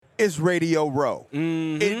It's Radio Row.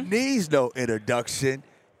 Mm-hmm. It needs no introduction.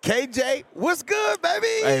 KJ, what's good, baby?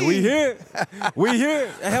 Hey, we here. We here.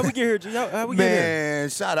 How we get here, G? How we get here? Man,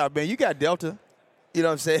 shout out, man. You got Delta. You know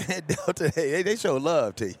what I'm saying? Delta, they show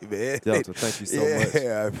love to you, man. Delta, thank you so much.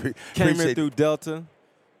 Yeah, Came in through Delta.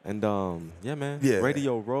 And, yeah, man. Yeah.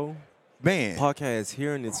 Radio Row. Man. Podcast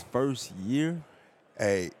here in its first year.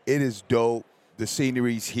 Hey, it is dope. The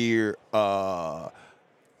scenery's here. I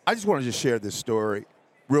just want to just share this story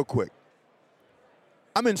real quick.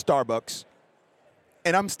 I'm in Starbucks,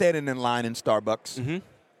 and I'm standing in line in Starbucks,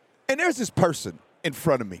 and there's this person in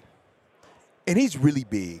front of me, and he's really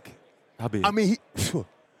big. How big? I mean,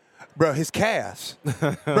 bro, his calves.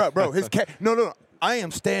 bro, his calves. No. I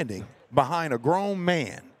am standing behind a grown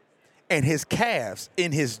man, and his calves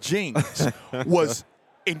in his jeans was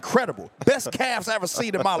incredible. Best calves I ever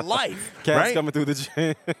seen in my life. Calves right? coming through the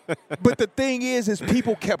gym. But the thing is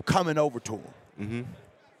people kept coming over to him. Mm-hmm.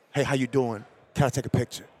 Hey, how you doing? Can I take a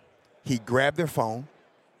picture? He grabbed their phone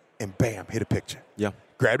and bam, hit a picture. Yeah.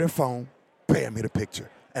 Grabbed their phone, bam, hit a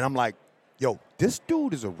picture. And I'm like, yo, this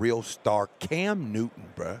dude is a real star. Cam Newton,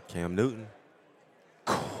 bruh. Cam Newton.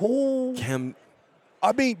 Cool. Cam.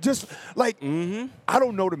 I mean, just like, I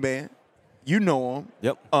don't know the man. You know him.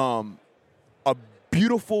 Yep. A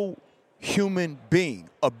beautiful human being,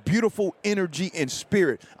 a beautiful energy and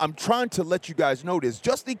spirit. I'm trying to let you guys know this,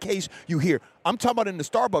 just in case you hear. I'm talking about in the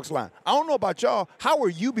Starbucks line. I don't know about y'all. How are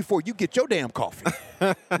you before you get your damn coffee?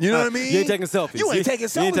 You know what I mean? You ain't taking selfies. You ain't taking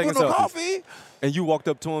selfies with no coffee. And you walked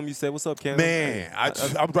up to him. You said, "What's up, Cam?" Man,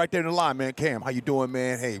 I'm right there in the line, man. Cam, how you doing,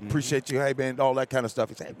 man? Hey, appreciate you. Hey, man, all that kind of stuff.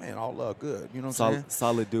 He said, hey, man, all love, good. You know what I'm saying?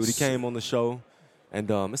 Solid dude. He came on the show, and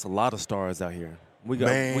it's a lot of stars out here. We got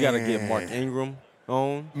to get Mark Ingram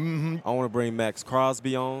on. I want to bring Max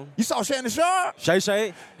Crosby on. You saw Shannon Sharp?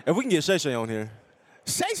 Shay. If we can get Shay on here.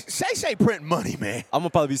 Shay print money, man. I'm going to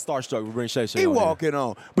probably be starstruck to bring Shay on He walking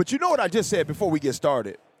on. But you know what I just said before we get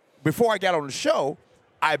started? Before I got on the show,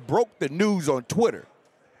 I broke the news on Twitter.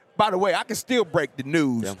 By the way, I can still break the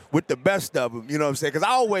news with the best of them, you know what I'm saying? Because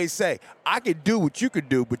I always say, I can do what you can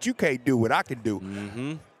do, but you can't do what I can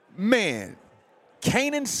do. Man,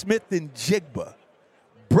 Kanan Smith-Njigba,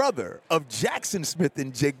 brother of Jaxon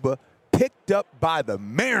Smith-Njigba, picked up by the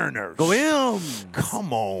Mariners. Go him.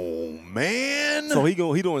 Come on, man. So he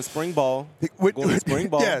doing spring ball. Going spring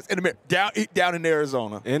ball. Yes, down in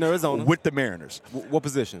Arizona. In Arizona. With the Mariners. What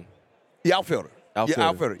position? The outfielder. Outfielder. Yeah,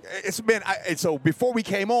 outfielder. It's been, and so before we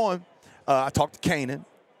came on, I talked to Kanan,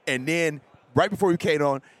 and then right before we came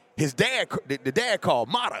on, his dad, the dad called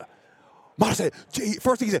Mina. Mina said,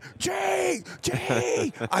 first thing he said, Jay.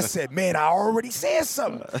 I said, man, I already said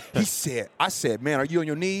something. I said, man, are you on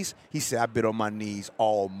your knees? He said, I've been on my knees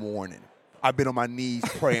all morning. I've been on my knees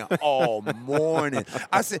praying all morning.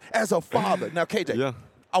 I said, as a father. Now, KJ,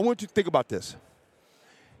 I want you to think about this.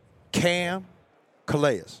 Cam,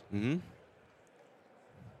 Calais.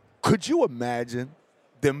 Could you imagine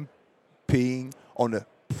them being on the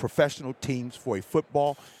professional teams for a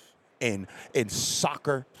football and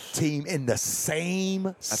soccer team in the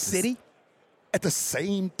same city at the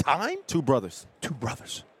same time? Two brothers.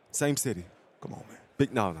 Same city. Come on, man.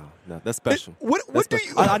 Big no. That's special. What do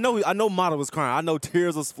you? I know Mina was crying. I know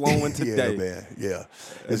tears was flowing today. Yeah, man. Yeah.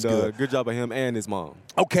 It's good. Good job of him and his mom.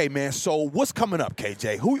 Okay, man. So what's coming up,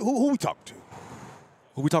 KJ? Who we talking to?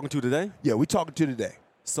 Who we talking to today? Yeah, we talking to today.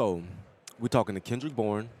 So, we're talking to Kendrick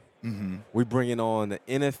Bourne. We're bringing on the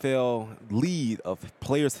NFL lead of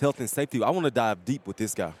players' health and safety. I want to dive deep with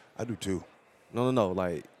this guy. I do too. No.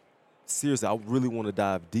 Like, seriously, I really want to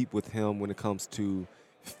dive deep with him when it comes to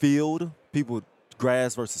field,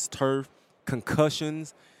 grass versus turf,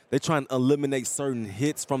 concussions. They try and eliminate certain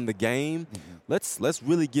hits from the game. Let's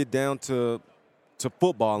really get down to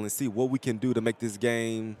football and see what we can do to make this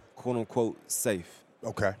game, quote unquote, safe.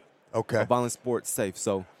 Okay. A violent sport safe.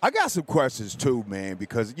 So I got some questions too, man,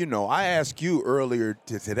 because I asked you earlier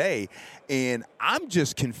today, and I'm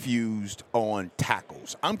just confused on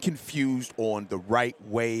tackles. I'm confused on the right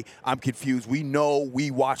way. I'm confused.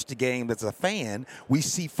 We watch the game as a fan. We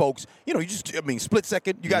see folks, split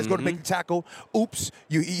second, you guys go to make the tackle. Oops,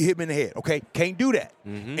 you hit him in the head. Okay, can't do that.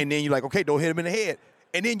 And then you're like, okay, don't hit him in the head.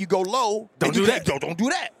 And then you go low. Don't do that. Don't do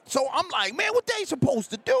that. So I'm like, man, what they supposed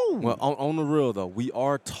to do? Well, on the real, though, we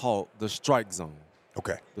are taught the strike zone.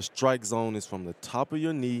 Okay. The strike zone is from the top of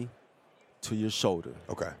your knee to your shoulder.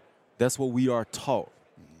 Okay. That's what we are taught.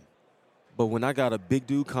 But when I got a big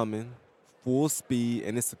dude coming, full speed,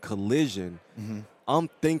 and it's a collision, I'm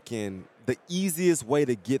thinking the easiest way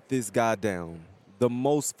to get this guy down, the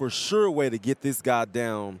most for sure way to get this guy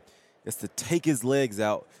down is to take his legs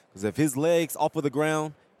out. Because if his legs off of the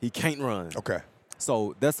ground, he can't run. Okay.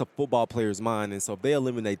 So that's a football player's mind. And so if they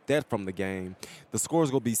eliminate that from the game, the score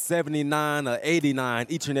is going to be 79 or 89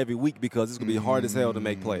 each and every week because it's going to be hard as hell to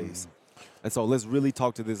make plays. And so let's really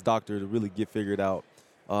talk to this doctor to really get figured out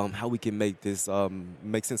how we can make this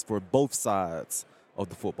make sense for both sides of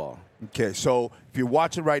the football. Okay, so if you're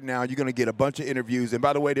watching right now, you're going to get a bunch of interviews. And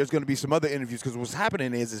by the way, there's going to be some other interviews because what's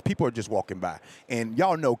happening is people are just walking by. And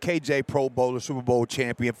y'all know KJ, Pro Bowler, Super Bowl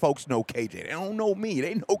champion. Folks know KJ. They don't know me.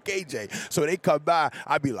 They know KJ. So they come by.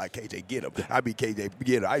 I be like, KJ, get him. I be KJ,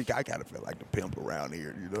 get him. I kind of feel like the pimp around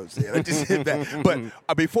here. You know what I'm saying? I just hit that.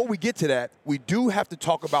 But before we get to that, we do have to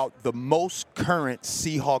talk about the most current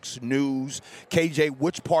Seahawks news. KJ,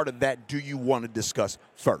 which part of that do you want to discuss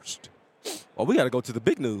first? Well, we got to go to the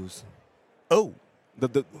big news. Oh,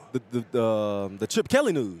 the Chip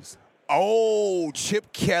Kelly news. Oh,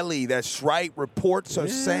 Chip Kelly. That's right. Reports are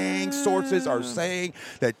saying, sources are saying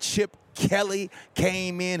that Chip Kelly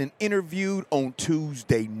came in and interviewed on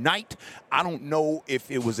Tuesday night. I don't know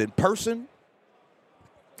if it was in person.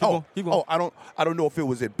 I don't know if it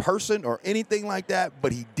was in person or anything like that,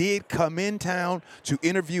 but he did come in town to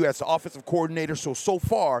interview as the offensive coordinator. So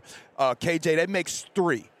far, KJ, that makes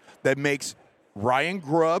 3. That makes Ryan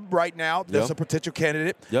Grubb right now. That's a potential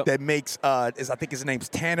candidate. That makes, I think his name's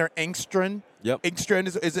Tanner Engstrand.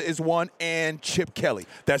 Engstrand is one, and Chip Kelly.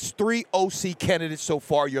 That's 3 OC candidates so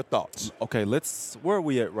far. Your thoughts? Okay, where are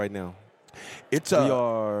we at right now? Is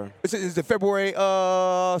it February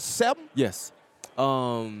 7th? Yes.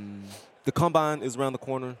 The combine is around the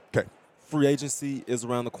corner. Okay. Free agency is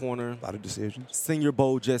around the corner. A lot of decisions. Senior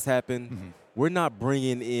Bowl just happened. Mm-hmm. We're not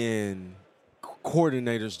bringing in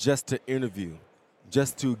coordinators just to interview,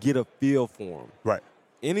 just to get a feel for them. Right.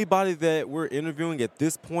 Anybody that we're interviewing at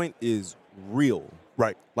this point is real.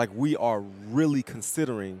 Right. Like we are really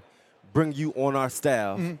considering bringing you on our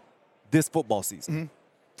staff this football season. Mm-hmm.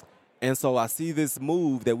 And so I see this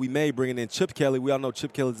move that we made bringing in Chip Kelly. We all know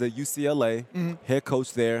Chip Kelly's at UCLA, head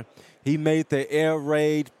coach there. He made the air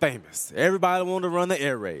raid famous. Everybody wanted to run the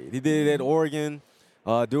air raid. He did it at Oregon,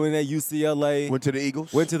 doing it at UCLA. Went to the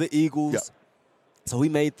Eagles. Yep. So he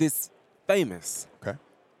made this famous. Okay.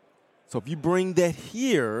 So if you bring that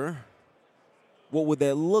here, what would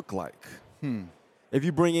that look like? If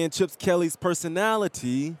you bring in Chip Kelly's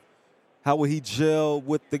personality, how would he gel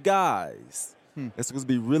with the guys? It's going to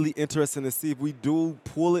be really interesting to see if we do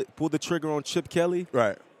pull the trigger on Chip Kelly.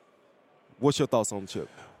 Right. What's your thoughts on Chip?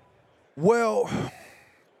 Well,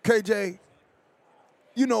 KJ,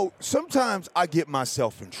 sometimes I get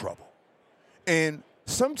myself in trouble. And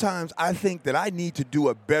sometimes I think that I need to do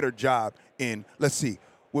a better job in, let's see,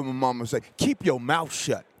 what my mama would say, keep your mouth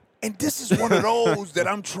shut. And this is one of those that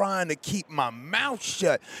I'm trying to keep my mouth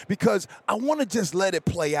shut because I want to just let it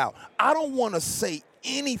play out. I don't want to say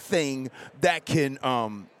anything that can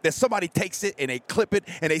that somebody takes it and they clip it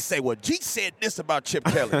and they say, well, G said this about Chip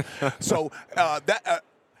Kelly. So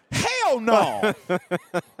hell no.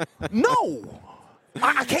 No.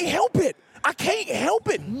 I can't help it. I can't help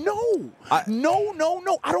it. No.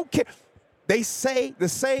 No. I don't care. They say, the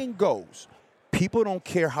saying goes, people don't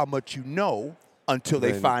care how much you know until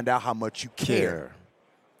they find out how much you care.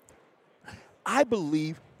 I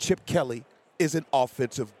believe Chip Kelly is an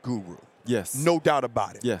offensive guru. Yes. No doubt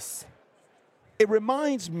about it. Yes. It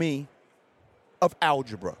reminds me of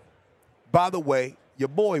algebra. By the way, your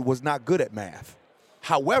boy was not good at math.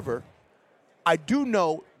 However, I do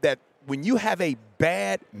know that when you have a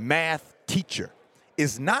bad math teacher,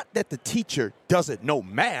 it's not that the teacher doesn't know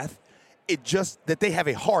math, it's just that they have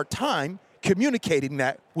a hard time communicating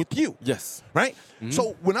that with you. Yes. Right? Mm-hmm.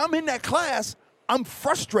 So when I'm in that class, I'm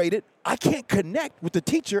frustrated. I can't connect with the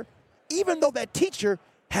teacher, even though that teacher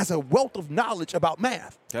has a wealth of knowledge about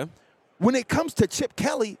math. Okay. When it comes to Chip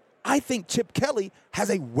Kelly, I think Chip Kelly has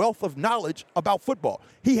a wealth of knowledge about football.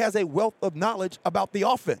 He has a wealth of knowledge about the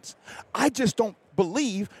offense. I just don't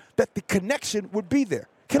believe that the connection would be there.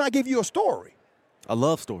 Can I give you a story? I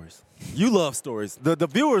love stories. You love stories. The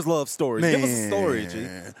viewers love stories. Man. Give us a story, G.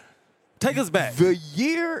 Take us back. The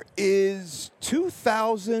year is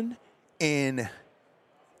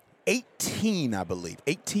 2018, I believe.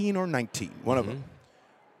 18 or 19, one of them.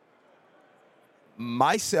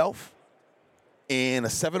 Myself and a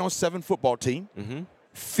 7-on-7 football team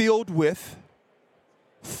filled with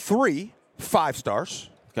 3 5-stars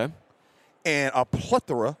and a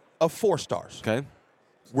plethora of 4-stars. Okay.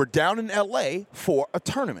 We're down in L.A. for a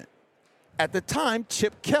tournament. At the time,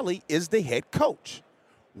 Chip Kelly is the head coach.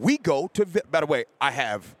 We go to, by the way, I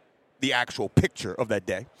have the actual picture of that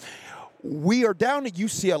day. We are down at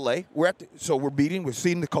UCLA. We're meeting, we're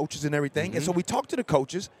seeing the coaches and everything. And so we talk to the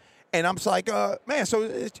coaches, and I'm just like, man, so we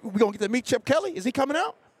going to get to meet Chip Kelly? Is he coming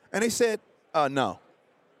out? And they said, No.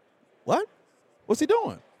 What? What's he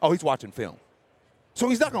doing? Oh, he's watching film. So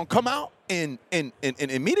he's not going to come out and meet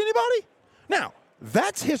anybody? Now,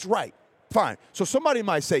 that's his right. Fine. So somebody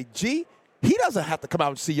might say, gee, he doesn't have to come out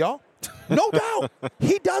and see y'all. No doubt.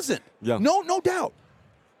 He doesn't. Yeah. No doubt.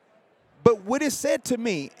 But what it said to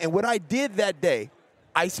me and what I did that day,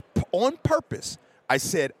 on purpose, I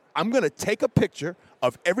said, I'm going to take a picture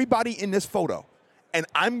of everybody in this photo, and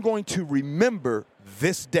I'm going to remember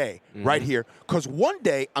this day right here, because one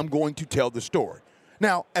day I'm going to tell the story.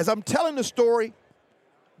 Now, as I'm telling the story,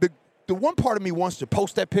 the one part of me wants to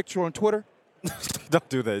post that picture on Twitter. Don't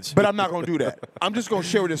do that. But I'm not going to do that. I'm just going to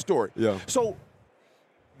share this story. Yeah. So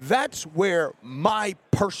that's where my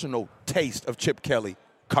personal taste of Chip Kelly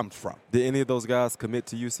comes from. Did any of those guys commit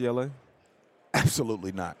to UCLA?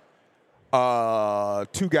 Absolutely not.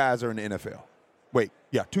 2 guys are in the NFL. Wait,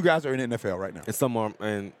 yeah, 2 guys are in the NFL right now. And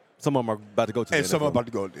some of them are about to go to the NFL. And some are about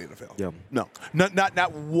to go to the NFL. Yeah. No,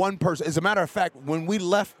 not one person. As a matter of fact, when we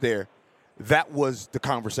left there, that was the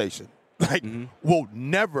conversation. Like, we'll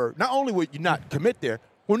never, not only will you not commit there,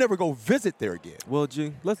 we'll never go visit there again. Well,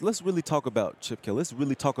 G, let's really talk about Chip Kelly. Let's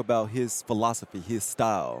really talk about his philosophy, his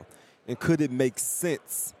style, and could it make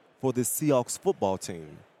sense for the Seahawks football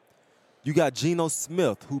team? You got Geno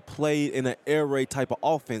Smith, who played in an air raid type of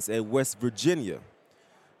offense at West Virginia.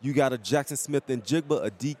 You got a Jaxon Smith-Njigba,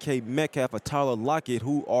 a DK Metcalf, a Tyler Lockett,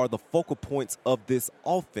 who are the focal points of this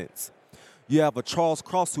offense. You have a Charles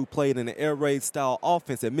Cross, who played in an air raid style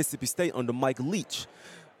offense at Mississippi State under Mike Leach.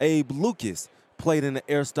 Abe Lucas played in an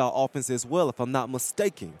air style offense as well, if I'm not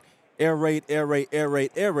mistaken. Air raid, air raid, air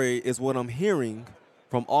raid, air raid is what I'm hearing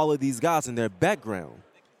from all of these guys in their background.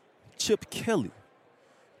 Chip Kelly.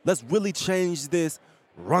 Let's really change this.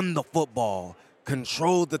 Run the football.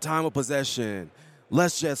 Control the time of possession.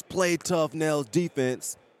 Let's just play tough nails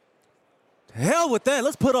defense. Hell with that.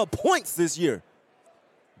 Let's put up points this year.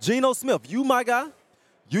 Geno Smith, you my guy.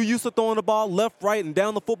 You used to throwing the ball left, right, and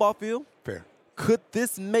down the football field. Fair. Could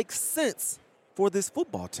this make sense for this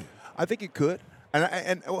football team? I think it could.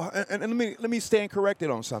 And let me stand corrected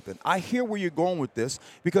on something. I hear where you're going with this,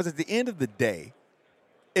 because at the end of the day,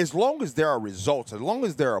 as long as there are results, as long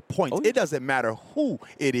as there are points, it doesn't matter who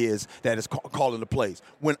it is that is calling the plays.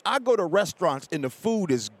 When I go to restaurants and the food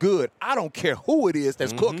is good, I don't care who it is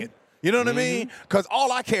that's cooking. You know what I mean? Because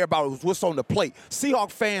all I care about is what's on the plate. Seahawk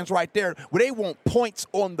fans right there, they want points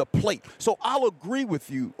on the plate. So I'll agree with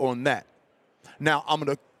you on that. Now, I'm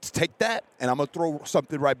going to take that, and I'm going to throw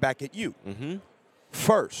something right back at you.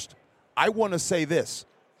 First, I want to say this.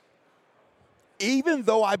 Even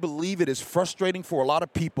though I believe it is frustrating for a lot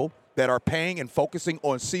of people that are paying and focusing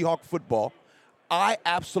on Seahawk football, I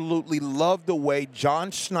absolutely love the way John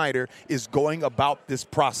Schneider is going about this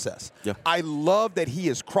process. Yeah. I love that he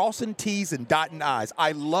is crossing T's and dotting I's.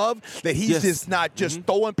 I love that he's just not just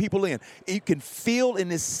throwing people in. You can feel in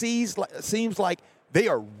this seems like they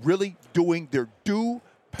are really doing their due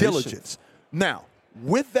diligence. Now,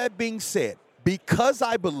 with that being said, because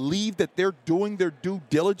I believe that they're doing their due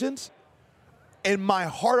diligence, in my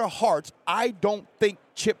heart of hearts, I don't think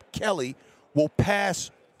Chip Kelly will pass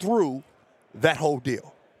through that whole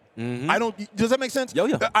deal. I don't. Does that make sense?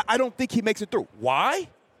 Yeah. I don't think he makes it through. Why?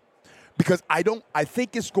 Because I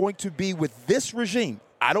think it's going to be with this regime.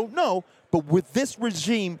 I don't know, but with this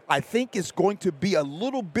regime, I think it's going to be a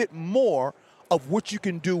little bit more of what you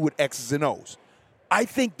can do with X's and O's. I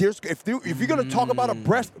think if you're going to talk about a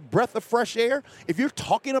breath of fresh air, if you're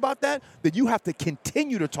talking about that, then you have to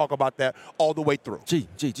continue to talk about that all the way through. G.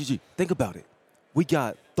 Think about it. We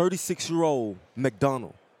got 36-year-old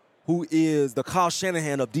McDonald, who is the Kyle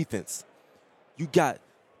Shanahan of defense. You got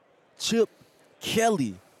Chip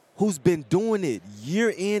Kelly, who's been doing it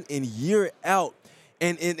year in and year out.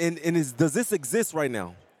 And does this exist right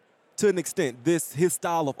now? To an extent, his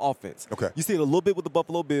style of offense. Okay. You see it a little bit with the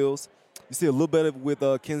Buffalo Bills. You see a little bit with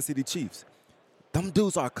Kansas City Chiefs. Them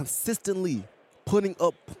dudes are consistently putting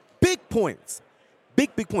up big points.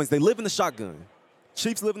 Big points. They live in the shotgun.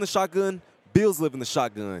 Chiefs live in the shotgun. Bills live in the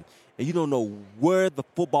shotgun. And you don't know where the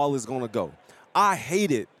football is going to go. I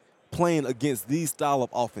hated playing against these style of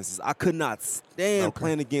offenses. I could not stand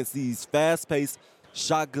playing against these fast-paced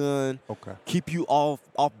shotgun, keep you off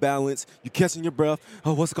balance. You catching your breath.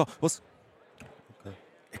 Oh, what's it called?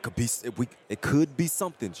 It could be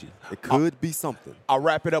something, G. It could be something. I'll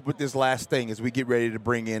wrap it up with this last thing as we get ready to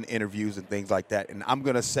bring in interviews and things like that. And I'm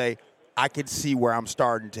going to say I can see where I'm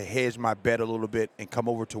starting to hedge my bet a little bit and come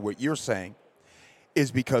over to what you're saying is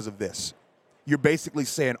because of this. You're basically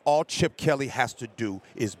saying all Chip Kelly has to do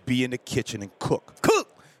is be in the kitchen and cook.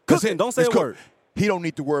 Cooking. Don't say a word. He don't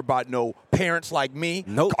need to worry about no parents like me.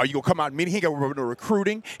 Nope. Are you going to come out and meet him? He ain't got to worry about no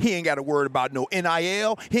recruiting. He ain't got to worry about no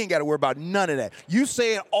NIL. He ain't got to worry about none of that. You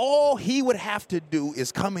saying all he would have to do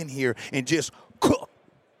is come in here and just cook.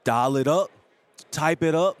 Dial it up, type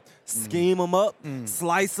it up, scheme them up,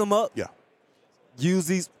 slice them up. Yeah. Use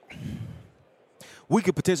these. We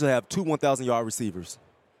could potentially have 2 1,000-yard receivers.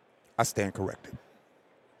 I stand corrected.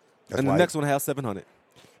 And the next one has 700.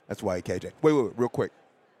 That's why KJ. Wait, real quick.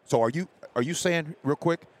 So are you saying real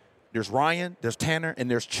quick? There's Ryan, there's Tanner, and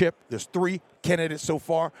there's Chip. There's 3 candidates so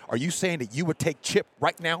far. Are you saying that you would take Chip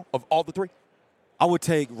right now of all the 3? I would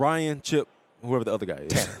take Ryan, Chip, whoever the other guy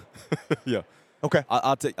is. Tanner. Yeah. Okay.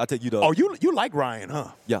 I'll take you, Doug. Oh, you like Ryan, huh?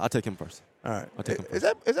 Yeah, I'll take him first. All right. I'll take him Is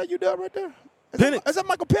first. that you, Doug, right there? Penix. Is that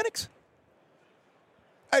Michael Penix?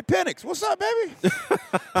 Hey, Penix, what's up, baby?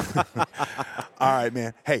 All right,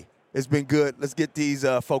 man. Hey, it's been good. Let's get these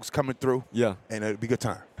folks coming through. Yeah. And it'll be a good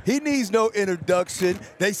time. He needs no introduction.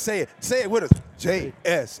 They say it. Say it with us.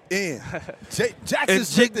 JSN. Jaxon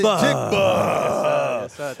Smith-Njigba.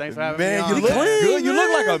 Yes, sir. Thanks for having me Man, on. you look clean, good. You look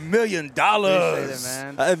man. like $1 million. Appreciate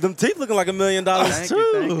it, man. Them teeth looking like $1 million Thank too.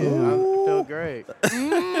 you, thank you. I feel great.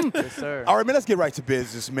 Yes, sir. All right, man, let's get right to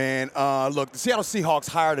business, man. Look, the Seattle Seahawks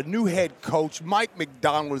hired a new head coach. Mike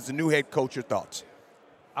McDonald is the new head coach. Your thoughts?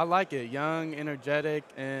 I like it. Young, energetic,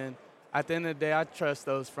 and at the end of the day, I trust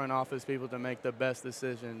those front office people to make the best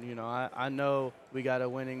decision. You know, I know we got a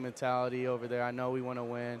winning mentality over there. I know we want to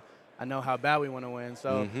win. I know how bad we want to win.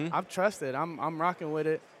 So I'm trusted. I'm rocking with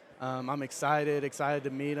it. I'm excited to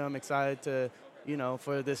meet them, excited to,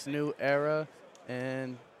 for this new era.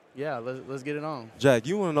 And, yeah, let's get it on. Jack,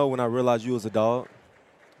 you want to know when I realized you was a dog?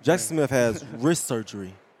 Jaxon Smith has wrist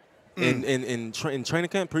surgery in training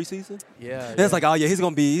camp preseason. Yeah. It's like, oh, yeah, he's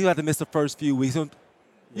going to have to miss the first few weeks.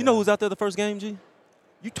 You know who's out there the first game, G?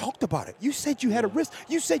 You taled about it. You said you had a wrist.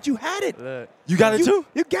 You said you had it. Look, You got it too?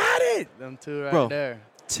 You got it. them two right Bro. there.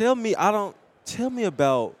 Tell me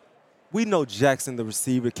about, we know Jaxon, the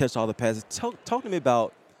receiver, catch all the passes. Talk to me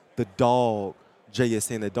about the dog,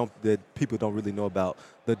 JSN, that people don't really know about.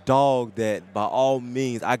 The dog that, by all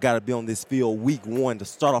means, I got to be on this field week 1 to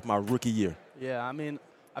start off my rookie year. Yeah, I mean,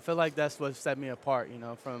 I feel like that's what set me apart,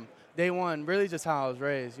 from day one, really just how I was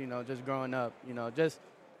raised, just growing up,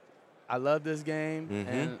 I love this game,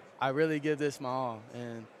 and I really give this my all.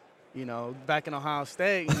 And, back in Ohio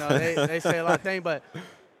State, they say a lot of things, but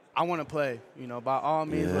I want to play, by all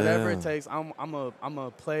means, whatever it takes. I'm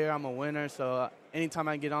a player, I'm a winner, so anytime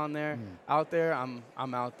I get on there, out there,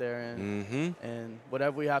 I'm out there, and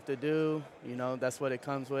whatever we have to do, that's what it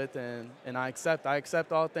comes with, and I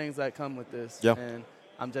accept all things that come with this. Yeah. And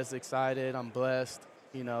I'm just excited, I'm blessed,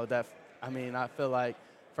 I feel like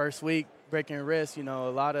first week, breaking wrists, a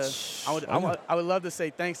lot of I would love to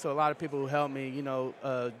say thanks to a lot of people who helped me,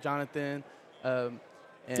 Jonathan and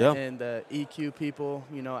the EQ people,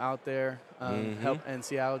 out there help in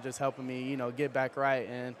Seattle just helping me, get back right.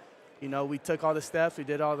 And we took all the steps, we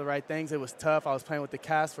did all the right things. It was tough. I was playing with the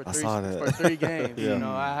cast for 3 games.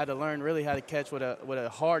 I had to learn really how to catch with a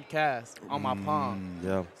hard cast on my palm.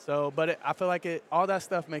 Yeah. So, but I feel like all that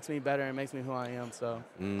stuff makes me better and makes me who I am. So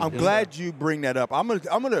I'm glad you bring that up. I'm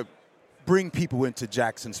gonna bring people into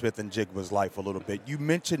Jaxon Smith-Njigba's life a little bit. You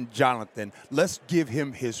mentioned Jonathan. Let's give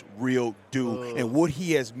him his real due and what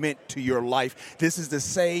he has meant to your life. This is the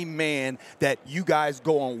same man that you guys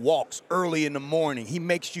go on walks early in the morning. He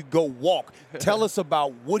makes you go walk. Tell us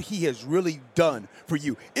about what he has really done for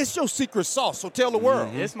you. It's your secret sauce, so tell the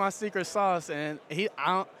world. It's my secret sauce, and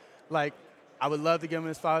I would love to give him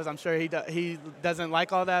his flowers. I'm sure he doesn't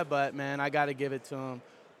like all that, but, man, I got to give it to him.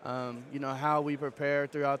 How we prepare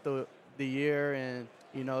throughout the year, and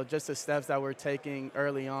just the steps that we're taking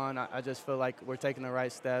early on, I just feel like we're taking the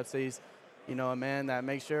right steps. He's a man that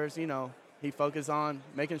makes sure he focuses on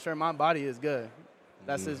making sure my body is good.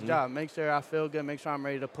 That's his job. Make sure I feel good, make sure I'm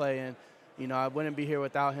ready to play, and I wouldn't be here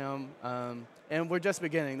without him. And we're just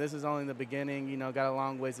beginning. This is only the beginning. Got a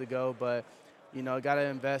long ways to go, but got to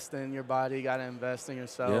invest in your body, got to invest in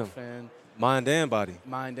yourself, and mind and body.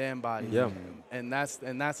 Yeah. And that's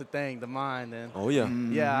the thing, the mind. And Oh, yeah.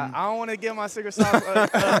 yeah, I don't want to give my secret sauce too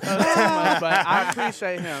much, but I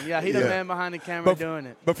appreciate him. Yeah, he the man behind the camera doing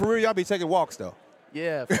it. But for real, y'all be taking walks, though.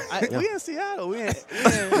 Yeah, we in Seattle.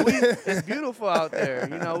 It's beautiful out there.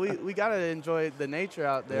 We got to enjoy the nature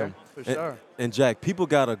out there for sure. And Jack, people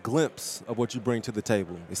got a glimpse of what you bring to the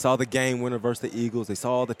table. They saw the game winner versus the Eagles. They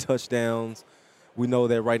saw all the touchdowns. We know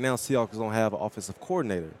that right now Seahawks don't have an offensive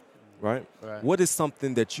coordinator. Right? What is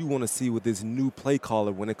something that you want to see with this new play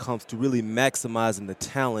caller when it comes to really maximizing the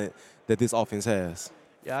talent that this offense has?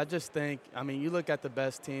 Yeah, I just think, you look at the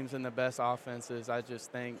best teams and the best offenses, I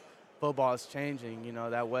just think football is changing. You know,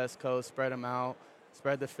 that West Coast, spread them out,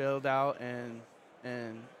 spread the field out,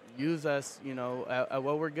 and use us, you know, at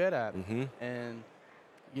what we're good at. And,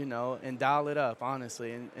 you know, and dial it up,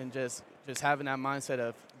 honestly, and just having that mindset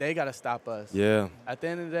of they got to stop us. Yeah. At the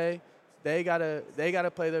end of the day, they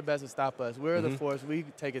gotta play their best to stop us. We're the force. We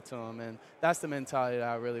take it to them, and that's the mentality that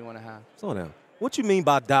I really want to have. Slow down. What you mean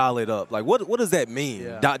by dial it up? Like, what does that mean?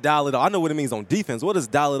 Yeah. Dial it up. I know what it means on defense. What does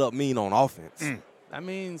dial it up mean on offense? That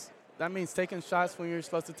means taking shots when you're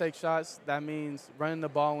supposed to take shots. That means running the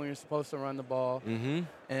ball when you're supposed to run the ball.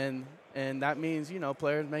 And that means, you know,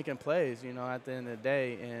 players making plays, you know, at the end of the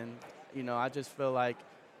day. And, you know, I just feel like,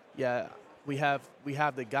 yeah, we have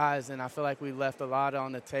the guys, and I feel like we left a lot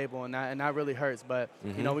on the table, and that really hurts. But,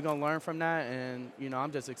 you know, we're going to learn from that, and, you know,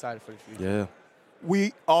 I'm just excited for the future. Yeah.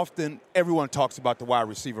 Everyone talks about the wide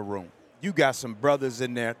receiver room. You got some brothers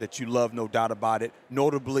in there that you love, no doubt about it,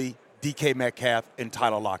 notably DK Metcalf and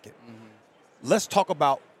Tyler Lockett. Let's talk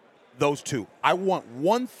about those two. I want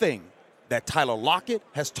one thing that Tyler Lockett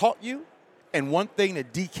has taught you and one thing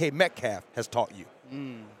that DK Metcalf has taught you.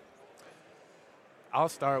 I'll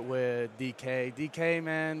start with DK. DK,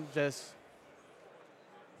 man, just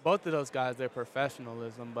both of those guys, they're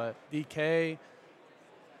professionalism, but DK,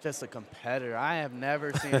 just a competitor. I have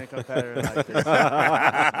never seen a competitor like this.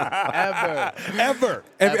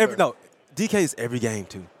 Ever. No, DK's every game,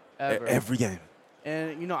 too. Ever. Every game.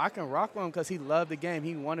 And, you know, I can rock with him because he loved the game.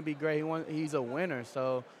 He wanted to be great. He's a winner.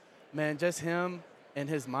 So, man, just him and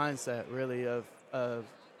his mindset, really, of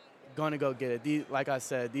going to go get it. Like I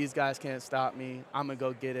said, these guys can't stop me. I'm going to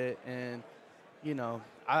go get it. And, you know,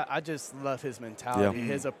 I just love his mentality,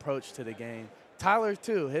 his approach to the game. Tyler,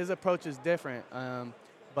 too, his approach is different.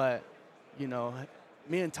 But, you know,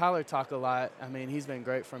 me and Tyler talk a lot. I mean, he's been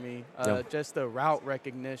great for me. Just the route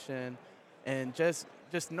recognition and just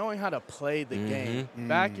knowing how to play the game.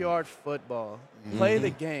 Backyard football. Play the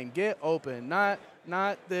game. Get open. Not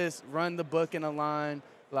this run the book in a line.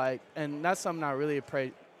 And that's something I really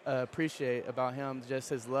appreciate about him, just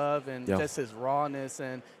his love and just his rawness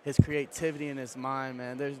and his creativity in his mind,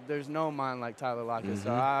 man. There's no mind like Tyler Lockett,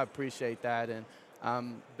 so I appreciate that, and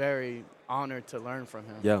I'm very honored to learn from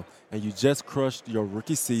him. Yeah, and you just crushed your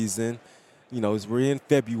rookie season. You know, we're in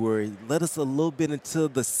February. Let us a little bit into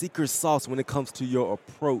the secret sauce when it comes to your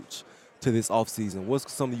approach to this offseason.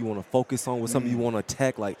 What's something you want to focus on? What's something you want to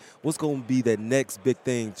attack? Like, what's going to be that next big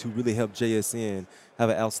thing to really help JSN have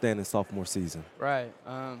an outstanding sophomore season? Right.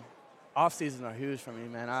 Off-seasons are huge for me,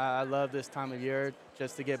 man. I love this time of year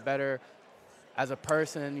just to get better as a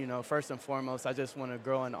person. You know, first and foremost, I just want to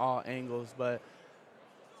grow in all angles. But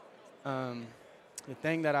the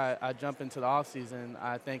thing that I jump into the off-season,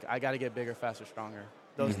 I think I got to get bigger, faster, stronger.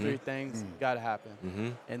 Those three things got to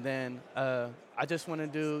happen. And then I just want to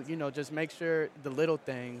do, you know, just make sure the little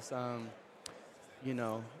things, you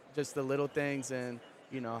know, just the little things and,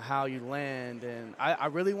 you know, how you land. And I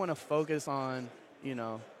really want to focus on, you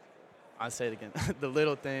know, I say it again, the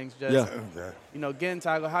little things, just, you know, getting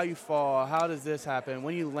tackled, how you fall, how does this happen,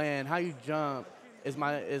 when you land, how you jump. Is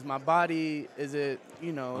my body, is it,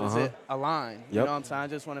 you know, is it aligned? You know what I'm saying? I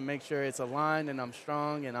just want to make sure it's aligned and I'm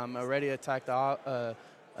strong and I'm ready to attack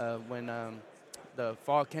when the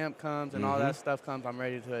fall camp comes and all that stuff comes, I'm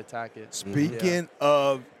ready to attack it. Speaking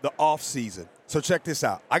of the off season, so check this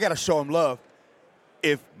out. I got to show him love.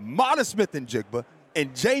 If Mina Smith-Njigba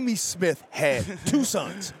and Jamie Smith had two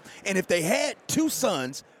sons, and if they had two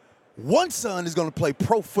sons, one son is going to play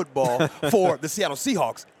pro football for the Seattle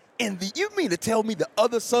Seahawks. And you mean to tell me the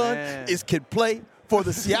other son can play for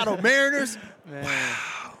the Seattle Mariners? Man.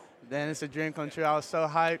 Wow. Man, it's a dream come true. I was so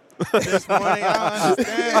hyped this morning. I don't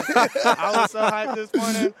understand. I was so hyped this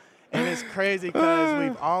morning. And it's crazy because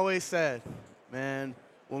we've always said, man,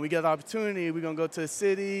 when we get the opportunity, we're going to go to the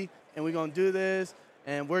city and we're going to do this.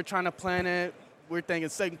 And we're trying to plan it. We're thinking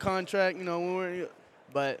second contract, you know.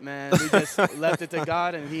 But, man, we just left it to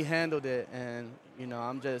God, and he handled it. And, you know,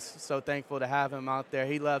 I'm just so thankful to have him out there.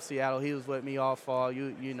 He loves Seattle. He was with me all fall.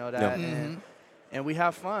 You know that. And we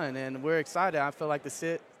have fun, and we're excited. I feel like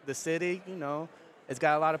the city, you know, it's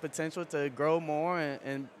got a lot of potential to grow more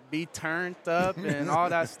and be turned up and all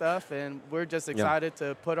that stuff. And we're just excited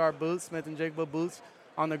to put our boots, Smith-Njigba boots,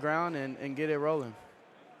 on the ground and get it rolling.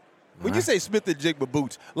 When you say Smith-Njigba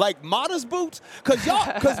boots, like Mina's boots, because your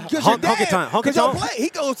dad, honky tonk. He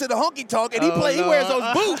goes to the honky tonk and he wears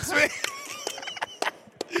those boots.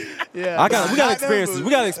 Yeah. we got experiences.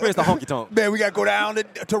 We got to experience the honky tonk. Man, we got to go down to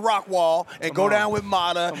Rockwall and go down with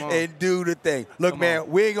Mata and do the thing. Look, man,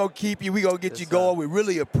 we ain't going to keep you. We going to get you going. We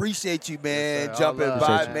really appreciate you, man, jumping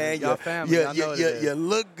by, man. Y'all family. You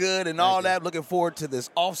look good and all that. Looking forward to this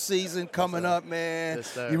off season coming up, man.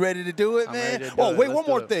 Yes, sir. You ready to do it, I'm man? ready to do it. Wait, Let's one do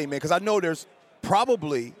more it. thing, man, because I know there's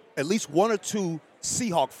probably at least one or two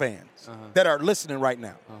Seahawk fans that are listening right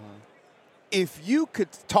now. If you could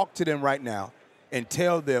talk to them right now and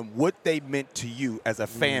tell them what they meant to you as a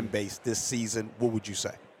fan base this season, what would you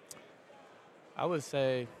say? I would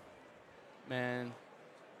say, man,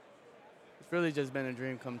 it's really just been a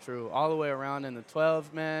dream come true. All the way around in the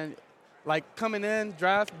 12s, man. Like coming in,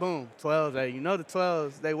 draft, boom, 12s. Hey, you know the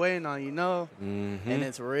 12s, they waiting on you, know? And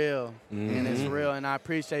it's real. And it's real. And I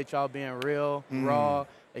appreciate y'all being real, raw,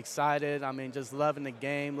 excited. I mean, just loving the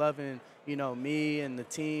game, loving, me and the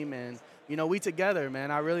team. And, we together,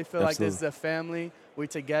 man. I really feel like this is a family. We're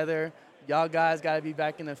together. Y'all guys got to be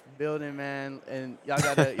back in the building, man, and y'all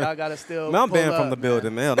gotta still. Man, I'm pull banned up, from the man.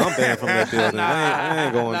 building, man. I'm banned from the building. I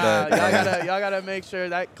ain't going back. Y'all gotta make sure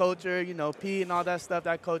that culture, Pete and all that stuff,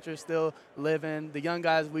 that culture is still living. The young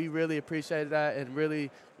guys, we really appreciate that and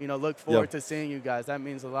really, look forward to seeing you guys. That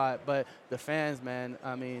means a lot. But the fans, man,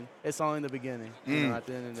 I mean, it's only the beginning. At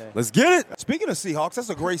the end of the day. Let's get it. Speaking of Seahawks, that's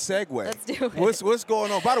a great segue. Let's do it. What's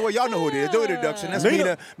going on? By the way, y'all know who it is. Do an introduction. That's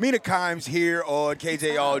Mina Kimes here on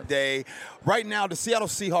KJ All Day. Right now, the Seattle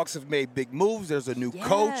Seahawks have made big moves. There's a new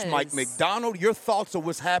coach, Mike McDonald. Your thoughts on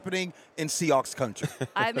what's happening in Seahawks country?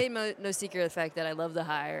 I made no secret of the fact that I love the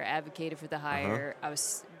hire, advocated for the hire. I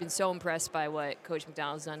was been so impressed by what Coach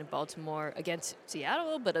McDonald's done in Baltimore against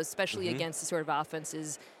Seattle, but especially against the sort of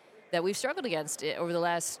offenses that we've struggled against over the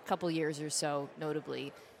last couple years or so,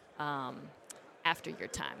 notably. After your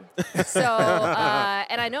time. So,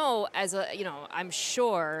 and I know I'm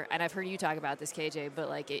sure, and I've heard you talk about this, KJ, but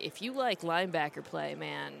like if you like linebacker play,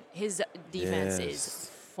 man, his defense is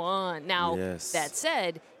fun. Now, that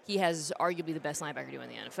said, he has arguably the best linebacker duo in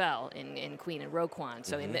the NFL in Queen and Roquan.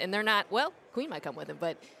 So, and they're not, well, Queen might come with him,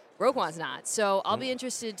 but Roquan's not. So I'll be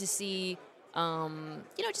interested to see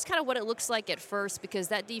just kind of what it looks like at first, because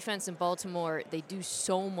that defense in Baltimore, they do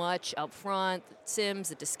so much up front, Sims,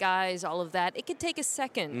 the disguise, all of that. It could take a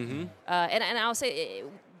second. And I'll say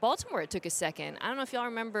Baltimore, it took a second. I don't know if y'all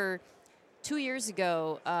remember 2 years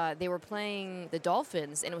ago, they were playing the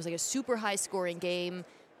Dolphins, and it was like a super high-scoring game.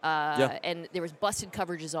 And there was busted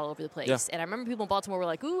coverages all over the place. And I remember people in Baltimore were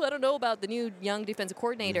like, ooh, I don't know about the new young defensive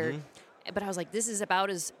coordinator. But I was like, this is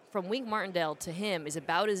about as, from Wink Martindale to him, is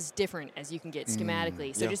about as different as you can get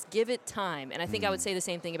schematically. So just give it time. And I think I would say the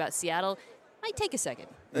same thing about Seattle. Might take a second.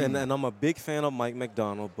 And I'm a big fan of Mike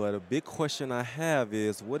McDonald, but a big question I have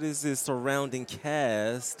is, what is his surrounding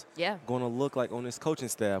cast going to look like on his coaching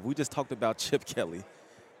staff? We just talked about Chip Kelly.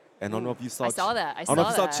 And I don't know if you saw. I saw that. I don't know if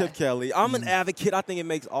you saw Chip Kelly. I'm an advocate. I think it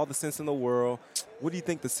makes all the sense in the world. What do you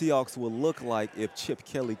think the Seahawks will look like if Chip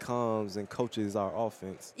Kelly comes and coaches our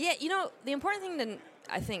offense? Yeah, the important thing to,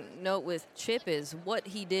 I think, note with Chip is what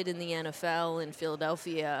he did in the NFL in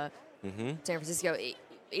Philadelphia, San Francisco.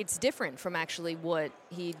 It's different from actually what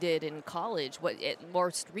he did in college.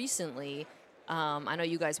 Most recently, I know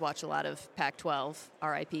you guys watch a lot of Pac-12,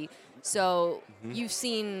 RIP. So you've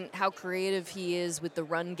seen how creative he is with the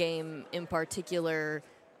run game in particular,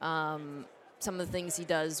 some of the things he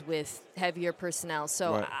does with heavier personnel.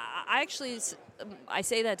 So I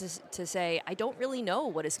say that to say I don't really know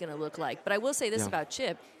what it's going to look like. But I will say this about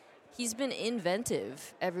Chip. He's been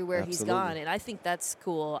inventive everywhere he's gone, and I think that's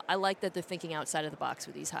cool. I like that they're thinking outside of the box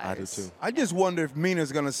with these hires. I do, too. I just wonder if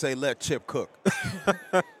Mina's going to say, let Chip cook.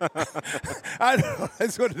 I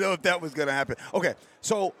just want to know if that was going to happen. Okay,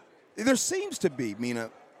 so there seems to be, Mina,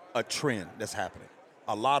 a trend that's happening.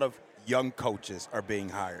 A lot of young coaches are being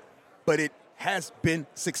hired, but it has been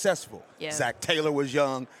successful. Zach Taylor was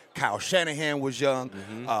young. Kyle Shanahan was young.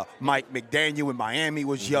 Mike McDaniel in Miami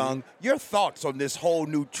was young. Your thoughts on this whole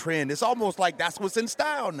new trend? It's almost like that's what's in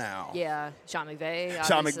style now. Yeah, Sean McVay.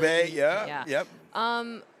 Sean McVay, yep.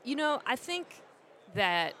 I think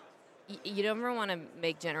that you never want to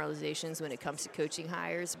make generalizations when it comes to coaching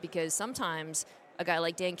hires, because sometimes a guy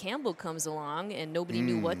like Dan Campbell comes along and nobody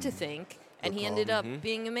knew what to think. And he ended up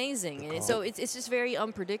being amazing. And so it's just very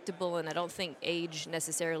unpredictable, and I don't think age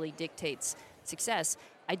necessarily dictates success.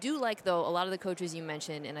 I do like, though, a lot of the coaches you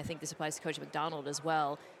mentioned, and I think this applies to Coach McDonald as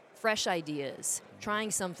well, fresh ideas, trying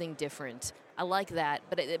something different. I like that.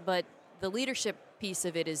 But the leadership piece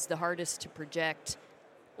of it is the hardest to project.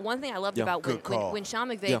 One thing I loved about when Sean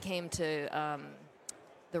McVay came to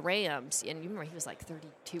the Rams, and you remember he was like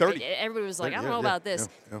 32. 30. Right? Everybody was like, I don't know Yeah, about this.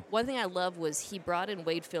 yeah. One thing I love was he brought in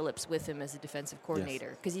Wade Phillips with him as a defensive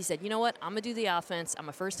coordinator because he said, you know what, I'm going to do the offense. I'm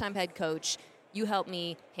a first-time head coach. You help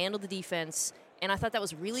me handle the defense. And I thought that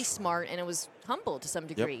was really smart, and it was humble to some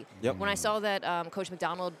degree. Yep. When I saw that Coach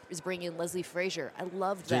McDonald is bringing in Leslie Frazier, I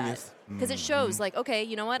loved that. Genius. Because it shows, like, okay,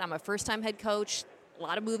 you know what? I'm a first-time head coach, a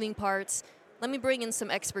lot of moving parts. Let me bring in some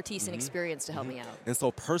expertise and experience to help me out. And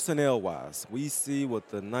so personnel-wise, we see what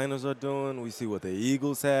the Niners are doing. We see what the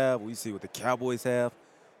Eagles have. We see what the Cowboys have.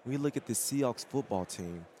 We look at the Seahawks football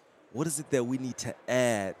team. What is it that we need to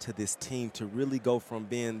add to this team to really go from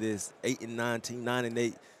being this 8-9 team,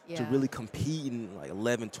 9-8, to really competing like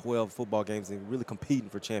 11, 12 football games and really competing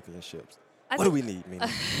for championships? What do we need, Mina?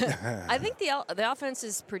 I think the offense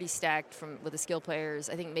is pretty stacked with the skill players.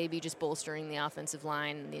 I think maybe just bolstering the offensive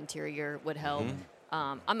line and the interior would help.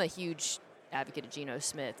 I'm a huge advocate of Geno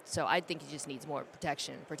Smith, so I think he just needs more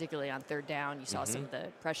protection, particularly on third down. You saw some of the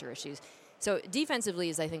pressure issues. So defensively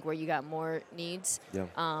is, I think, where you got more needs. Yeah.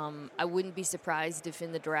 I wouldn't be surprised if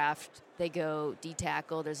in the draft they go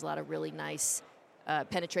D-tackle. There's a lot of really nice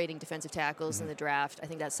penetrating defensive tackles in the draft. I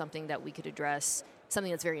think that's something that we could address, something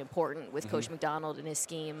that's very important with Coach McDonald and his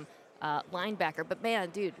scheme. Linebacker. But, man,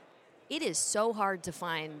 dude, it is so hard to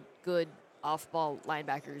find good off-ball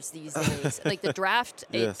linebackers these days. Like the draft,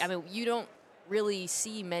 Yes. I mean, you don't really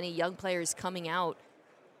see many young players coming out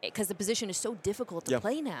because the position is so difficult to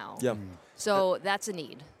play now. Yeah. So that's a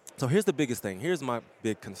need. So here's the biggest thing. Here's my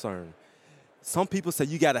big concern. Some people say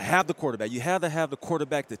you got to have the quarterback. You have to have the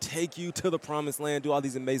quarterback to take you to the promised land, do all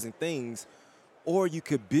these amazing things. Or you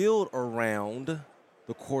could build around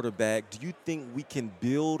the quarterback. Do you think we can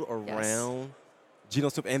build around Geno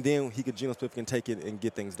Smith, and then Geno Smith can take it and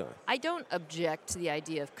get things done? I don't object to the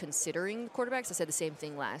idea of considering quarterbacks. I said the same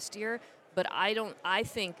thing last year. But I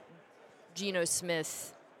think Geno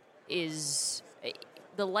Smith is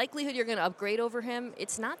the likelihood you're going to upgrade over him,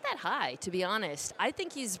 it's not that high, to be honest. I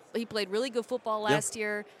think he played really good football last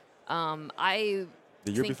year. The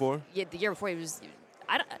year before? Yeah, the year before he was.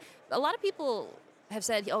 A lot of people have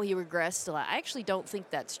said, oh, he regressed a lot. I actually don't think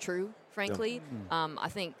that's true, frankly. I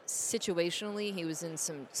think situationally he was in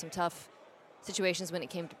some tough situations when it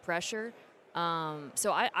came to pressure.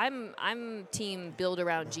 So I'm team build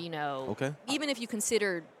around Geno. Okay. Even if you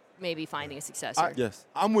consider maybe finding a successor. Yes.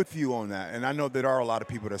 I'm with you on that, and I know there are a lot of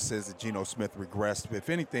people that says that Geno Smith regressed. If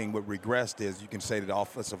anything, what regressed is you can say that the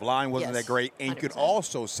offensive line wasn't that great, and you could 100%.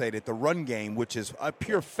 also say that the run game, which is a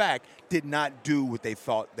pure fact, did not do what they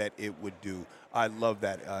thought that it would do. I love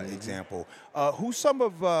that example. Who's some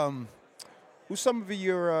of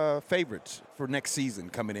your favorites for next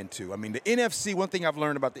season coming into? I mean, the NFC. One thing I've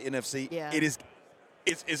learned about the NFC,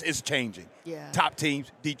 it's changing. Yeah. Top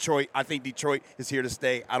teams, Detroit. I think Detroit is here to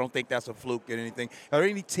stay. I don't think that's a fluke or anything. Are there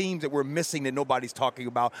any teams that we're missing that nobody's talking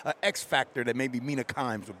about? An X factor that maybe Mina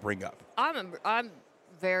Kimes would bring up. I'm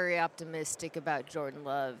very optimistic about Jordan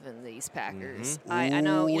Love and these Packers. I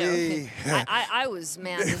know, I was,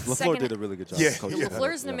 man. LaFleur did a really good job. Coaching.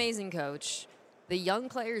 LaFleur's an amazing coach. The young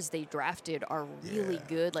players they drafted are really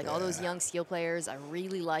good. Like all those young skill players, I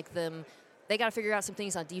really like them. They got to figure out some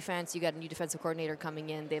things on defense. You got a new defensive coordinator coming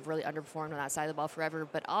in. They've really underperformed on that side of the ball forever.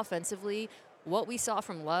 But offensively, what we saw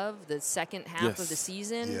from Love the second half of the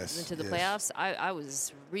season into the playoffs, I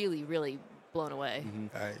was really, really blown away.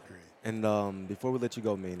 I agree. And before we let you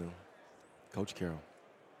go, Mina, Coach Carroll,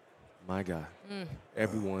 my guy,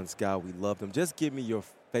 everyone's guy. We love him. Just give me your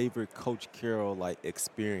favorite Coach Carroll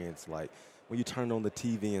experience, when you turned on the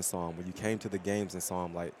TV and saw him, when you came to the games and saw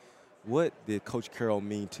him, what did Coach Carroll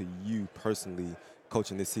mean to you personally,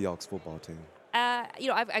 coaching the Seahawks football team? I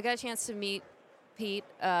got a chance to meet Pete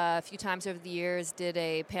a few times over the years. Did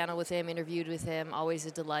a panel with him, interviewed with him. Always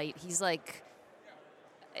a delight.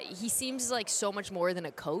 He seems like so much more than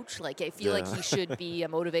a coach. I feel like he should be a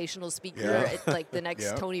motivational speaker, like the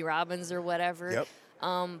next Tony Robbins or whatever. Yep.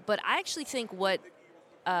 But I actually think what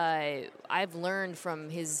I've learned from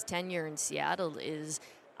his tenure in Seattle is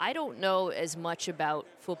I don't know as much about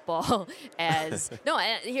football as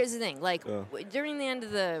here's the thing. During the end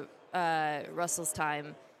of the Russell's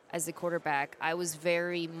time as the quarterback, I was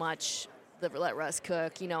very much let Russ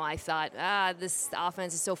cook. I thought, this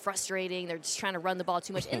offense is so frustrating. They're just trying to run the ball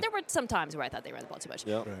too much. And there were some times where I thought they ran the ball too much.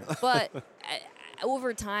 Yep. Right. But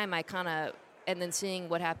over time, and then seeing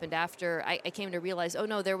what happened after, I came to realize, oh,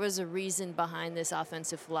 no, there was a reason behind this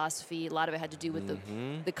offensive philosophy. A lot of it had to do with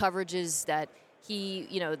the coverages that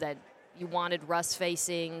that you wanted Russ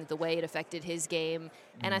facing, the way it affected his game.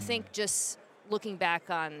 And I think just looking back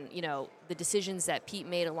on, the decisions that Pete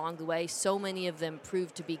made along the way, so many of them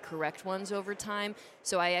proved to be correct ones over time.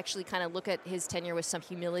 So I actually kind of look at his tenure with some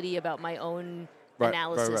humility about my own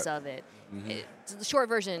analysis of it. The short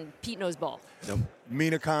version, Pete knows ball. Yep.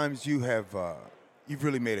 Mina Kimes, you've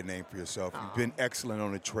really made a name for yourself. You've been excellent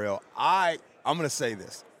on the trail. I'm going to say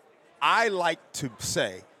this. I like to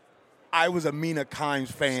say I was a Mina Kimes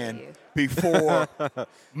fan before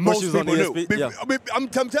most people knew. I'm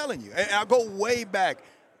telling you. And I go way back.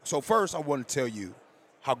 So first, I want to tell you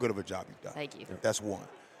how good of a job you've done. Thank you. That's one.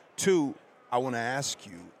 Two, I want to ask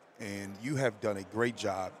you, and you have done a great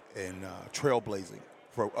job in trailblazing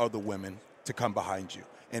for other women to come behind you.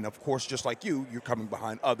 And, of course, just like you're coming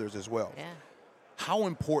behind others as well. Yeah. How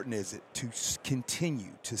important is it to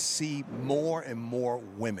continue to see more and more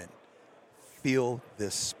women fill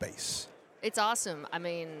this space? It's awesome. I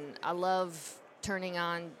mean, I love turning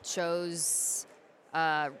on shows,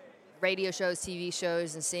 radio shows, TV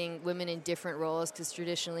shows, and seeing women in different roles, because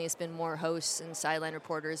traditionally it's been more hosts and sideline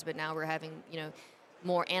reporters, but now we're having,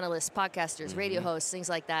 more analysts, podcasters, radio hosts, things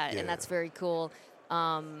like that, and that's very cool.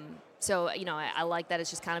 So, I like that it's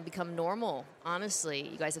just kind of become normal, honestly.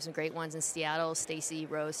 You guys have some great ones in Seattle. Stacey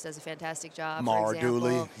Roast does a fantastic job, for example.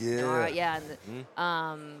 Dooley,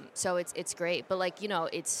 So it's great. But,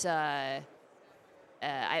 it's I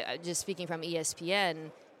just speaking from ESPN,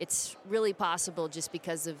 it's really possible just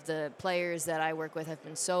because of the players that I work with have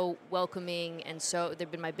been so welcoming, and so they've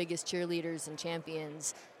been my biggest cheerleaders and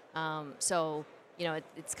champions.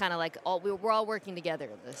 It's kind of like we're all working together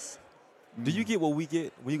in this. Do you get what we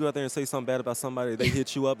get when you go out there and say something bad about somebody? They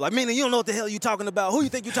hit you up like, Mina, you don't know what the hell you talking about. Who you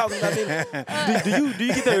think you talking about, Mina? do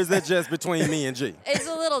you get there? Or is that just between me and G? It's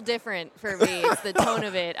a little different for me. It's the tone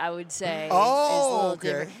of it, I would say. It's a little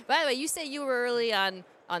different. By the way, you say you were early on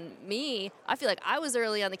me. I feel like I was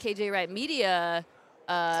early on the KJ Wright Media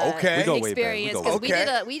experience,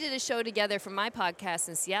 because we did a show together for my podcast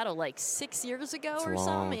in Seattle like 6 years ago or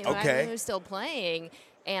something. When he was still playing.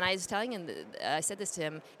 And I was telling him, I said this to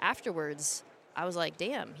him afterwards. I was like,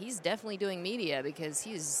 damn, he's definitely doing media, because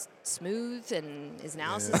he's smooth and his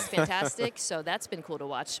analysis is fantastic. So that's been cool to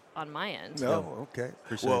watch on my end.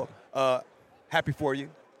 Appreciate it. Happy for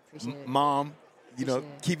you. Appreciate it. Mom,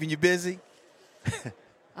 keeping you busy.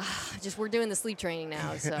 We're doing the sleep training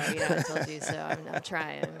now, so I told you, so I'm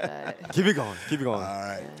trying. But Keep it going. All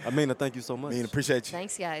right. Mina, thank you so much. Mina, appreciate you.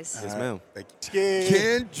 Thanks, guys. Yes, ma'am. Thank you.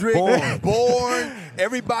 Kendrick Bourne.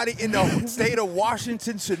 Everybody in the state of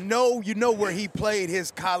Washington should know. You know where he played his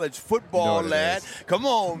college football, lad. Come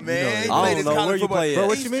on, man. I don't know where you play at. Bro,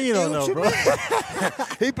 what you mean you don't know, bro?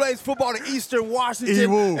 He plays football in Eastern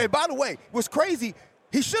Washington. And by the way, what's crazy,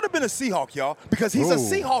 he should have been a Seahawk, y'all, because he's a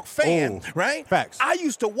Seahawk fan, right? Facts. I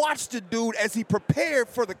used to watch the dude as he prepared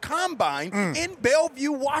for the Combine in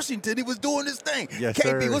Bellevue, Washington. He was doing this thing. Yes,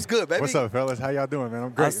 KB, sir. what's good, baby? What's up, fellas? How y'all doing, man? I'm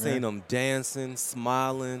great, I seen him dancing,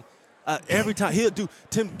 smiling. Every time he'll do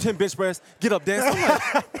 10 bench press, get up, dance. I'm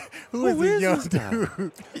like, Who is this young this guy?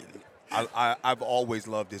 dude? I've always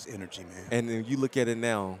loved this energy, man. And then you look at it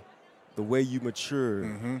now, the way you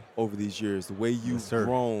matured over these years, the way you've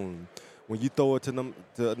grown. When you throw it to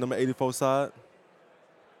number 84 side,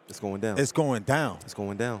 it's going down. It's going down. It's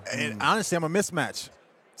going down. And honestly, I'm a mismatch.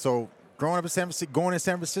 So growing up in San Francisco, going in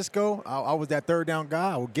San Francisco, I was that third down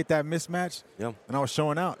guy. I would get that mismatch, and I was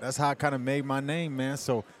showing out. That's how I kind of made my name, man.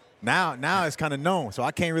 So now it's kind of known. So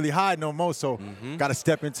I can't really hide no more. So got to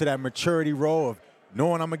step into that maturity role of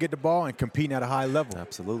knowing I'm going to get the ball and competing at a high level.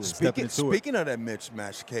 Absolutely. Speaking of that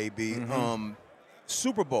mismatch, KB,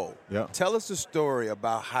 Super Bowl. Yep. Tell us a story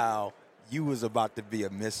about how you was about to be a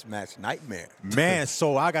mismatch nightmare. Man,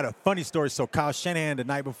 so I got a funny story. So Kyle Shanahan the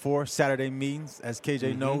night before, Saturday meetings, as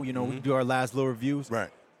KJ know, we do our last little reviews. Right.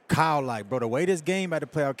 Kyle like, bro, the way this game had to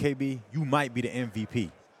play out, KB, you might be the MVP.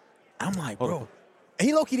 I'm like, bro. And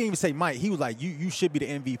he low-key didn't even say might. He was like, you should be the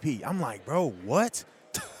MVP. I'm like, bro, what?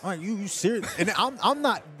 I'm like, you serious? And I'm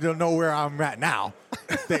not to know where I'm at now,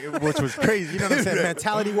 which was crazy. You know what I'm saying?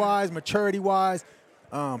 Mentality-wise, maturity-wise.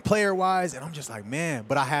 Player-wise, and I'm just like, man.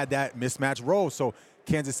 But I had that mismatch role. So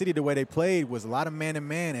Kansas City, the way they played was a lot of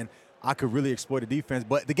man-to-man, and I could really exploit the defense.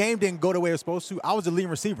 But the game didn't go the way it was supposed to. I was the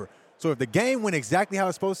leading receiver. So if the game went exactly how it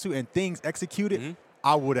was supposed to and things executed,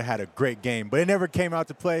 I would have had a great game. But it never came out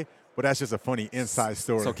to play. But that's just a funny inside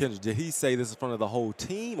story. So, Kendrick, did he say this in front of the whole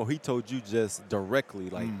team, or he told you just directly,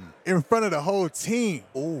 like in front of the whole team?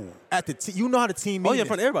 Oh, at the you know how the team means. In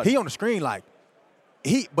front of everybody. He on the screen like.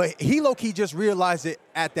 He low-key just realized it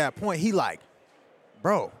at that point. He like,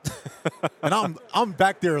 bro. And I'm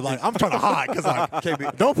back there like, I'm trying to hide because like,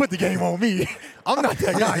 KB, don't put the game on me. I'm not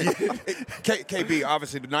that guy. KB,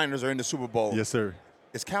 obviously the Niners are in the Super Bowl. Yes, sir.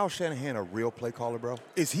 Is Kyle Shanahan a real play caller, bro?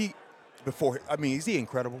 Is he is he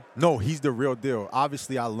incredible? No, he's the real deal.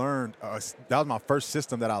 Obviously, I learned that was my first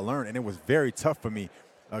system that I learned, and it was very tough for me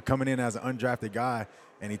coming in as an undrafted guy,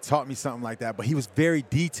 and he taught me something like that. But he was very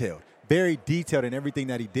detailed in everything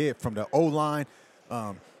that he did, from the O-line,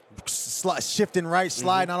 shifting right,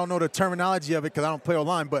 sliding. I don't know the terminology of it because I don't play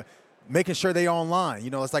O-line, but making sure they online.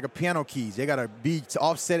 It's like a piano keys. They got to be to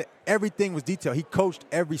offset it. Everything was detailed. He coached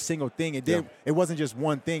every single thing. It wasn't just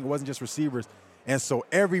one thing. It wasn't just receivers. And so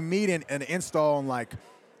every meeting and install on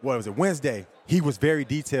Wednesday, he was very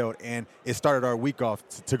detailed, and it started our week off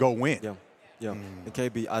to go win. Yeah. And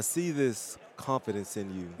KB, I see this confidence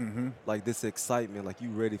in you, like this excitement, like you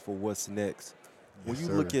ready for what's next. When you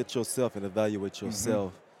look at yourself and evaluate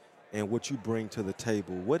yourself and what you bring to the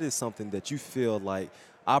table, what is something that you feel like,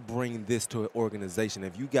 I bring this to an organization?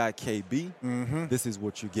 If you got KB, this is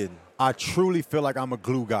what you're getting. I truly feel like I'm a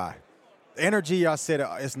glue guy. The energy, I said,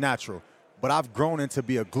 it's natural. But I've grown into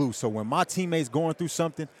be a glue. So when my teammates going through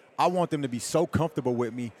something, I want them to be so comfortable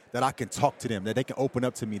with me that I can talk to them, that they can open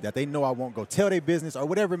up to me, that they know I won't go tell their business or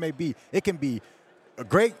whatever it may be. It can be a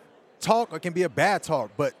great talk or it can be a bad talk,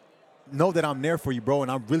 but know that I'm there for you, bro, and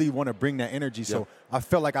I really want to bring that energy. So I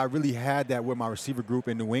felt like I really had that with my receiver group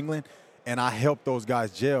in New England, and I helped those guys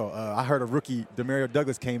gel. I heard a rookie, Demario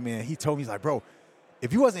Douglas, came in. He told me, he's like, bro,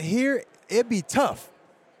 if you wasn't here, it'd be tough.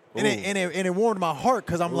 And it warmed my heart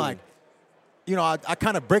because I'm like, I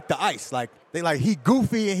kind of break the ice. Like, he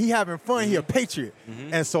goofy and he having fun. He a patriot.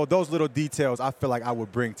 And so those little details I feel like I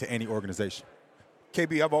would bring to any organization.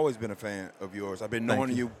 KB, I've always been a fan of yours. I've been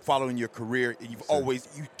knowing you, following your career.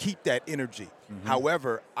 You keep that energy.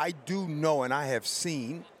 However, I do know, and I have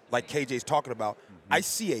seen, like KJ's talking about, I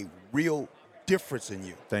see a real difference in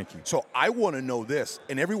you. Thank you. So I want to know this,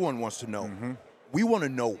 and everyone wants to know. We want to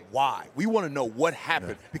know why. We want to know what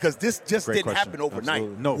happened, because this just didn't happen overnight.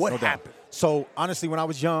 What happened? So honestly, when I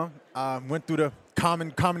was young, I went through the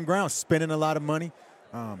common ground, spending a lot of money,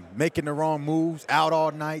 making the wrong moves, out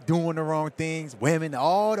all night, doing the wrong things, women, the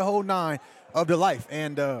whole nine of the life.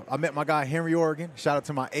 And I met my guy, Henry Oregon. Shout out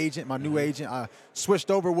to my agent, my new agent. I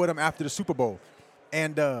switched over with him after the Super Bowl.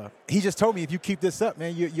 And he just told me, if you keep this up,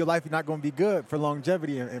 man, your life is not going to be good for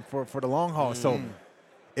longevity and for the long haul. So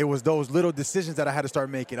it was those little decisions that I had to start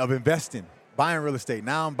making of investing, buying real estate.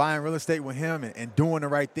 Now I'm buying real estate with him and doing the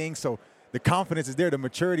right thing. So the confidence is there. The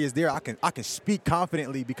maturity is there. I can speak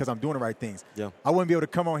confidently because I'm doing the right things. I wouldn't be able to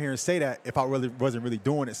come on here and say that if I really wasn't really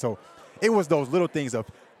doing it. So it was those little things of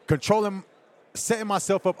controlling, setting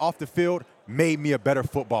myself up off the field made me a better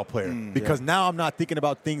football player because now I'm not thinking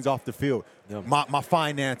about things off the field. My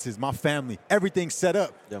finances, my family, everything's set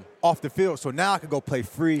up off the field. So now I can go play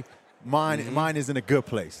free. Mine is in a good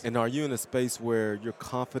place. And are you in a space where you're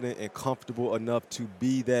confident and comfortable enough to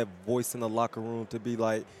be that voice in the locker room, to be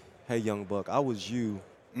like, hey, young buck, I was you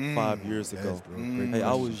 5 years ago. Hey,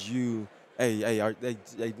 I was you. Hey,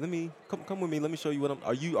 let me come with me. Let me show you what I'm.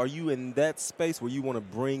 Are you in that space where you want to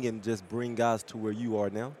bring guys to where you are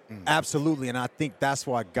now? Absolutely, and I think that's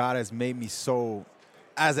why God has made me so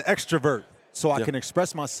as an extrovert, so I can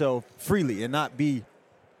express myself freely and not be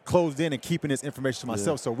closed in and keeping this information to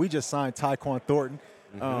myself. So we just signed Tyquan Thornton.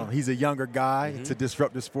 He's a younger guy to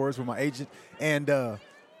disrupt the sports with my agent, and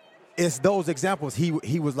it's those examples.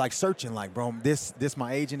 He was like searching, like, bro, this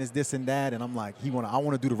my agent is this and that, and I'm like, I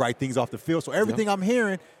want to do the right things off the field. So everything I'm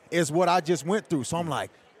hearing is what I just went through. So I'm like,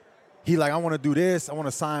 I want to do this. I want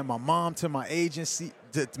to sign my mom to my agency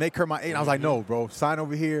to make her my agent. I was like, no, bro, sign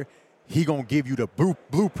over here. He gonna give you the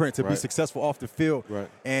blueprint to be successful off the field.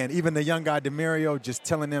 And even the young guy Demario, just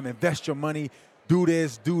telling them, invest your money, do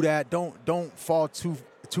this, do that. Don't fall too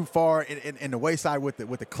far in the wayside with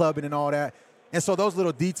the clubbing and all that. And so those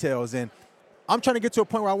little details. And I'm trying to get to a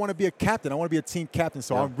point where I want to be a captain. I want to be a team captain.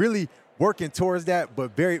 So I'm really working towards that.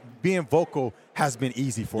 But being vocal has been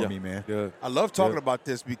easy for me, man. I love talking about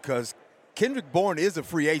this because Kendrick Bourne is a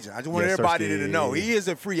free agent. I just want everybody to know he is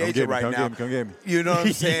a free agent right now. Come get me. You know what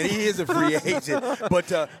I'm saying? He is a free agent.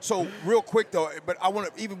 But so real quick though, but I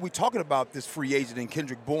want to, even we talking about this free agent and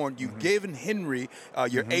Kendrick Bourne, you've given Henry,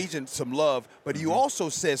 your agent, some love, but you also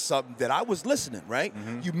said something that I was listening, right?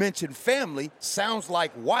 You mentioned family, sounds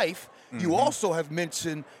like wife. You also have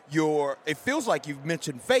mentioned it feels like you've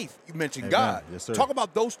mentioned faith. You mentioned God. Yes, sir. Talk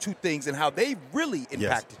about those two things and how they really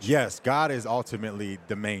impacted you. Yes, God is ultimately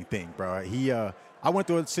the main thing, bro. I went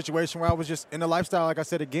through a situation where I was just in a lifestyle, like I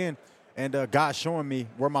said again, and God showing me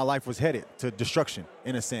where my life was headed, to destruction,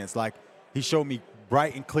 in a sense. Like, he showed me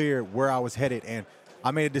bright and clear where I was headed, and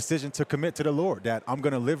I made a decision to commit to the Lord that I'm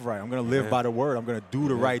going to live right. I'm going to live by the word. I'm going to do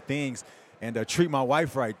the right things and treat my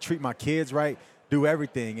wife right, treat my kids right. do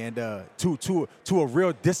everything, and to a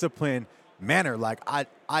real disciplined manner. Like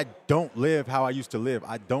I don't live how I used to live.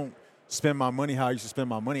 I don't spend my money how I used to spend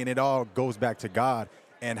my money, and it all goes back to God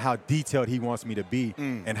and how detailed He wants me to be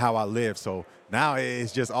and how I live. So now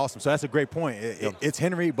it's just awesome. So that's a great point. It's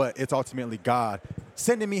Henry, but it's ultimately God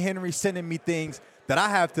sending me Henry, sending me things that I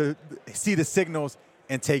have to see the signals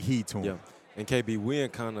and take heed to them. Yeah. And KB, we're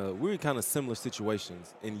in kind of similar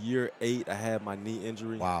situations. In year 8, I had my knee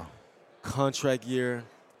injury. Wow. Contract year,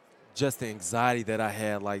 just the anxiety that I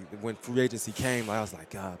had, like when free agency came, I was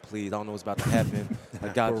like, God, please, I don't know what's about to happen.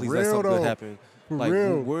 Like, God, please let something good happen. Like,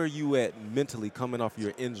 where are you at mentally coming off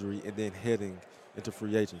your injury and then heading into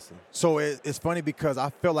free agency? So it's funny because I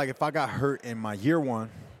felt like if I got hurt in my year 1,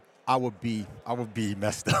 I would be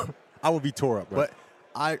messed up. I would be tore up. Right.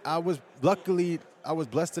 But I was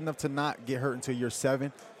blessed enough to not get hurt until year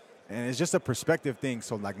 7. And it's just a perspective thing.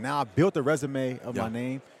 So like now I built a resume of my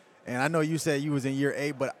name. And I know you said you was in year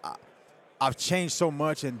 8, but I've changed so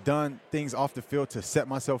much and done things off the field to set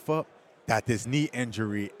myself up that this knee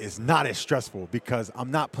injury is not as stressful because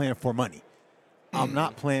I'm not playing for money. I'm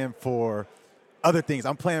not playing for other things.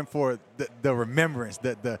 I'm playing for the remembrance,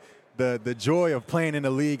 the joy of playing in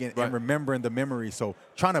the league and remembering the memory. So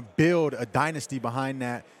trying to build a dynasty behind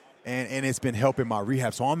that, and it's been helping my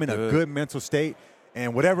rehab. So I'm in a good mental state,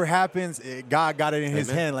 and whatever happens, God got it in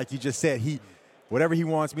His hand, like you just said. Whatever He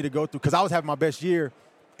wants me to go through, because I was having my best year,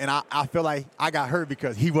 and I feel like I got hurt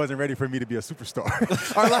because He wasn't ready for me to be a superstar.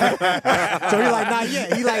 So He like, not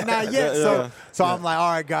yet. He like, not yet. So I'm like,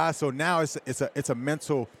 all right, guys. So now it's a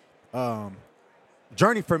mental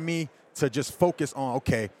journey for me to just focus on,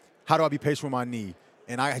 okay, how do I be patient with my knee?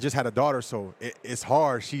 And I just had a daughter, so it's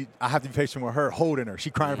hard. I have to be patient with her, holding her. She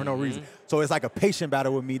crying for no reason. So it's like a patient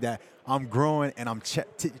battle with me that I'm growing, and I'm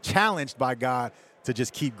challenged by God to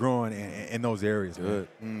just keep growing in those areas. Good.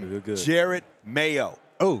 Jared Mayo.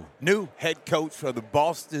 Oh, New head coach for the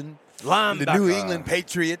Linebacker. the New England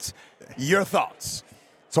Patriots. Your thoughts?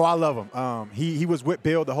 so I love him. He was with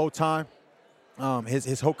Bill the whole time,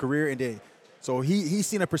 his whole career, and then so he's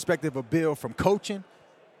seen a perspective of Bill from coaching,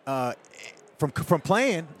 from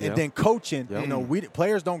playing, and then coaching. You know,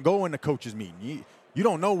 players don't go in the coaches meeting. You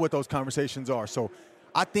don't know what those conversations are. So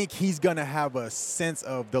I think he's gonna have a sense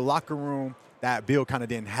of the locker room that Bill kind of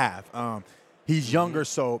didn't have. He's younger,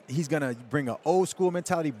 so he's going to bring an old school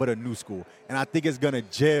mentality but a new school. And I think it's going to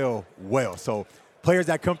gel well. So players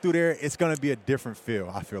that come through there, it's going to be a different feel,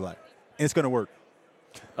 I feel like. And it's going to work.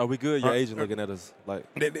 Are we good? Your agent looking at us like,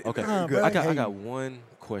 okay. I got one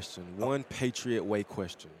question, one Patriot way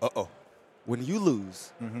question. Uh-oh. When you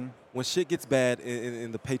lose, when shit gets bad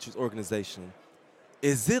in the Patriots organization,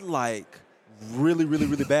 is it like really, really,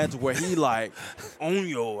 really bad to where he like on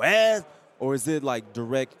your ass? Or is it like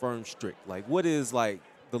direct, firm, strict? Like, what is like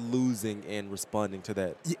the losing and responding to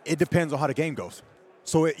that? It depends on how the game goes.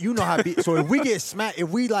 So you know how it be. So if we get smacked, if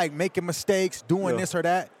we like making mistakes, doing this or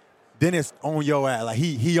that, then it's on your ass. Like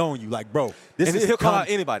he on you. Like, bro, this and is he'll call out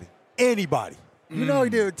anybody. Anybody. You know he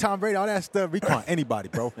did with Tom Brady, all that stuff. We call anybody,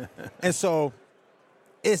 bro. And so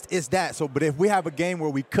it's that. So, but if we have a game where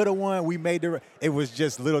we could have won, we made it was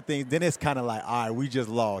just little things. Then it's kind of like, all right, we just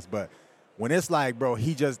lost. But when it's like, bro,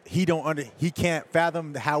 he can't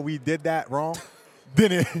fathom how we did that wrong,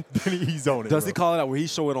 then he's on it. Does bro. he call it out where he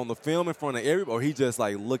show it on the film in front of everybody, or he just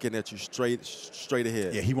like looking at you straight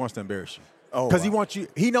ahead? Yeah, he wants to embarrass you. Oh, because he wants you.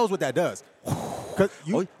 He knows what that does.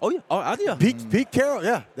 Yeah. Pete Carroll,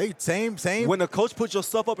 yeah, they same. When the coach puts your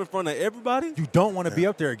stuff up in front of everybody, you don't want to be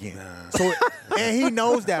up there again. So, and he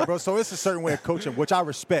knows that, bro. So it's a certain way of coaching, which I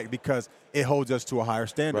respect because it holds us to a higher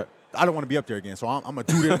standard. Right. I don't want to be up there again, so I'm gonna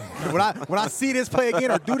do this. when I see this play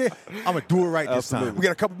again or do this, I'm gonna do it right this time. We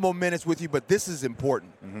got a couple more minutes with you, but this is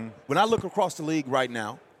important. When I look across the league right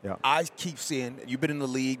now, I keep seeing, you've been in the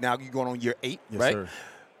league, now you're going on year 8, right? Sir.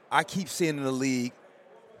 I keep seeing in the league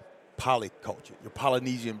polyculture, your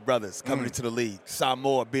Polynesian brothers coming into the league,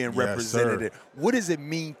 Samoa being represented. What does it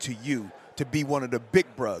mean to you to be one of the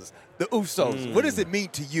big brothers, the Usos? What does it mean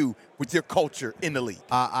to you with your culture in the league?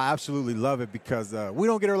 I absolutely love it because we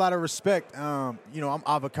don't get a lot of respect. I'm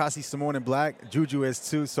Avokasi, Samoan, and Black. Juju is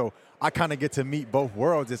too, so I kind of get to meet both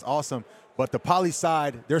worlds. It's awesome. But the poly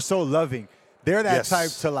side, they're so loving. They're that type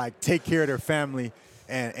to like take care of their family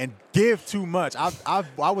and give too much. I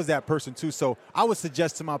was that person too. So I would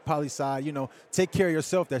suggest to my poly side, take care of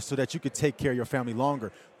yourself so that you could take care of your family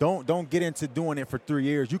longer. Don't get into doing it for 3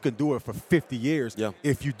 years. You can do it for 50 years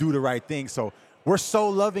if you do the right thing. So we're so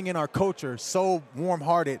loving in our culture, so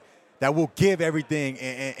warm-hearted that we'll give everything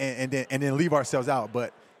and then leave ourselves out.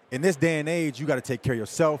 But in this day and age, you got to take care of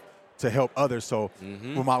yourself, to help others. So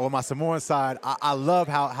with my Samoan side, I love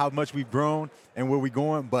how much we've grown and where we're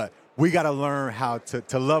going, but we got to learn how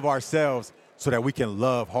to love ourselves so that we can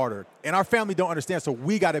love harder. And our family don't understand, so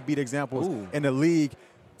we got to be the examples in the league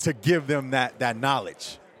to give them that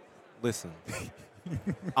knowledge. Listen,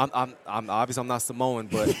 I'm obviously I'm not Samoan,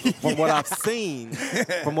 but from what I've seen,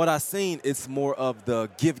 it's more of the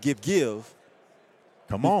give.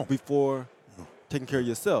 Come on. Before taking care of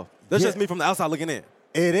yourself. That's just me from the outside looking in.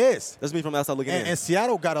 It is. That's me from the outside looking in. And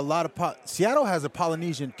Seattle got a lot of Seattle has a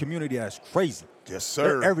Polynesian community that's crazy. Yes,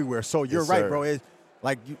 sir. They're everywhere. So you're right, bro. It's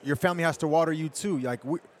like your family has to water you too. Like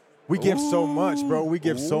we give so much, bro. We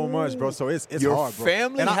give so much, bro. So it's your hard, bro. Your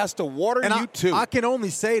family has to water you too. I can only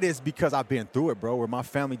say this because I've been through it, bro, where my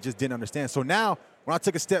family just didn't understand. So now when I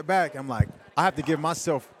took a step back, I'm like, I have to give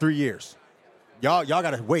myself 3 years. Y'all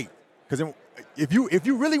gotta wait. Because if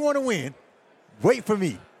you really want to win, wait for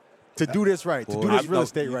me to do this right, to do this real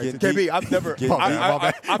estate right. KB, I've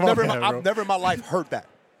never in my life heard that.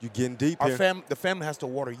 You getting deep here. The family has to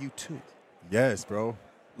water you too. Yes, bro.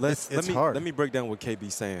 It's hard. Let me break down what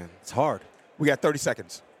KB's saying. It's hard. We got 30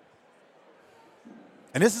 seconds.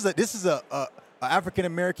 And this is a African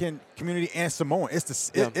American community and Samoan. It's the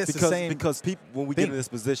same. Because people, when we get in this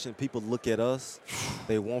position, people look at us,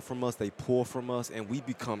 they want from us, they pull from us, and we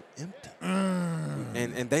become empty.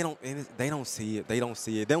 And they don't see it. They don't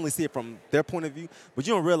see it. They only see it from their point of view. But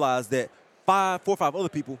you don't realize that 4 or 5 other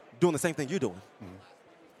people doing the same thing you're doing.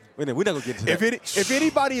 We're not gonna get into that. If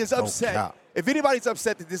anybody is upset, if anybody's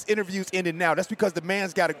upset that this interview's ended now, that's because the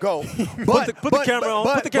man's got to go. Put the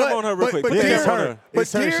camera on her real quick. It's her.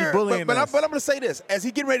 She's bullying us. But I'm going to say this. As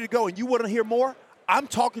he getting ready to go and you want to hear more, I'm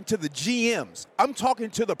talking to the GMs. I'm talking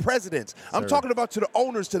to the presidents. I'm talking about to the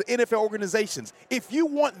owners, to the NFL organizations. If you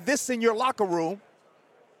want this in your locker room.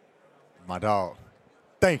 My dog.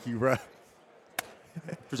 Thank you, bro.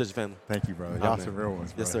 Appreciate your family. Thank you, bro. Y'all some real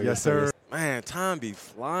ones, bro. Yes, sir. Yes, sir. Man, time be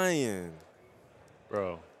flying.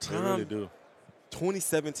 Bro, Time, they really do.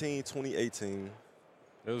 2017, 2018.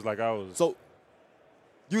 It was like I was. So,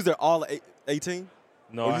 you was there all 18?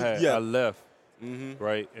 No, I left,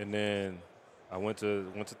 right, and then I went to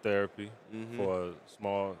therapy for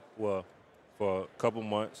for a couple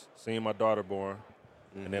months, seeing my daughter born,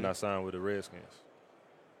 and then I signed with the Redskins.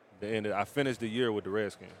 I finished the year with the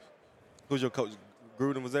Redskins. Who's your coach?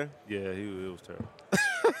 Gruden was there? Yeah, it was terrible.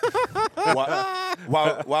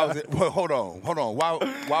 Why was it? Well, hold on.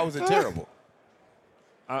 Why was it terrible?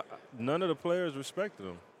 None of the players respected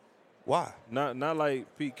him. Why? Not like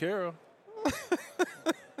Pete Carroll.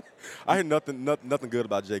 I hear nothing good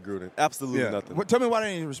about Jay Gruden. Absolutely nothing. Well, tell me why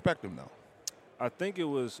they didn't respect him, though. I think it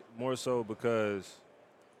was more so because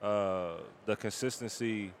the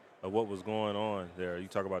consistency of what was going on there. You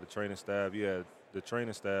talk about the training staff. You had the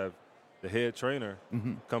training staff, the head trainer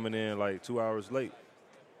coming in like 2 hours late.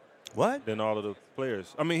 What? Than all of the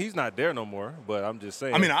players. I mean, he's not there no more, but I'm just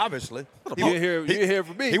saying. I mean, obviously. You didn't hear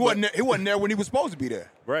from me. He wasn't there when he was supposed to be there.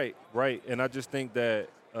 Right. And I just think that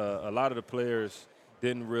a lot of the players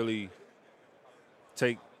didn't really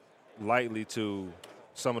take lightly to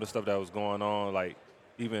some of the stuff that was going on, like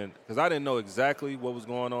even because I didn't know exactly what was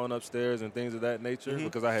going on upstairs and things of that nature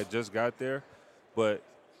because I had just got there. But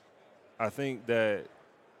I think that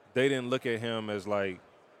they didn't look at him as like,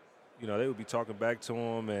 you know, they would be talking back to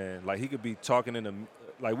him and like he could be talking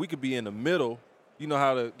like we could be in the middle. You know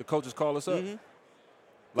how the coaches call us up?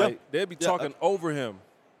 Like they'd be talking over him.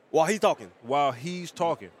 While he's talking.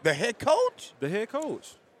 The head coach? The head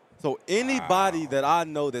coach. So anybody that I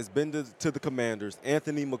know that's been to the Commanders,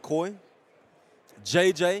 Anthony McCoy,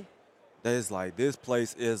 JJ, that is like, this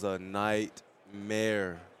place is a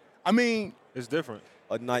nightmare. I mean, it's different.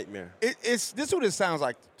 A nightmare. This is what it sounds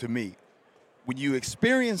like to me. When you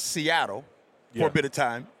experience Seattle for a bit of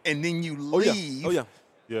time and then you leave. Oh, yeah.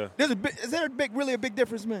 Yeah. Is there really a big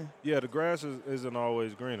difference, man? Yeah, the grass isn't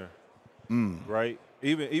always greener. Right?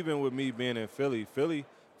 Even with me being in Philly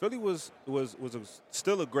was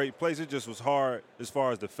still a great place. It just was hard as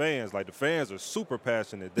far as the fans. Like, the fans are super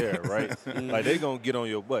passionate there, right? Like, they going to get on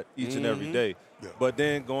your butt each and every day. Yeah. But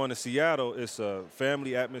then going to Seattle, it's a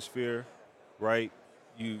family atmosphere, right?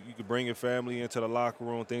 You could bring your family into the locker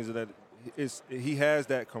room, things of that. He has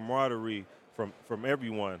that camaraderie from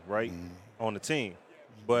everyone, right, on the team.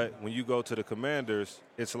 But when you go to the Commanders,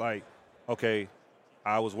 it's like, okay,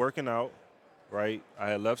 I was working out, right?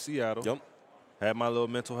 I had left Seattle, had my little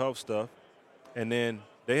mental health stuff, and then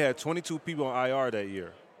they had 22 people on IR that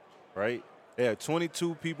year, right? They had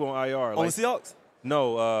 22 people on IR. On the Seahawks?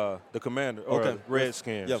 No, the Commander or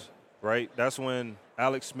Redskins, right? That's when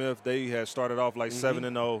Alex Smith, they had started off like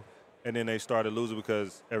 7-0, and then they started losing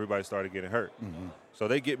because everybody started getting hurt. So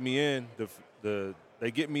they get me in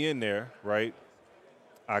they get me in there, right?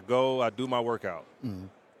 I go, I do my workout.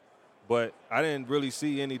 But I didn't really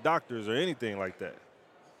see any doctors or anything like that.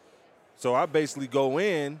 So I basically go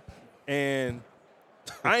in, and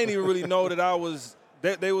I didn't even really know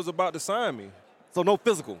that they was about to sign me. So no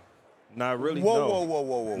physical. Not really.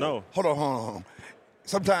 Whoa. No. Hold on.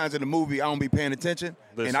 Sometimes in the movie I don't be paying attention,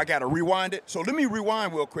 and I got to rewind it. So let me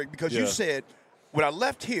rewind real quick because you said when I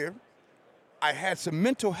left here, I had some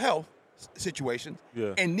mental health situations,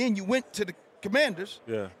 and then you went to the Commanders,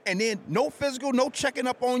 and then no physical, no checking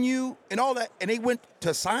up on you and all that, and they went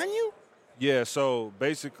to sign you? Yeah, so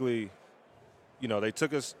basically, they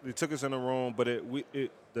took us in a room, but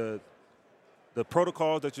the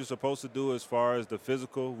protocols that you're supposed to do as far as the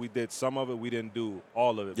physical, we did some of it, we didn't do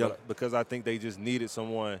all of it. But because I think they just needed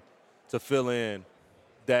someone to fill in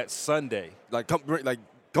that Sunday.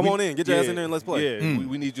 Come on in, get your ass in there and let's play. Yeah,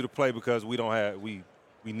 we need you to play because we don't have we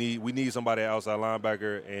need somebody outside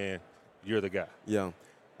linebacker, and you're the guy. Yeah.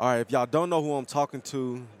 All right, if y'all don't know who I'm talking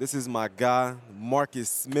to, this is my guy, Marcus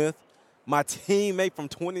Smith, my teammate from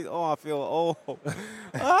I feel old.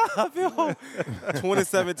 I feel old.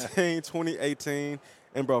 2017, 2018.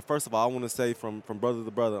 And, bro, first of all, I want to say from brother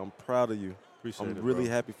to brother, I'm proud of you. Appreciate it, I'm really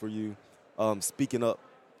bro. happy for you speaking up,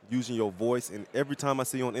 using your voice. And every time I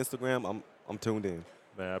see you on Instagram, I'm tuned in.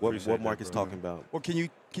 Man, I what Mark is talking about. Well, can you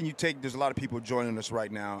take? There's a lot of people joining us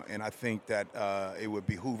right now, and I think that it would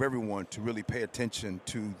behoove everyone to really pay attention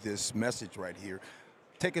to this message right here.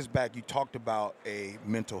 Take us back. You talked about a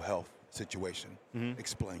mental health situation.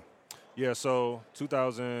 Explain. Yeah, so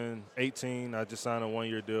 2018, I just signed a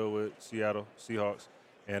one-year deal with Seattle Seahawks,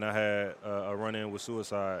 and I had a run-in with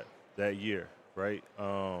suicide that year, right?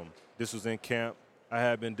 This was in camp. I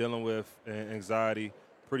had been dealing with anxiety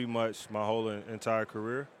pretty much my whole entire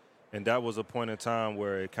career, and that was a point in time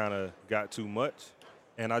where it kind of got too much,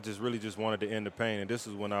 and I just wanted to end the pain, and this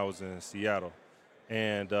is when I was in Seattle.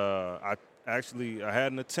 And I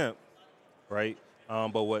had an attempt, right?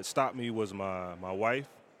 But what stopped me was my wife.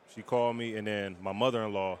 She called me, and then my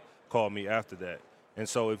mother-in-law called me after that. And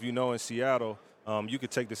so if you know in Seattle, you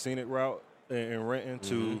could take the scenic route in Renton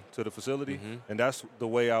to the facility, and that's the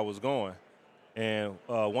way I was going. And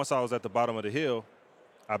once I was at the bottom of the hill,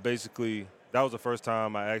 that was the first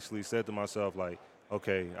time I actually said to myself, like,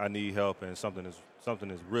 okay, I need help, and something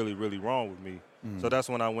is really, really wrong with me. So that's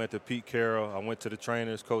when I went to Pete Carroll. I went to the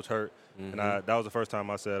trainers, Coach Hurt, and that was the first time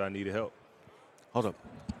I said I needed help. Hold up.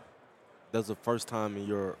 That was the first time in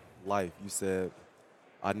your life you said,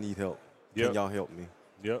 I need help. Can y'all help me?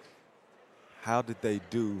 Yep. How did they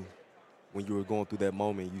do when you were going through that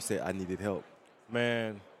moment? You said, I needed help.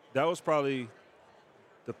 Man, that was probably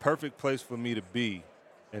the perfect place for me to be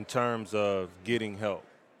in terms of getting help,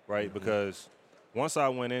 right? Because once I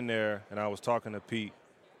went in there and I was talking to Pete,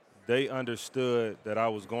 they understood that I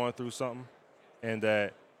was going through something and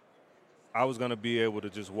that I was going to be able to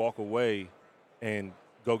just walk away and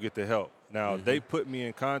go get the help. Now, they put me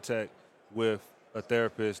in contact with a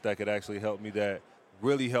therapist that could actually help me, that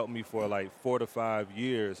really helped me for like 4 to 5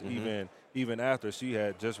 years, even after she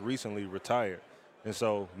had just recently retired. And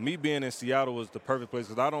so me being in Seattle was the perfect place,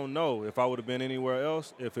 because I don't know if I would have been anywhere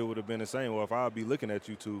else, if it would have been the same, or if I would be looking at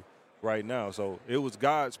you two right now. So it was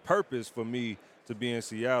God's purpose for me to be in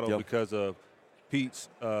Seattle because of Pete's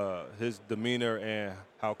his demeanor and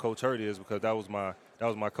how Coach Hurt is, because that was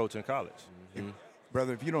my coach in college.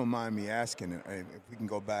 Brother, if you don't mind me asking, if we can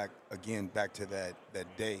go back to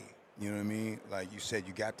that day, you know what I mean? Like you said,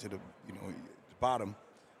 you got to the bottom,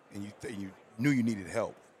 and you knew you needed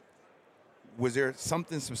help. Was there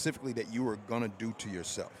something specifically that you were gonna do to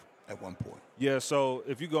yourself at one point? Yeah. So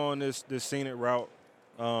if you go on this scenic route,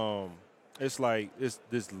 it's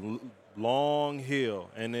this long hill,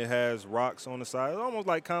 and it has rocks on the side. It's almost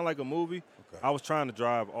kind of like a movie. Okay. I was trying to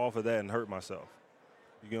drive off of that and hurt myself.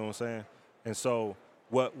 You get what I'm saying? And so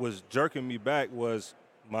what was jerking me back was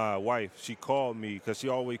my wife. She called me, because she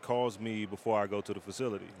always calls me before I go to the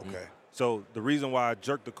facility. Okay. So the reason why I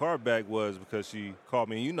jerked the car back was because she called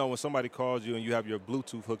me. And when somebody calls you and you have your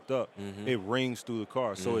Bluetooth hooked up, it rings through the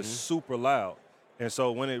car. So it's super loud. And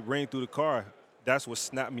so when it rang through the car, that's what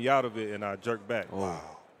snapped me out of it, and I jerked back. Oh.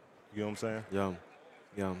 Wow. You know what I'm saying?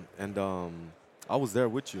 Yeah. And I was there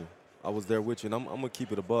with you. And I'm going to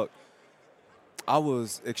keep it a buck. I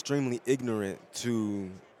was extremely ignorant to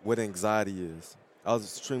what anxiety is. I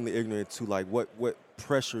was extremely ignorant to what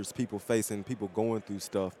pressures people face and people going through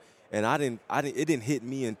stuff. And it didn't hit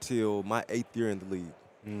me until my 8th year in the league.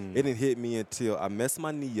 It didn't hit me until I messed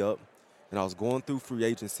my knee up and I was going through free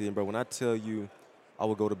agency. And bro, when I tell you, I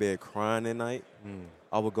would go to bed crying at night.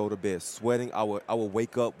 I would go to bed sweating. I would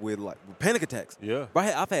wake up with panic attacks. Yeah.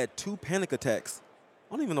 Right? I've had 2 panic attacks.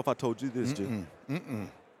 I don't even know if I told you this, G.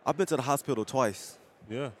 I've been to the hospital twice.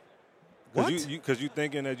 Yeah. What? Because you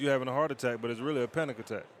thinking that you're having a heart attack, but it's really a panic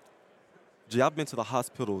attack. G, I've been to the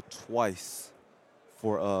hospital twice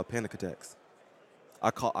for panic attacks.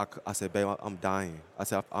 I said, babe, I'm dying. I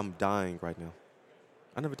said, I'm dying right now.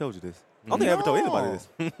 I never told you this. I don't think I ever told anybody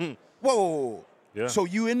this. Whoa. Yeah. So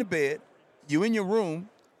you in the bed, you in your room.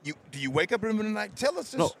 Do you wake up in the middle of the night? Tell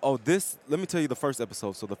us this. No, let me tell you the first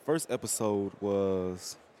episode. So the first episode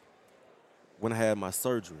was when I had my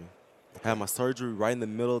surgery. I had my surgery right in the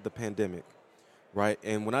middle of the pandemic, right?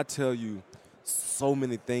 And when I tell you so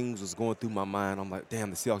many things was going through my mind, I'm like, damn,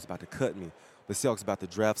 the Seahawks about to cut me. The Seahawks about to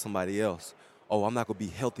draft somebody else. Oh, I'm not going to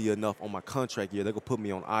be healthy enough on my contract year. They're going to put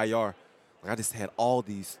me on IR. Like, I just had all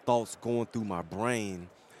these thoughts going through my brain.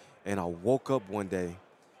 And I woke up one day,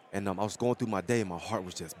 and I was going through my day, and my heart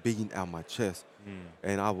was just beating out my chest.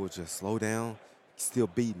 And I would just slow down, still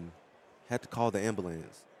beating. Had to call the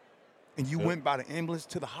ambulance. And you went by the ambulance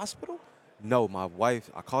to the hospital? No, my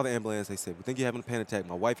wife, I called the ambulance. They said, we think you're having a panic attack.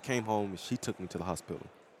 My wife came home, and she took me to the hospital.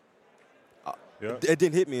 It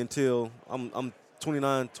didn't hit me until I'm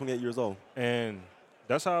 29, 28 years old. And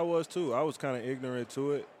that's how I was, too. I was kind of ignorant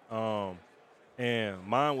to it. And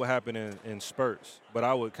mine would happen in spurts, but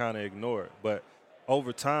I would kind of ignore it. But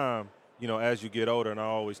over time, you know, as you get older, and I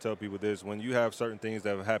always tell people this, when you have certain things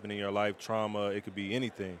that have happened in your life, trauma, it could be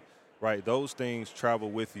anything, right? Those things travel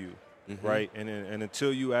with you, right? And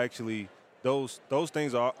until you actually, those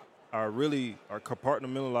things are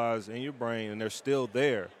compartmentalized in your brain, and they're still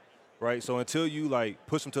there, right? So until you, like,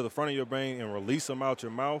 push them to the front of your brain and release them out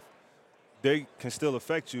your mouth, they can still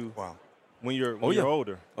affect you. Wow. When you're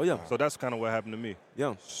older. Oh, yeah. So that's kind of what happened to me.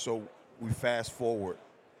 Yeah. So we fast forward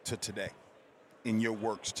to today, in your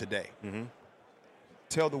works today.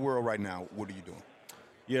 Tell the world right now, what are you doing?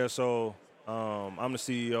 Yeah, so I'm the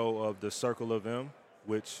CEO of the Circle of M,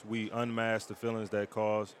 which we unmask the feelings that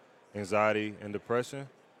cause anxiety and depression.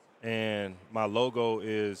 And my logo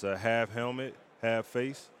is a half helmet, half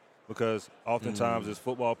face, because oftentimes as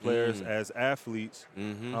football players, as athletes,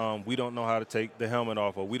 we don't know how to take the helmet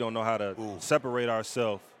off, or we don't know how to separate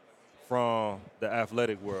ourselves from the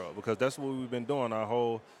athletic world, because that's what we've been doing our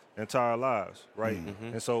whole entire lives, right?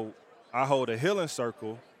 And so I hold a healing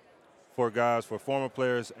circle for guys, for former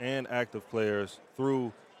players and active players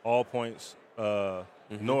through All Points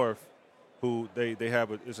North, who they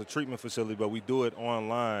have it's a treatment facility, but we do it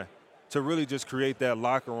online to really just create that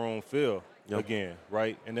locker room feel. Again,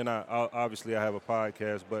 right? And then I obviously I have a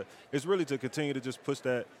podcast, but it's really to continue to just push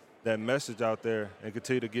that message out there and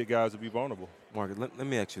continue to get guys to be vulnerable. Marcus, let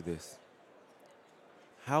me ask you this.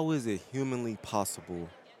 How is it humanly possible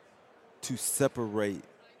to separate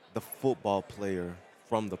the football player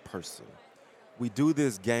from the person? We do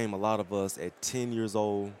this game, a lot of us, at 10 years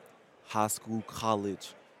old, high school,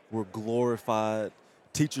 college. We're glorified.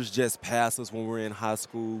 Teachers just pass us when we're in high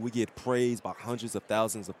school. We get praised by hundreds of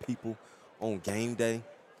thousands of people on game day.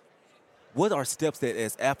 What are steps that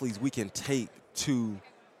as athletes we can take to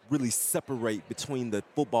really separate between the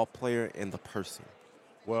football player and the person?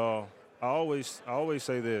 Well, I always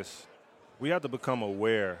say this. We have to become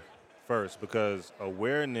aware first, because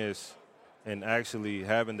awareness and actually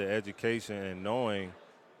having the education and knowing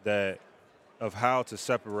that of how to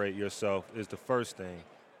separate yourself is the first thing,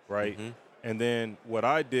 right? And then what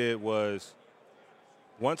I did was,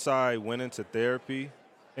 once I went into therapy,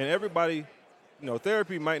 and everybody, you know,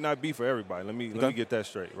 therapy might not be for everybody. Let me get that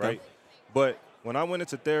straight, right? Okay. But when I went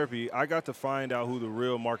into therapy, I got to find out who the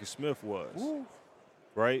real Marcus Smith was,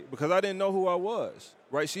 right? Because I didn't know who I was,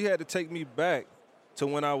 right? She had to take me back to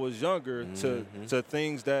when I was younger, to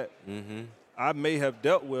things that I may have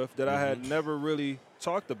dealt with that I had never really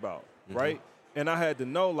talked about, right? And I had to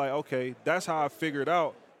know, like, okay, that's how I figured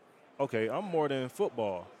out, okay, I'm more than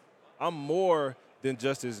football. I'm more than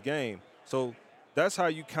just this game. So that's how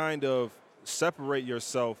you kind of separate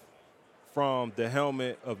yourself from the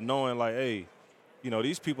helmet of knowing, like, hey, you know,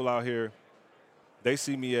 these people out here, they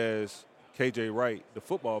see me as KJ Wright, the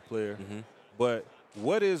football player, but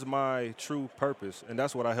what is my true purpose? And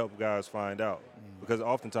that's what I help guys find out, because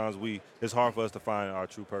oftentimes it's hard for us to find our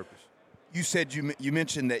true purpose. You said you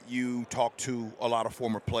mentioned that you talk to a lot of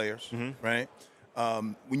former players, right?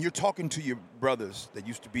 When you're talking to your brothers that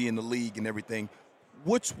used to be in the league and everything,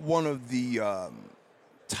 what's one of the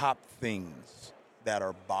top things that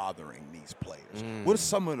are bothering these players? What are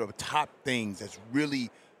some of the top things that's really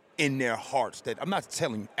in their hearts that I'm not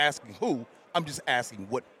asking who, I'm just asking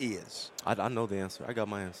what is? I know the answer. I got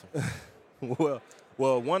my answer.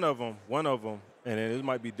 Well, one of them and it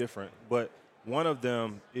might be different, but one of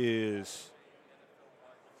them is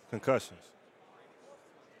concussions.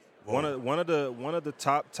 One of the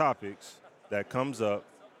top topics that comes up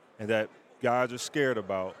and that guys are scared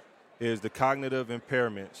about is the cognitive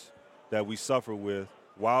impairments that we suffer with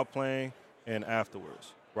while playing and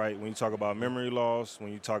afterwards, right? When you talk about memory loss,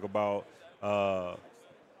 when you talk about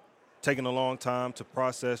taking a long time to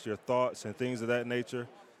process your thoughts and things of that nature,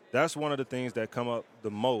 that's one of the things that come up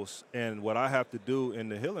the most. And what I have to do in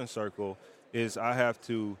the healing circle is I have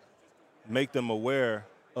to make them aware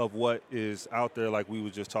of what is out there, like we were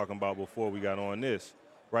just talking about before we got on this,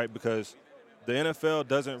 right? Because the NFL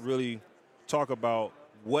doesn't really talk about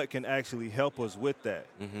what can actually help us with that,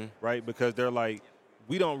 right? Because they're like,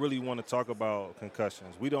 we don't really want to talk about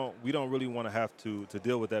concussions. We don't really want to have to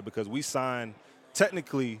deal with that because we signed,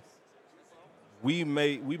 technically, we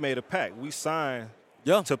made a pact. We signed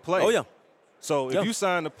to play. Oh, yeah. So if you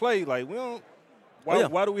sign to play, like, we don't,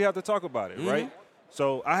 why do we have to talk about it, right?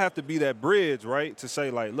 So I have to be that bridge, right, to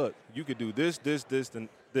say, like, look, you could do this, and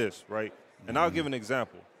this, right? And I'll give an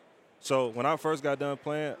example. So when I first got done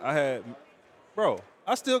playing, I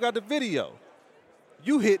still got the video.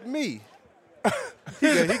 You hit me.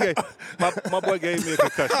 My boy gave me a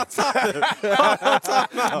concussion.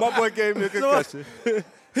 My boy gave me a concussion.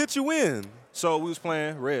 Hit you in. So we was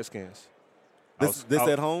playing Redskins. This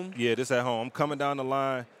at home? Yeah, this at home. I'm coming down the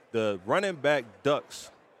line. The running back ducks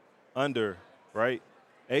under, right?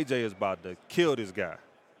 AJ is about to kill this guy.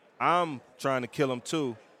 I'm trying to kill him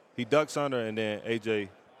too. He ducks under, and then AJ,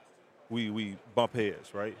 we bump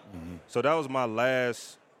heads, right? So that was my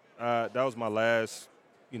last.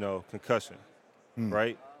 Concussion,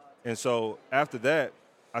 right? And so after that,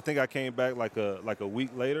 I think I came back like a week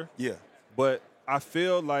later. Yeah. But I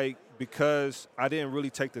feel like because I didn't really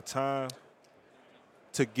take the time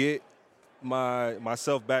to get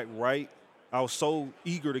myself back right, I was so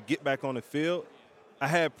eager to get back on the field. I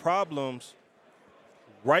had problems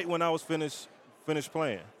right when I was finished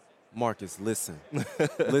playing. Marcus, listen.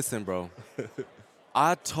 Listen, bro.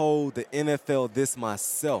 I told the NFL this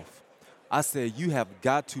myself. I said, you have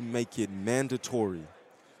got to make it mandatory.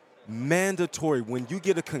 Mandatory. When you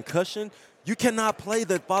get a concussion, you cannot play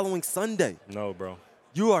the following Sunday. No, bro.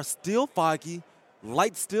 You are still foggy.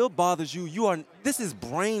 Light still bothers you. This is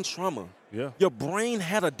brain trauma. Yeah. Your brain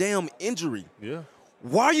had a damn injury. Yeah.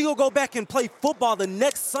 Why are you going to go back and play football the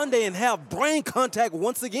next Sunday and have brain contact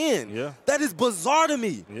once again? Yeah. That is bizarre to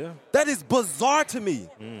me. Yeah. That is bizarre to me.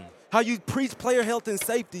 How you preach player health and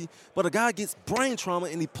safety, but a guy gets brain trauma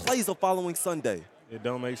and he plays the following Sunday. It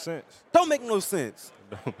don't make sense. Don't make no sense.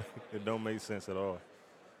 It don't make sense at all.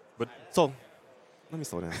 But so, let me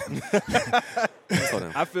slow down.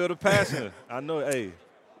 I feel the passion. I know, hey.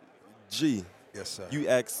 G. Yes, sir. You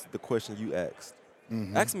asked the question you asked.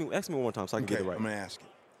 Ask me one more time so I can get it right. I'm going to ask it.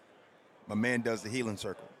 My man does the healing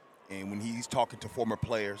circle. And when he's talking to former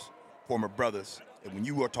players, former brothers, and when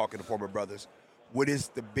you are talking to former brothers, what is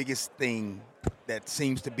the biggest thing that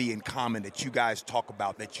seems to be in common that you guys talk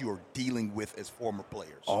about that you are dealing with as former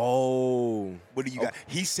players? Oh. What do you got?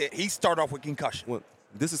 He said he started off with concussion. Well,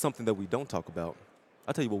 this is something that we don't talk about.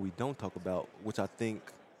 I'll tell you what we don't talk about, which I think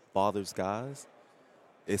bothers guys,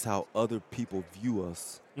 is how other people view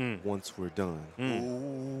us once we're done.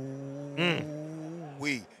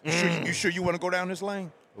 You sure you want to go down this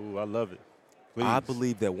lane? Ooh, I love it. Please. I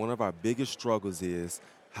believe that one of our biggest struggles is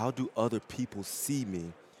how do other people see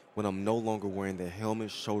me when I'm no longer wearing the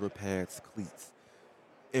helmet, shoulder pads, cleats?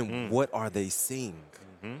 And what are they seeing?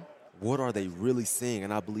 What are they really seeing?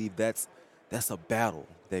 And I believe that's a battle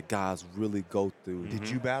that guys really go through. Did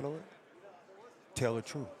you battle it? Tell the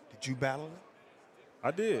truth. Did you battle it?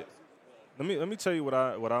 I did. Let me tell you what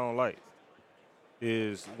I don't like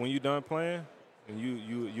is when you're done playing and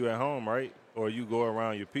you at home, right? Or you go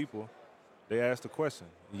around your people, they ask the question.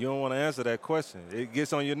 You don't want to answer that question. It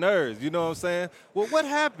gets on your nerves. You know what I'm saying? Well, what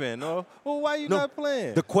happened? Or, well, why you not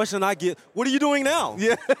playing? The question I get, what are you doing now?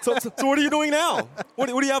 Yeah. So what are you doing now? What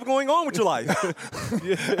do you have going on with your life?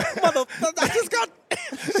 I just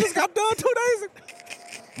got done 2 days ago.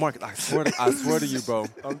 Mark, I swear to you, bro.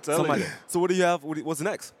 I'm telling you. So what do you have? What's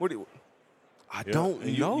next? I don't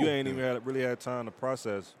know. You ain't even really had time to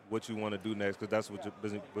process what you want to do next because that's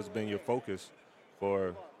what's been your focus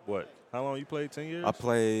for what? How long you played? 10 years? I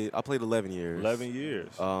played 11 years. 11 years.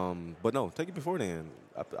 But no, take it before then.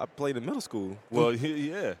 I played in middle school. Well,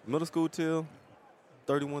 yeah. Middle school till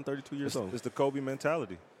 31, 32 years old. It's the Kobe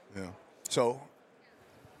mentality. Yeah. So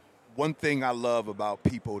one thing I love about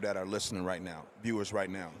people that are listening right now, viewers right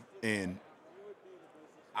now, and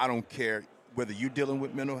I don't care whether you're dealing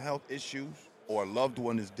with mental health issues or a loved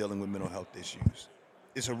one is dealing with mental health issues.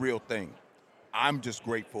 It's a real thing. I'm just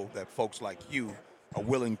grateful that folks like you are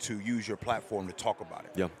willing to use your platform to talk about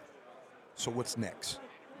it. Yeah. So what's next?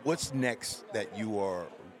 What's next that you are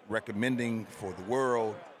recommending for the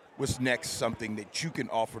world? What's next, something that you can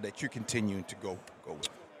offer that you're continuing to go with?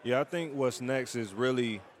 Yeah, I think what's next is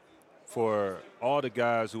really for all the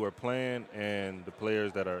guys who are playing and the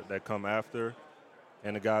players that come after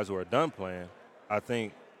and the guys who are done playing. I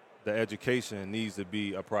think the education needs to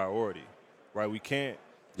be a priority, right? We can't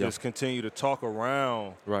just continue to talk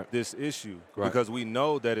around this issue because we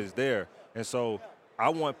know that it's there. And so I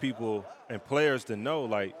want people and players to know,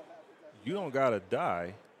 like, you don't got to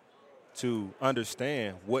die to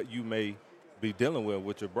understand what you may be dealing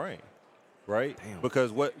with your brain, right? Damn.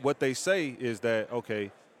 Because what they say is that,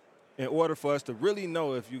 okay, in order for us to really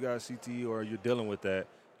know if you got CTE or you're dealing with that,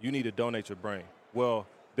 you need to donate your brain. Well,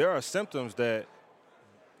 there are symptoms that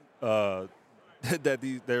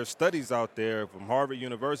there's studies out there from Harvard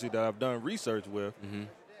University that I've done research with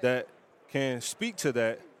that can speak to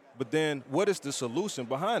that. But then what is the solution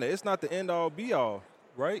behind it? It's not the end-all, be-all,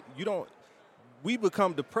 right? We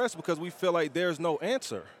become depressed because we feel like there's no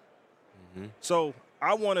answer. So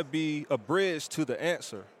I want to be a bridge to the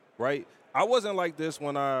answer, right? I wasn't like this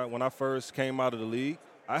when I first came out of the league.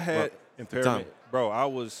 I had impairment. Bro, I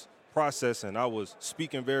was processing. I was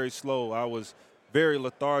speaking very slow. I was very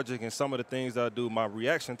lethargic in some of the things that I do. My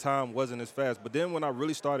reaction time wasn't as fast. But then when I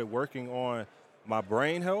really started working on my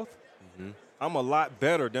brain health, I'm a lot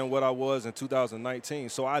better than what I was in 2019.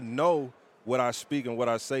 So I know what I speak and what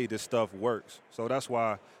I say, this stuff works. So that's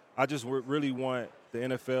why I just really want the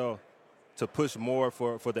NFL to push more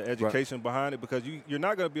for the education behind it, because you're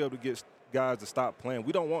not going to be able to get guys to stop playing.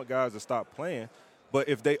 We don't want guys to stop playing. But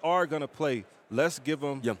if they are going to play, let's give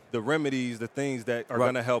them the remedies, the things that are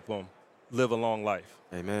going to help them live a long life.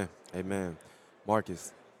 Amen. Amen.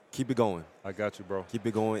 Marcus, keep it going. I got you, bro. Keep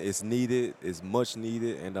it going. It's needed. It's much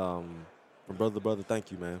needed. And from brother to brother, thank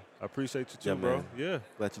you, man. I appreciate you too, bro. Man. Yeah.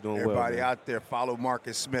 Glad you're doing Everybody well, out there, follow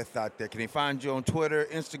Marcus Smith out there. Can he find you on Twitter,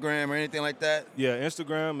 Instagram, or anything like that? Yeah,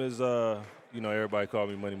 Instagram is everybody call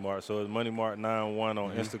me Money Mart. So it's Money Mart 91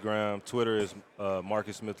 on Instagram. Twitter is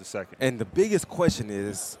Marcus Smith II. And the biggest question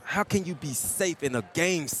is, how can you be safe in a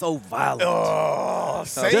game so violent? Oh,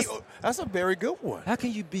 safe? That's a very good one. How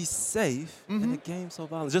can you be safe in a game so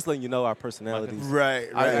violent? Just letting you know our personalities.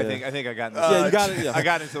 Right. I think I got into Yeah, you got it. Yeah. I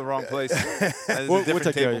got into the wrong place. We'll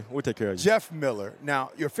take care of you. We'll take care of you. Jeff Miller.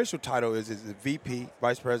 Now, your official title is the VP,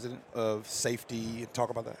 Vice President of Safety. Talk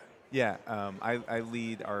about that. Yeah, I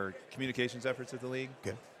lead our communications efforts at the league,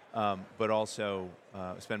 but also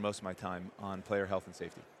spend most of my time on player health and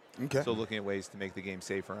safety. Okay. So looking at ways to make the game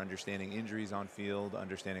safer, understanding injuries on field,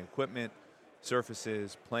 understanding equipment,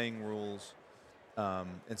 surfaces, playing rules,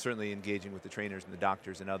 and certainly engaging with the trainers and the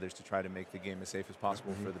doctors and others to try to make the game as safe as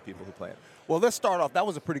possible for the people who play it. Well, let's start off. That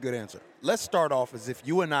was a pretty good answer. Let's start off as if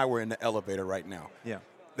you and I were in the elevator right now. Yeah.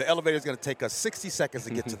 The elevator is going to take us 60 seconds to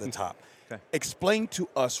get to the top. Okay. Explain to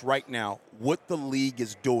us right now what the league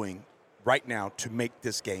is doing right now to make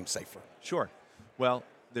this game safer. Sure. Well,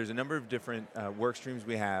 there's a number of different work streams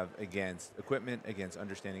we have against equipment, against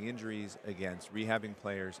understanding injuries, against rehabbing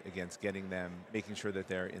players, against getting them, making sure that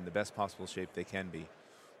they're in the best possible shape they can be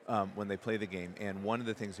when they play the game. And one of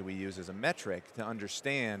the things that we use as a metric to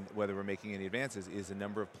understand whether we're making any advances is the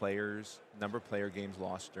number of player games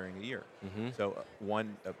lost during a year. So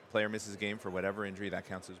a player misses a game for whatever injury, that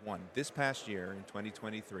counts as one. This past year, in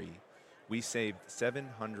 2023, we saved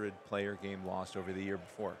 700 player game lost over the year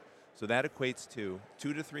before. So that equates to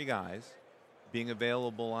 2 to 3 guys being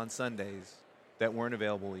available on Sundays that weren't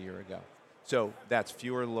available a year ago. So that's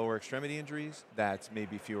fewer lower extremity injuries, that's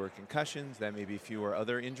maybe fewer concussions, that may be fewer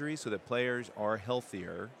other injuries, so that players are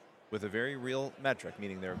healthier with a very real metric,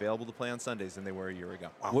 meaning they're available to play on Sundays than they were a year ago.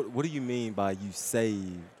 Wow. What do you mean by you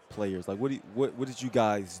save players? Like, what did you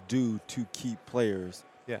guys do to keep players?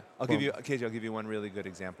 Yeah, KJ, I'll give you one really good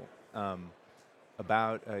example.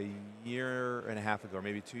 About a year and a half ago, or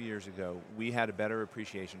maybe 2 years ago, we had a better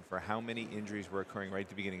appreciation for how many injuries were occurring right at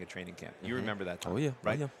the beginning of training camp. You remember that time,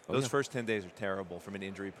 right? Those first 10 days are terrible from an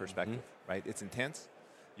injury perspective, right? It's intense.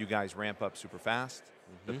 You guys ramp up super fast.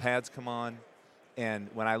 The pads come on. And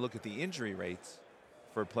when I look at the injury rates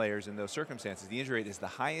for players in those circumstances, the injury rate is the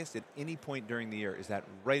highest at any point during the year. Is that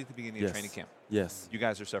right at the beginning of training camp? Yes. You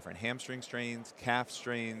guys are suffering hamstring strains, calf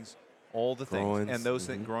strains, all the groins. things. And those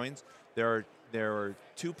things, groins, there are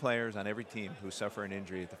 2 players on every team who suffer an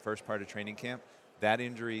injury at the first part of training camp. That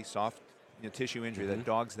injury, soft tissue injury, that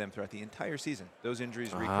dogs them throughout the entire season. Those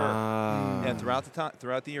injuries recur. And throughout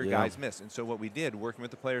the year, guys miss. And so what we did, working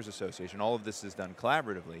with the Players Association, all of this is done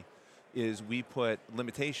collaboratively, is we put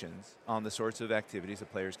limitations on the sorts of activities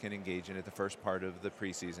that players can engage in at the first part of the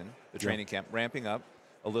preseason, the training camp, ramping up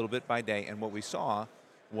a little bit by day. And what we saw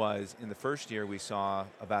was in the first year, we saw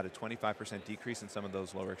about a 25% decrease in some of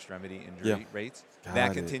those lower extremity injury rates.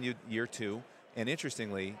 That continued year 2. And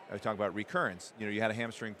interestingly, I talk about recurrence. You know, you had a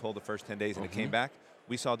hamstring pull the first 10 days and it came back.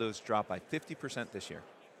 We saw those drop by 50% this year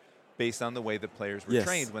based on the way that players were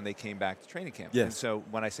trained when they came back to training camp. And so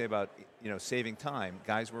when I say about, you know, saving time,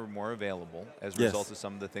 guys were more available as a result of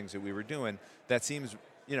some of the things that we were doing. That seems,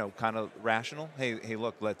 you know, kind of rational. Hey,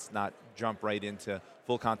 look, let's not jump right into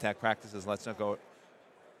full contact practices. Let's not go.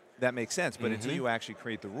 That makes sense. But until you actually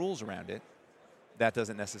create the rules around it, that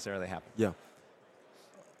doesn't necessarily happen. Yeah.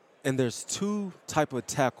 And there's 2 type of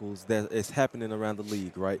tackles that is happening around the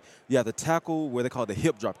league, right? You have the tackle where they call it the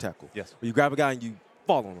hip drop tackle. Yes. Where you grab a guy and you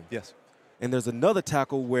fall on him. Yes. And there's another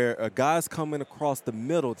tackle where a guy's coming across the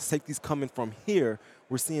middle, the safety's coming from here.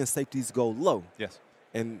 We're seeing safeties go low. Yes.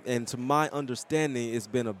 And to my understanding, it's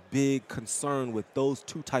been a big concern with those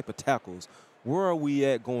 2 type of tackles. Where are we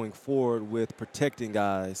at going forward with protecting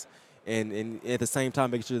guys and at the same time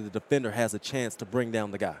making sure the defender has a chance to bring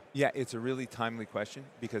down the guy? Yeah, it's a really timely question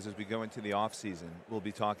because as we go into the offseason, we'll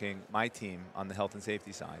be talking, my team on the health and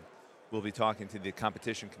safety side, we'll be talking to the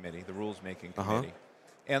competition committee, the rules-making committee,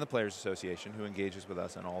 and the Players Association, who engages with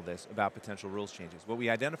us on all this, about potential rules changes. What we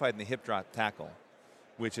identified in the hip drop tackle,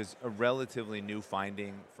 which is a relatively new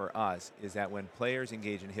finding for us, is that when players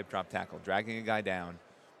engage in hip drop tackle, dragging a guy down,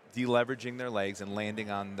 deleveraging their legs and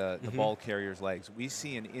landing on the ball carrier's legs, we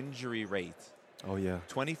see an injury rate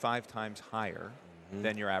 25 times higher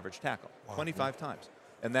than your average tackle. 25 times.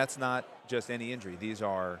 And that's not just any injury. These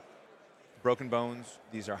are broken bones.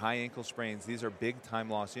 These are high ankle sprains. These are big time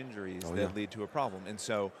loss injuries that lead to a problem. And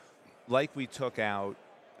so like we took out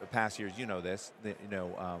past years, you know this,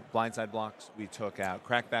 blindside blocks. We took out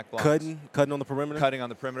crackback blocks. Cutting on the perimeter? Cutting on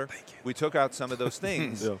the perimeter. We took out some of those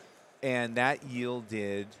things. And that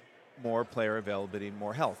yielded more player availability,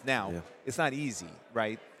 more health. Now, it's not easy,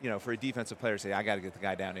 right? You know, for a defensive player to say, I got to get the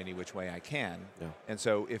guy down any which way I can. And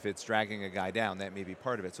so if it's dragging a guy down, that may be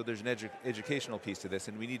part of it. So there's an educational piece to this,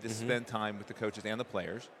 and we need to spend time with the coaches and the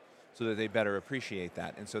players so that they better appreciate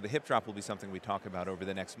that. And so the hip drop will be something we talk about over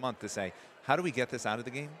the next month to say, how do we get this out of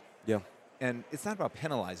the game? And it's not about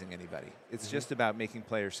penalizing anybody. It's just about making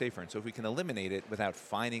players safer. And so if we can eliminate it without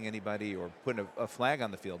fining anybody or putting a flag on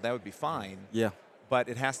the field, that would be fine. But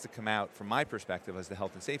it has to come out, from my perspective, as the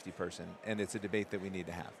health and safety person, and it's a debate that we need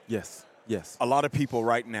to have. Yes. A lot of people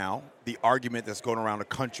right now, the argument that's going around the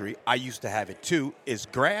country, I used to have it too, is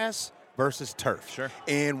grass versus turf. Sure.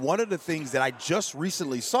 And one of the things that I just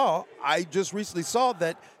recently saw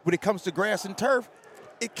that when it comes to grass and turf,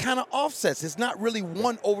 it kind of offsets. It's not really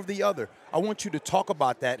one over the other. I want you to talk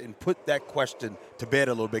about that and put that question to bed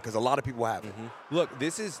a little bit because a lot of people have it. Look,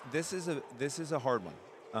 this is a hard one,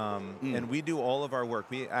 and we do all of our work.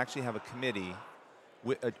 We actually have a committee,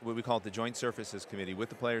 what we call it the Joint Surfaces Committee with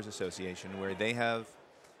the Players Association, where they have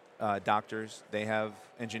doctors, they have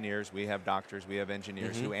engineers, we have doctors, we have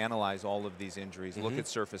engineers who analyze all of these injuries, look at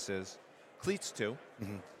surfaces, cleats too.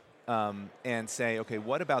 And say, okay,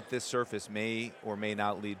 what about this surface may or may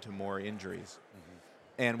not lead to more injuries?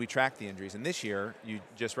 And we track the injuries. And this year, you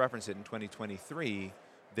just referenced it, in 2023,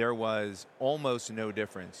 there was almost no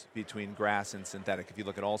difference between grass and synthetic. If you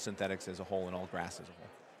look at all synthetics as a whole and all grass as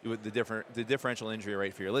a whole, the differential injury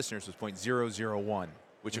rate for your listeners was 0.001,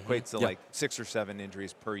 which equates to like 6 or 7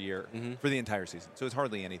 injuries per year for the entire season. So it's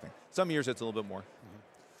hardly anything. Some years it's a little bit more.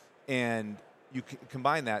 And you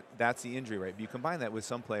combine that, that's the injury rate. But you combine that with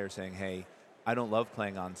some players saying, hey, I don't love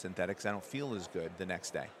playing on synthetics. I don't feel as good the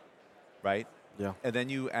next day, right? And then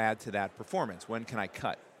you add to that performance. When can I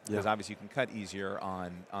cut? Because obviously you can cut easier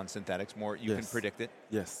on synthetics. More, you can predict it.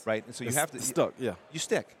 Right? And so you have to... You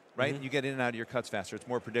stick, right? You get in and out of your cuts faster. It's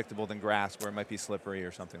more predictable than grass where it might be slippery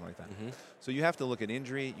or something like that. So you have to look at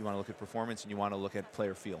injury, you want to look at performance, and you want to look at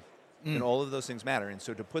player feel. And all of those things matter. And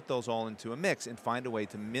so to put those all into a mix and find a way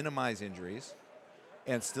to minimize injuries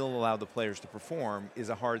and still allow the players to perform is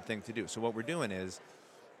a hard thing to do. So what we're doing is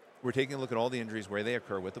we're taking a look at all the injuries where they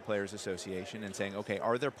occur with the Players Association and saying, okay,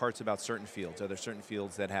 are there parts about certain fields? Are there certain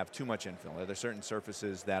fields that have too much infill? Are there certain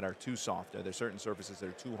surfaces that are too soft? Are there certain surfaces that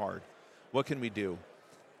are too hard? What can we do?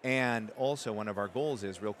 And also one of our goals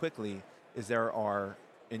is, real quickly, is there are,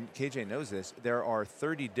 and KJ knows this, there are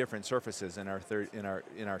 30 different surfaces in our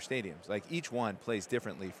stadiums. Like each one plays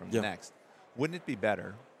differently from the next. Wouldn't it be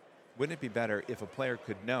better if a player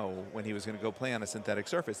could know when he was going to go play on a synthetic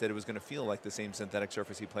surface that it was going to feel like the same synthetic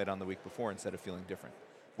surface he played on the week before instead of feeling different?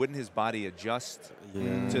 Wouldn't his body adjust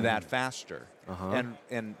to that faster?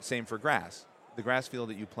 And same for grass. the grass field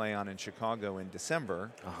that you play on in Chicago in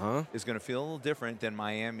December is going to feel a little different than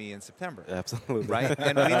Miami in September. Absolutely. Right?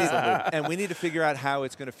 And we need to figure out how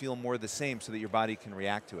it's going to feel more the same so that your body can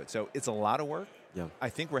react to it. So it's a lot of work. Yeah. I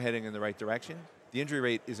think we're heading in the right direction. The injury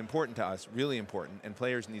rate is important to us, really important, and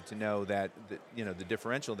players need to know that the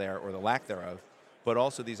differential there or the lack thereof, but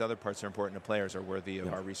also these other parts are important to players are worthy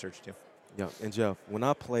of our research too. Yeah, and Jeff, when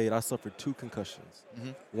I played, I suffered 2 concussions.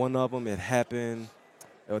 One of them, it happened.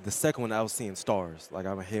 The second one, I was seeing stars, like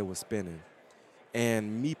my head was spinning.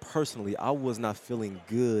 And me personally, I was not feeling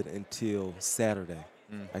good until Saturday.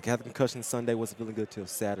 Like I had a concussion Sunday, wasn't feeling good until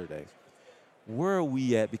Saturday. Where are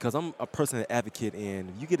we at? Because I'm a person that advocate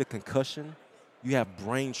in, you get a concussion, you have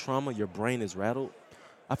brain trauma, your brain is rattled.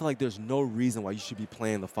 I feel like there's no reason why you should be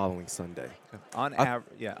playing the following Sunday. On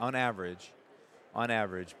average,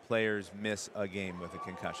 players miss a game with a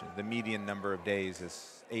concussion. The median number of days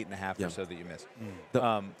is 8.5 or so that you miss.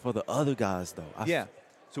 For the other guys, though.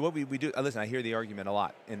 So what we do, listen, I hear the argument a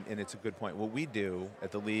lot, and it's a good point. What we do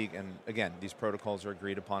at the league, and again, these protocols are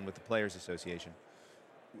agreed upon with the Players Association,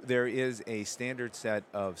 there is a standard set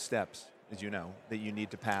of steps, as you know, that you need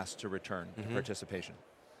to pass to return to participation.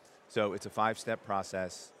 So it's a 5-step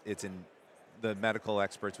process. The medical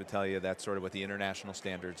experts would tell you that's sort of what the international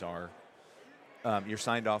standards are. You're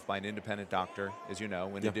signed off by an independent doctor, as you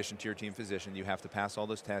know. In addition to your team physician, you have to pass all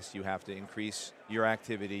those tests. You have to increase your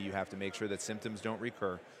activity. You have to make sure that symptoms don't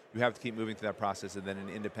recur. You have to keep moving through that process, and then an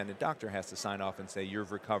independent doctor has to sign off and say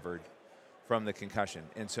you've recovered from the concussion.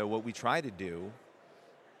 And so what we try to do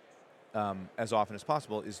as often as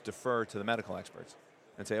possible is defer to the medical experts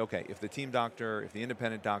and say, okay, if the team doctor, if the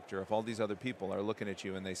independent doctor, if all these other people are looking at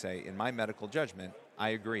you and they say, in my medical judgment, I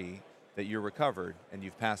agree that you're recovered and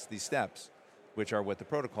you've passed these steps, which are what the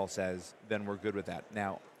protocol says, then we're good with that.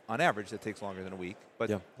 Now, on average, that takes longer than a week,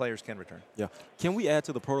 but players can return. Yeah. Can we add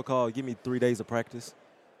to the protocol, give me 3 days of practice?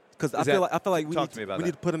 Because I feel like we need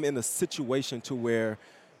to put them in a situation to where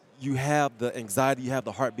you have the anxiety, you have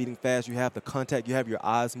the heart beating fast, you have the contact, you have your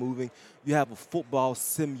eyes moving, you have a football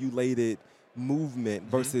simulated movement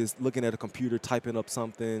versus looking at a computer, typing up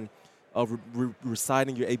something,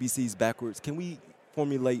 reciting your ABCs backwards. Can we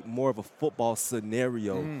formulate more of a football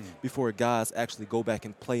scenario before guys actually go back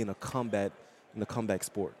and play in a comeback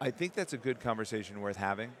sport? I think that's a good conversation worth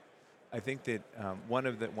having. I think that one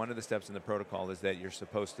of the steps in the protocol is that you're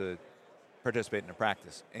supposed to participate in a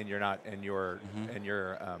practice, and you're not, and your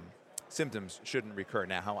symptoms shouldn't recur.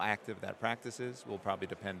 Now, how active that practice is will probably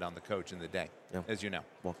depend on the coach in the day, as you know.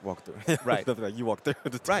 Walk through. Right. You walk through.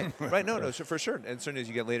 Right. No, so for sure. And as soon as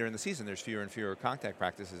you get later in the season, there's fewer and fewer contact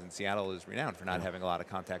practices, and Seattle is renowned for not having a lot of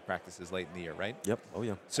contact practices late in the year, right? Yep. Oh,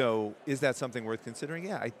 yeah. So is that something worth considering?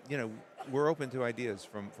 Yeah. We're open to ideas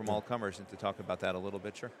from all comers and to talk about that a little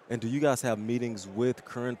bit, sure. And do you guys have meetings with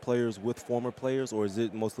current players, with former players, or is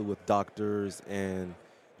it mostly with doctors and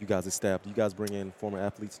you guys as staff? Do you guys bring in former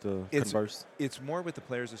athletes to converse? It's more with the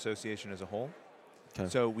Players Association as a whole. Okay.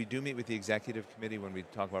 So we do meet with the executive committee when we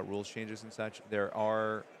talk about rules changes and such. There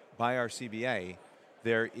are, by our CBA,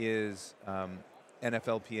 there is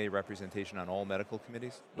NFLPA representation on all medical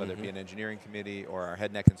committees, whether it be an engineering committee or our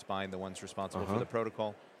head, neck, and spine, the ones responsible for the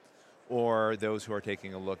protocol, or those who are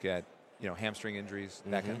taking a look at hamstring injuries,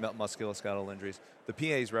 that kind of musculoskeletal injuries. The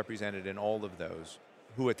PA is represented in all of those.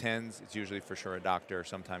 Who attends, it's usually for sure a doctor,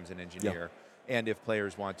 sometimes an engineer. And if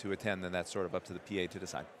players want to attend, then that's sort of up to the PA to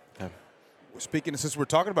decide. Okay. Speaking, since we're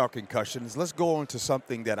talking about concussions, let's go on to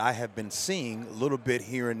something that I have been seeing a little bit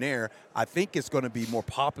here and there. I think it's going to be more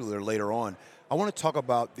popular later on. I want to talk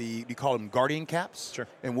about you call them guardian caps? Sure.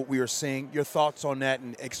 And what we are seeing. Your thoughts on that,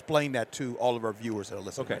 and explain that to all of our viewers that are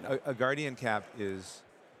listening. Okay, right now. a guardian cap is,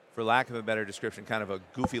 for lack of a better description, kind of a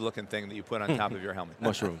goofy-looking thing that you put on top of your helmet.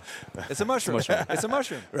 Mushroom. It's a mushroom. It's a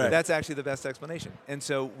mushroom. Right. That's actually the best explanation. And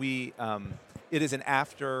so it is an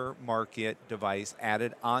aftermarket device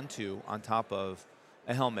added on top of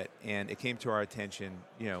a helmet, and it came to our attention,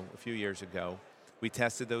 a few years ago. We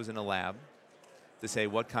tested those in a lab to say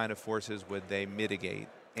what kind of forces would they mitigate,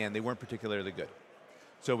 and they weren't particularly good.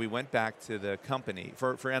 So we went back to the company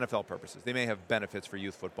for NFL purposes. They may have benefits for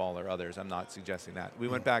youth football or others. I'm not suggesting that. We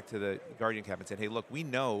went back to the guardian cap and said, hey, look, we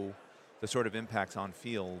know the sort of impacts on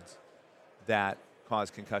fields that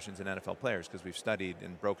cause concussions in NFL players because we've studied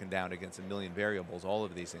and broken down against a million variables, all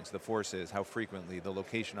of these things, the forces, how frequently, the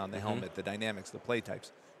location on the helmet, the dynamics, the play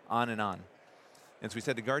types, on and on. And so we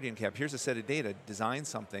said to Guardian Cap, here's a set of data, design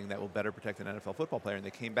something that will better protect an NFL football player. And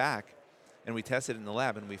they came back and we tested it in the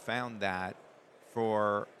lab and we found that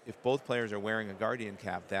if both players are wearing a Guardian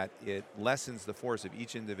Cap, that it lessens the force of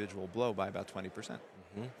each individual blow by about 20%.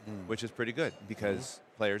 which is pretty good because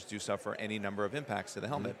players do suffer any number of impacts to the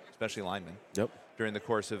helmet, especially linemen, during the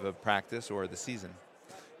course of a practice or the season.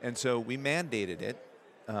 And so we mandated it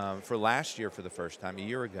for last year for the first time, a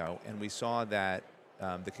year ago, and we saw that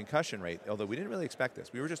the concussion rate, although we didn't really expect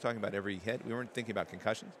this, we were just talking about every hit. We weren't thinking about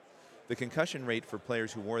concussions. The concussion rate for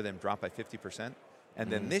players who wore them dropped by 50%.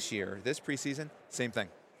 And then this year, this preseason, same thing.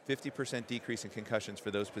 50% decrease in concussions for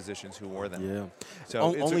those positions who wore them. Yeah. So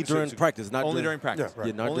only during practice, not only during practice.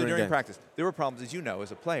 Yeah, not only during game. practice. There were problems, as you know,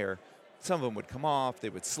 as a player. Some of them would come off, they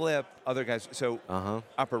would slip. Other guys. So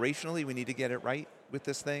operationally, we need to get it right with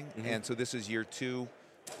this thing. And so this is year 2.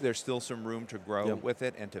 There's still some room to grow with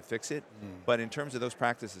it and to fix it. But in terms of those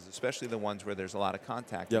practices, especially the ones where there's a lot of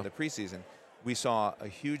contact in the preseason, we saw a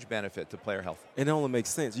huge benefit to player health. And it only makes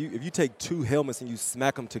sense. If you take 2 helmets and you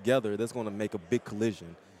smack them together, that's going to make a big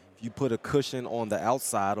collision. If you put a cushion on the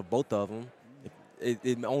outside of both of them,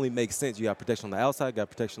 it only makes sense. You got protection on the outside,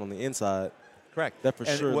 got protection on the inside. Correct. That for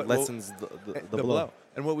sure lessens the blow.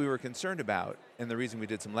 And what we were concerned about, and the reason we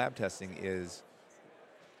did some lab testing, is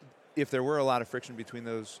if there were a lot of friction between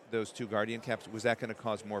those 2 Guardian caps, was that going to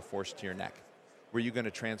cause more force to your neck? Were you going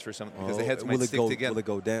to transfer something? Because the heads might stick together. Will it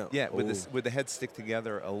go down? Yeah, would the heads stick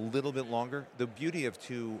together a little bit longer? The beauty of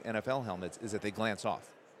 2 NFL helmets is that they glance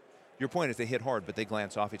off. Your point is they hit hard, but they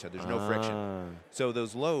glance off each other. There's no friction. So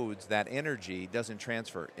those loads, that energy doesn't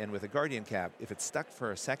transfer. And with a Guardian cap, if it's stuck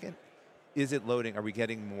for a second, is it loading? Are we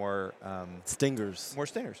getting more stingers? More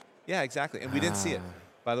stingers. Yeah, exactly. And we didn't see it.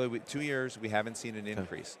 By the way, 2 years, we haven't seen an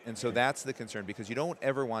increase. And so that's the concern, because you don't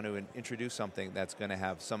ever want to introduce something that's going to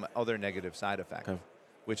have some other negative side effect,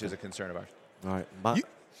 which is a concern of ours. All right.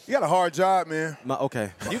 You got a hard job, man.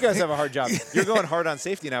 You guys have a hard job. You're going hard on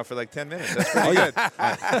safety now for like 10 minutes. That's pretty good.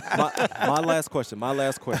 My last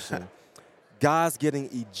question. Guys getting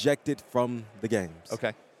ejected from the games.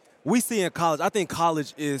 Okay. We see in college, I think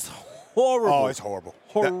college is horrible. Oh, it's horrible.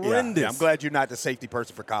 Horrendous. Yeah, I'm glad you're not the safety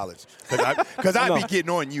person for college, because I'd be getting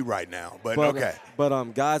on you right now. But okay. But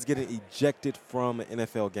guys getting ejected from an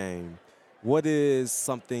NFL game. What is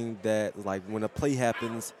something that, like, when a play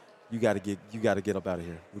happens, you got to get up out of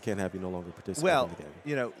here. We can't have you no longer participate in the game.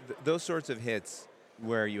 You know, those sorts of hits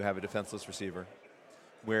where you have a defenseless receiver,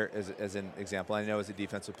 where as an example, I know as a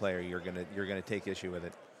defensive player you're gonna take issue with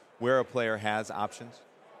it, where a player has options.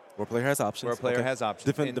 Where a player has options. Defender has options.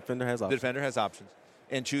 The defender has options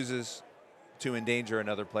and chooses to endanger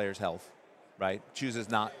another player's health, right? Chooses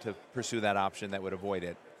not to pursue that option that would avoid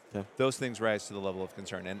it. Yeah. Those things rise to the level of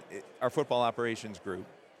concern. And our football operations group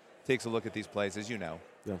takes a look at these plays, as you know,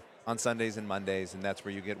 on Sundays and Mondays, and that's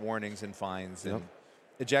where you get warnings and fines. And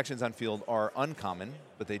ejections on field are uncommon,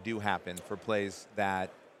 but they do happen for plays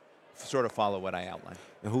that sort of follow what I outlined.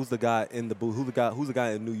 And who's the guy in the booth? Who's the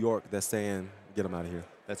guy in New York that's saying, get him out of here?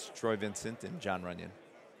 That's Troy Vincent and John Runyon.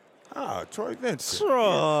 Ah, Troy Vincent.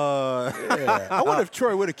 Troy. Yeah. I wonder if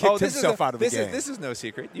Troy would have kicked himself out of the game. This is no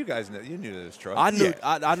secret. You guys know. You knew this, Troy. I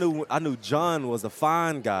knew John was a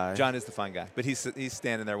fine guy. John is the fine guy, but he's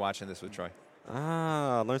standing there watching this with Troy.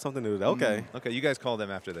 Learned something new. Okay. Okay, you guys call them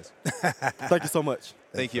after this. Thank you so much.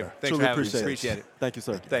 Thank you. Thanks Truly for having me. appreciate it. Thank you,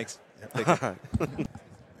 sir. Thanks. We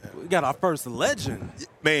got our first legend.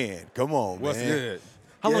 Man, come on, What's man. good?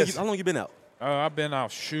 How long you been out? I've been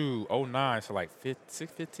out 09 for like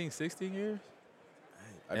 15, 16 years.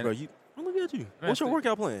 Hey, bro, look at you. Man, What's your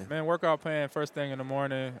workout plan? Man, workout plan first thing in the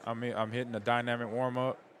morning. I'm hitting the dynamic warm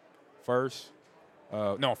up first.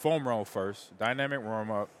 Foam roll first. Dynamic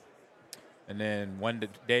warm up, and then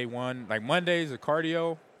day one, like Mondays, a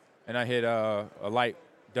cardio, and I hit a light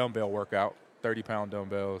dumbbell workout, 30-pound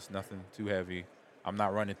dumbbells, nothing too heavy. I'm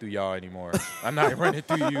not running through y'all anymore. I'm not running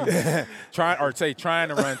through you, trying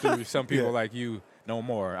to run through some people like you no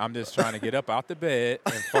more. I'm just trying to get up out the bed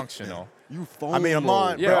and functional. You foam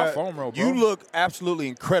Amon, yeah, I foam roll, bro. You look absolutely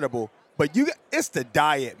incredible, but it's the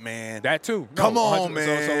diet, man. That too. Come on,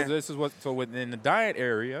 man. So this is within the diet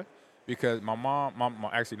area, because my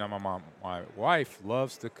wife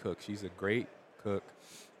loves to cook. She's a great cook.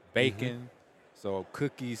 Bacon. So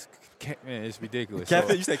cookies, man, it's ridiculous.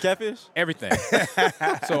 Catfish? You say catfish? Everything.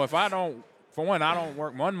 So if I don't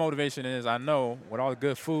work. One motivation is I know with all the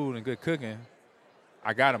good food and good cooking,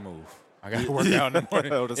 I got to move. I got to work out in the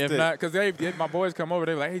morning. If not, because my boys come over,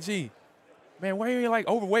 they're like, hey, G, man, why are you like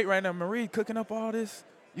overweight right now? Marie cooking up all this.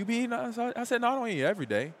 You be eating? I said, no, I don't eat every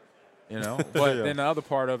day. You know, but then the other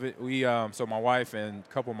part of it, so my wife and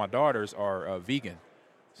a couple of my daughters are vegan.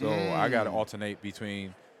 So I got to alternate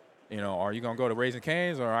between, are you going to go to Raising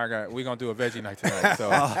Cane's or we're going to do a veggie night tonight? So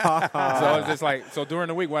so it's just like, so during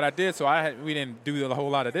the week what I did, we didn't do a whole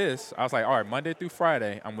lot of this. I was like, all right, Monday through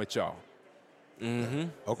Friday, I'm with y'all.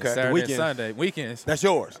 Okay. Saturday Weekend. and Sunday. Weekends. That's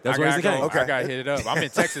yours. That's I where gotta it's go. okay. I gotta hit it up. I'm in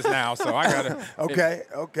Texas now, so I gotta Okay.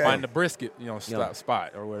 find the brisket,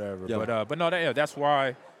 spot or whatever. Yeah. But no, that's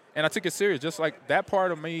why. And I took it serious. Just like that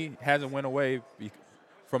part of me hasn't went away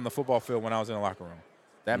from the football field when I was in the locker room.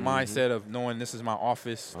 That mindset of knowing this is my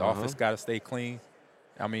office. The office got to stay clean.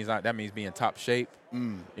 That means being in top shape.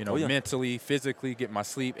 Mentally, physically, get my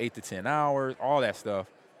sleep 8 to 10 hours, all that stuff.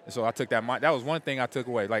 And so I took that. That was one thing I took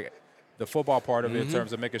away, like the football part of it, in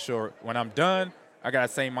terms of making sure when I'm done, I got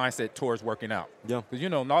that same mindset towards working out. Yeah. Because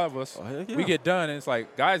none of us, we get done, and it's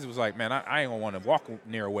like guys was like, man, I ain't gonna want to walk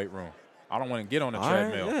near a weight room. I don't want to get on the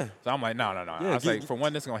treadmill. Yeah. So I'm like, no. I was like, for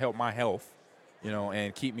one, this is gonna help my health,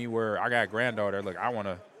 and keep me where I got a granddaughter. Look, I want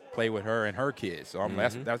to play with her and her kids. So I'm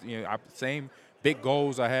that's same big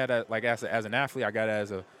goals I had as an athlete. I got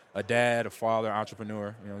as a dad, a father,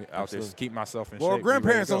 entrepreneur. Out there, just keep myself in shape. Well, be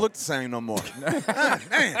grandparents ready don't to look the same no more.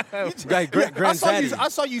 Man, Granddaddy. I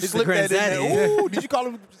saw you He's slip the that in granddaddy. there. Ooh, did you call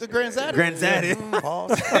him the granddaddy? Granddaddy.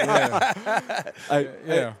 Pause.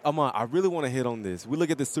 Hey, Amon, I really want to hit on this. We look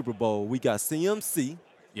at the Super Bowl. We got CMC,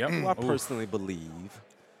 Yep. who I personally believe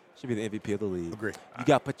should be the MVP of the league. Agree. You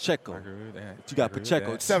got Pacheco. I agree with that. You got I agree with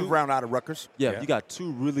Pacheco. that. 7th round out of Rutgers. Yeah, Yeah. you got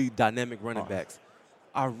two really dynamic running backs.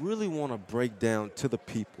 I really want to break down to the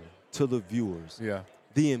people, to the viewers, Yeah.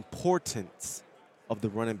 the importance of the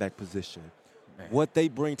running back position. Man. What they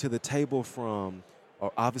bring to the table from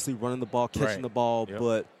obviously running the ball, catching Right. the ball, Yep.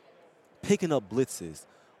 but picking up blitzes.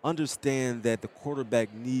 Understand that the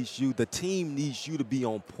quarterback needs you, the team needs you to be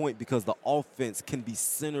on point because the offense can be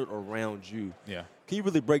centered around you. Yeah. Can you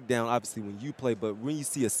really break down, obviously, when you play, but when you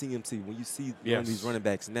see a CMC, when you see one of these running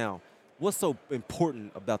backs now, what's so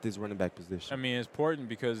important about this running back position? I mean, it's important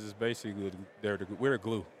because it's basically we're the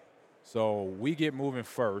glue. So we get moving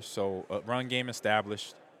first. So run game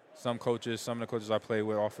established. Some of the coaches I play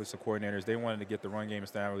with, offensive coordinators, they wanted to get the run game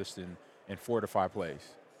established in 4 to 5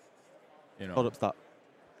 plays. Hold up, stop.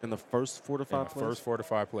 In the first 4 to 5 plays? First 4 to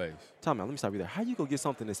 5 plays. Time out, let me stop you there. How you going to get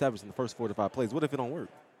something established in the first 4 to 5 plays? What if it don't work?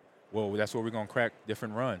 Well, that's where we're going to crack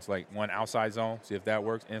different runs, like one outside zone, see if that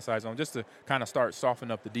works, inside zone, just to kind of start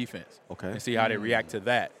softening up the defense. Okay. And see how they react to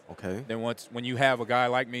that. Okay. Then when you have a guy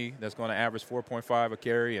like me that's going to average 4.5 a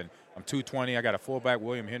carry, and I'm 220, I got a fullback,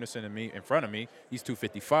 William Henderson, in front of me, he's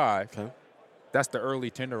 255. Okay. That's the early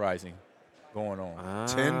tenderizing going on.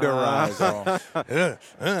 Tenderizer.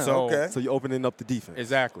 Okay. So you're opening up the defense.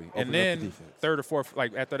 Exactly. Open And up then the defense. third or fourth,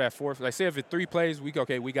 like after that fourth, like say if it's 3 plays, we got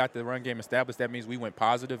the run game established. That means we went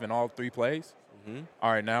positive in all 3 plays.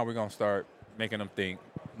 All right, now we're going to start making them think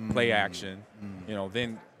play action,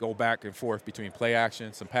 then go back and forth between play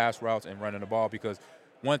action, some pass routes, and running the ball. Because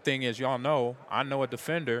one thing is, I know a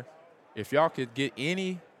defender, if y'all could get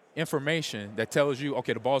any information that tells you,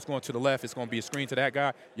 okay, the ball's going to the left, it's going to be a screen to that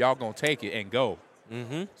guy, y'all going to take it and go.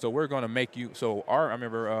 So we're going to make you – so I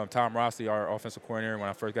remember Tom Rossi, our offensive coordinator, when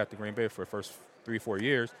I first got to Green Bay for the first 3-4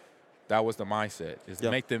 years, that was the mindset, is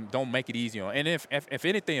don't make it easy on. And if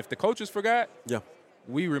anything, if the coaches forgot,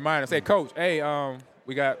 we remind them, say, Coach, hey,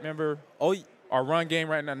 we got, remember, our run game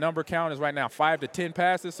right now, number count is right now 5 to 10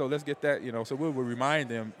 passes, so let's get that, so we will remind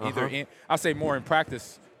them I'll say more in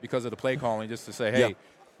practice because of the play calling, just to say, hey,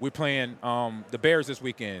 we're playing the Bears this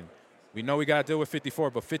weekend. We know we got to deal with 54,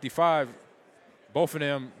 but 55, both of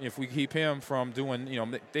them, if we keep him from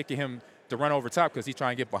doing, thinking him to run over top because he's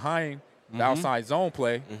trying to get behind the outside zone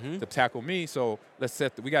play to tackle me. So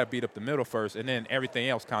we got to beat up the middle first, and then everything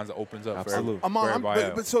else kind of opens up for everybody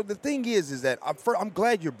else. But so the thing is that I'm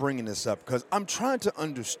glad you're bringing this up because I'm trying to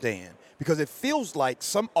understand, because it feels like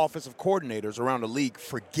some offensive coordinators around the league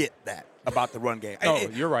forget that about the run game. No,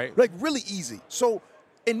 you're right. Like really easy. So.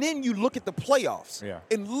 And then you look at the playoffs,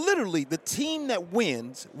 and literally the team that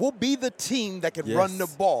wins will be the team that can run the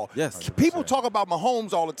ball. Yes. 100%. People talk about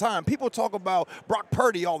Mahomes all the time. People talk about Brock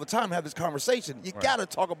Purdy all the time, have this conversation. You got to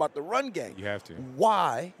talk about the run game. You have to.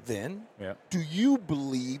 Why, then, do you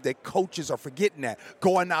believe that coaches are forgetting that?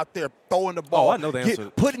 Going out there, throwing the ball. Oh, I know the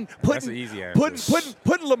answer. That's an easy answer.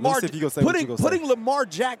 Putting Lamar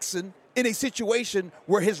Jackson in a situation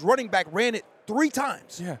where his running back ran it 3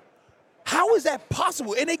 times. Yeah. How is that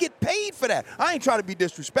possible? And they get paid for that. I ain't trying to be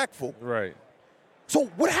disrespectful. Right. So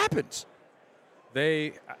what happens?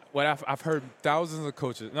 I've heard thousands of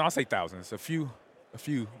coaches. No, I'll say thousands. A few,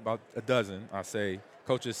 about a dozen. I say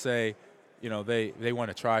coaches say, they want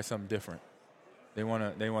to try something different. They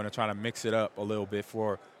want to try to mix it up a little bit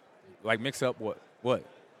mix up what? What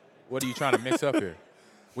are you trying to mix up here?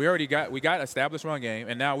 We got established run game,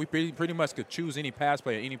 and now we pretty much could choose any pass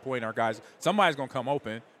play at any point in our guys. Somebody's going to come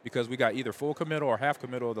open because we got either full committal or half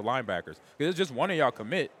committal of the linebackers. Because it's just one of y'all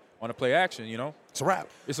commit on a play action, It's a wrap.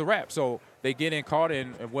 It's a wrap. So they get caught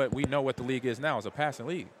in what we know what the league is now is a passing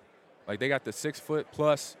league. Like they got the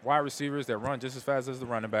 6-foot-plus wide receivers that run just as fast as the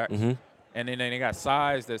running backs, and then they got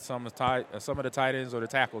size that some of the tight ends or the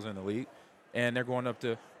tackles in the league, and they're going up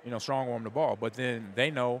to strong arm the ball. But then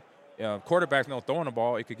they know quarterbacks know throwing the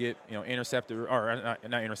ball, it could get intercepted or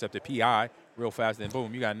not intercepted, PI real fast. Then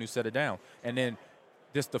boom, you got a new set of down, and then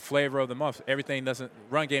just the flavor of the month.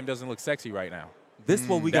 Run game doesn't look sexy right now. This is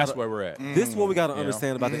what we That's where we're at. This is what we got to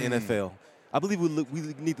understand about the NFL. I believe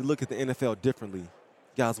we need to look at the NFL differently.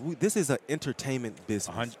 Guys, this is an entertainment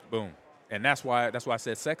business. Boom. And that's why I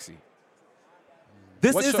said sexy.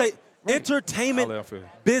 This is an entertainment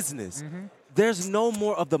business. There's no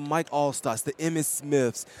more of the Mike Allstars, the Emmitt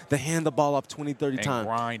Smiths, the hand the ball up 20, 30 times. And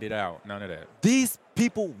grind it out. None of that. These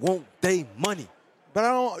people want their money. But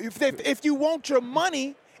I don't. If you want your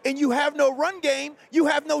money and you have no run game, you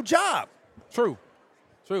have no job. True.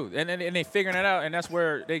 And they figuring it out, and that's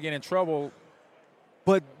where they get in trouble.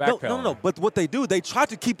 But no. But what they do, they try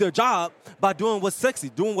to keep their job by doing what's sexy,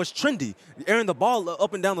 doing what's trendy, airing the ball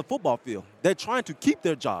up and down the football field. They're trying to keep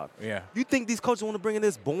their job. Yeah. You think these coaches want to bring in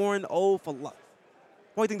this Bourne for life?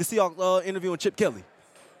 Why do you think the Seahawks interviewing Chip Kelly?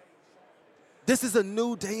 This is a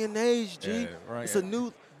new day and age, G. Yeah, right. It's a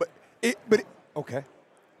new. Okay.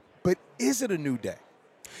 But is it a new day?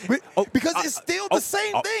 Because it's still the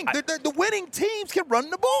same thing. The winning teams can run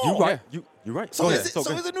the ball. You're right. You're right. So it's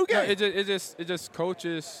a new game. No, it just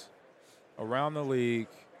coaches around the league.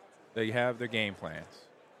 They have their game plans,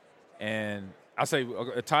 and I say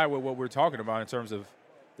a tie with what we're talking about in terms of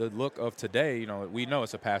the look of today. We know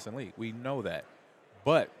it's a passing league. We know that,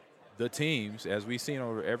 but the teams, as we've seen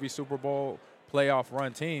over every Super Bowl playoff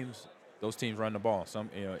run teams, those teams run the ball. Some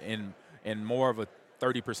in more of a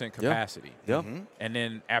 30% capacity. Yeah. And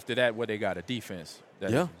then after that, what they got? A defense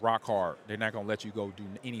that's rock hard. They're not going to let you go do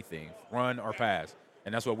anything, run or pass.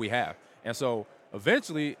 And that's what we have. And so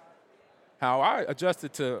eventually, how I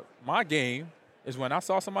adjusted to my game is when I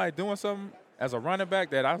saw somebody doing something as a running back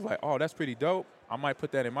that I was like, oh, that's pretty dope. I might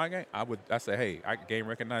put that in my game. I say, hey, game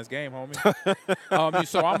recognized game, homie.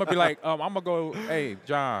 So I'm going to be like, I'm going to go, hey,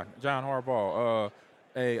 John Harbaugh,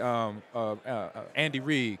 Andy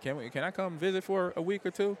Reid, can I come visit for a week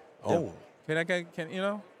or two? Oh,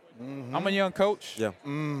 I'm a young coach. Yeah.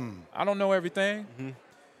 I don't know everything.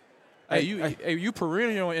 Hey, you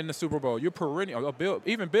perennial in the Super Bowl. You're perennial. Bill.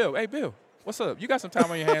 Hey, Bill, what's up? You got some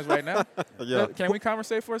time on your hands right now. Yeah. Can we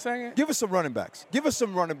conversate for a second? Give us some running backs. Give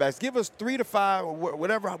us 3 to 5, or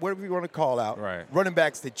whatever you want to call out. Right. Running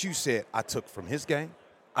backs that you said I took from his game,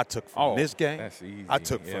 I took from this game, that's easy. I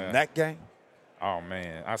took from that game. Oh,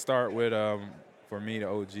 man. I start with, for me, the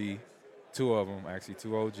OG, two of them, actually,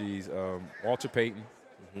 two OGs, Walter Payton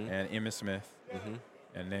and Emmitt Smith.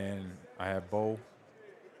 And then I have Bo.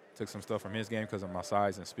 Took some stuff from his game because of my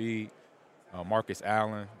size and speed. Marcus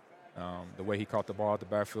Allen, the way he caught the ball at the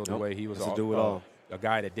backfield, the way he was a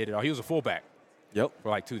guy that did it all. He was a fullback for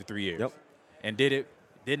like 2 to 3 years. And didn't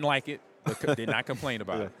like it, but did not complain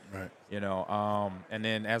about it. Right. And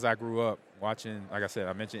then as I grew up watching, like I said,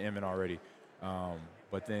 I mentioned Emmitt already,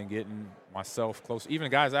 but then getting myself close. Even the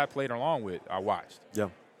guys I played along with, I watched. Yeah.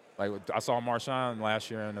 Like I saw Marshawn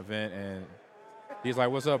last year in an event, and he's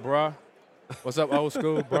like, "What's up, bruh? What's up, old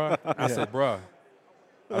school, bruh?" I said, "Bruh."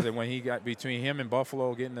 I said when he got between him and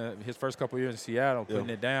Buffalo, getting his first couple of years in Seattle,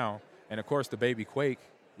 putting it down, and of course the baby Quake,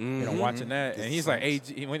 watching that, and he's like, "Hey,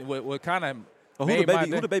 what kind of who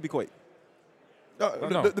the baby Quake?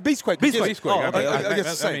 The Beastquake. Beastquake.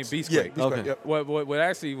 I mean, Beastquake. Yeah, okay. What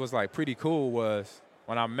actually was like pretty cool was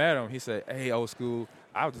when I met him, he said, "Hey, old school,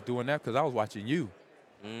 I was just doing that because I was watching you,"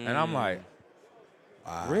 and I'm like,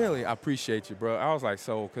 wow. Really? I appreciate you, bro. I was like,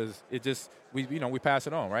 so, because it just, we pass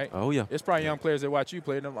it on, right? Oh, yeah. It's probably young players that watch you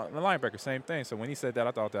play the linebacker, same thing. So when he said that,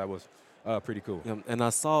 I thought that was pretty cool. Yeah, and I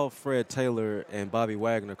saw Fred Taylor and Bobby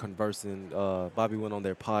Wagner conversing. Bobby went on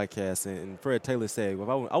their podcast, and Fred Taylor said,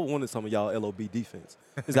 well, I wanted some of y'all LOB defense.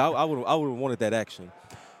 He said, I would have wanted that action.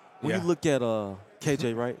 When you look at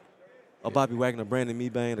KJ, right, Bobby Wagner, Brandon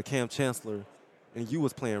Mebane, Cam Chancellor, and you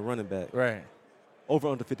was playing running back. Right. Over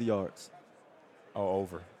under 50 yards. Oh,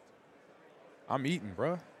 over. I'm eating,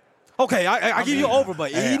 bro. Okay, I give you over,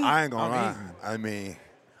 but eating? I ain't gonna lie. I mean,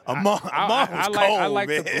 I like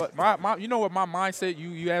man. you know what my mindset,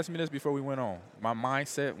 you asked me this before we went on. My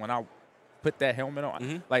mindset when I put that helmet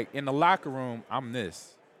on, like in the locker room, I'm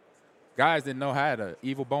this. Guys didn't know I had an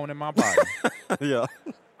evil bone in my body. Yeah.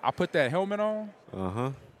 I put that helmet on.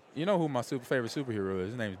 Uh-huh. You know who my favorite superhero is?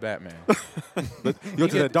 His name's Batman. Go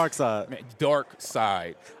to the dark side. Man, dark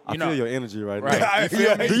side. I feel your energy right now. Right. Do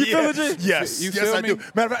you feel it, G? Yes. You yes, feel I me? do.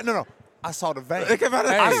 Matter of fact, no. I saw the vein. Hey.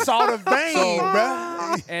 I saw the vein,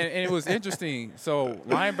 bro. and it was interesting. So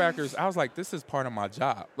linebackers, I was like, this is part of my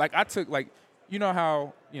job. Like I took like, you know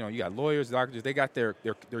how you got lawyers, doctors, they got their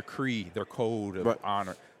creed, their code of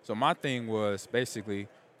honor. So my thing was basically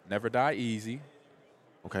never die easy.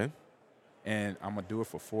 Okay. And I'm gonna do it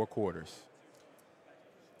for 4 quarters.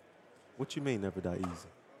 What you mean never die easy?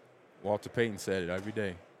 Walter Payton said it every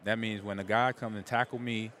day. That means when a guy comes and tackle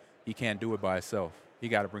me, he can't do it by himself. He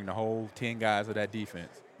got to bring the whole 10 guys of that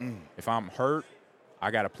defense. If I'm hurt, I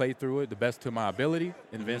got to play through it the best to my ability.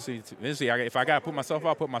 And eventually if I got to put myself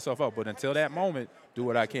out, put myself out. But until that moment, do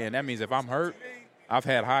what I can. That means if I'm hurt, I've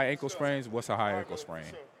had high ankle sprains. What's a high ankle sprain?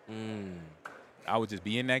 I would just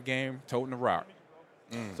be in that game, toting the rock.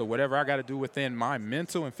 So whatever I got to do within my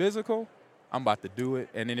mental and physical, I'm about to do it.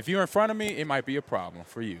 And then if you're in front of me, it might be a problem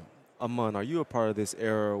for you. Aman, are you a part of this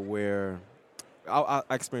era where I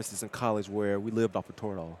experienced this in college where we lived off of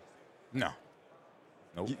Toradol? No.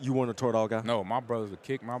 Nope. You weren't a Toradol guy? No, my brothers would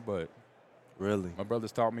kick my butt. Really? My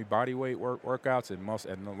brothers taught me body weight workouts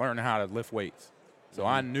and learning how to lift weights. So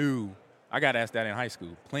I knew I got asked that in high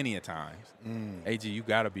school plenty of times. AG, you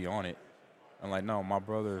got to be on it. I'm like, no, my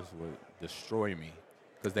brothers would destroy me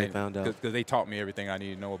because they found out because they taught me everything I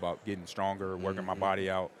need to know about getting stronger, working my body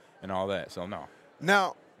out, and all that. So no.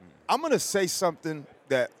 Now, I'm going to say something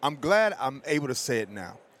that I'm glad I'm able to say it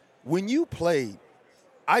now. When you played,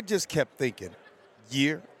 I just kept thinking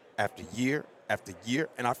year after year after year,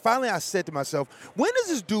 and I said to myself, when is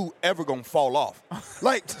this dude ever going to fall off?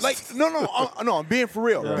 No, I'm being for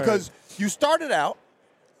real. Yeah. Because you started out,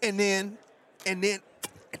 and then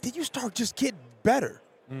you start just getting better.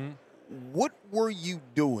 What were you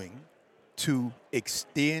doing to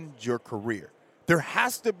extend your career? There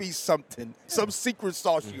has to be some secret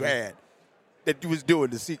sauce you had that you was doing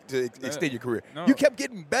to extend your career. No. You kept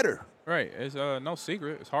getting better. Right. It's no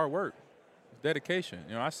secret. It's hard work. It's dedication.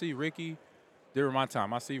 I see Ricky during my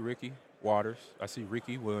time. I see Ricky Waters. I see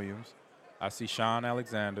Ricky Williams. I see Sean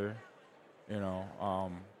Alexander.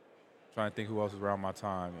 Trying to think who else was around my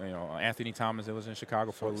time. Anthony Thomas. It was in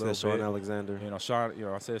Chicago for a little bit. Sean Alexander. Sean.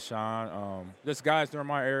 I said Sean. Just guys during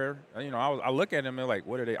my era. I look at them and like,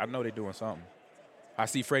 what are they? I know they're doing something. I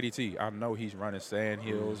see Freddie T. I know he's running sand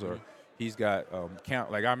hills or he's got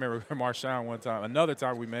count. Like I remember Marshawn one time. Another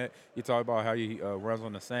time we met, he talked about how he runs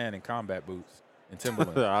on the sand in combat boots and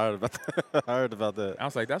Timberland. I heard about that. I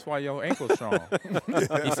was like, that's why your ankle's strong.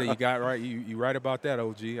 He said, you got right. You right about that,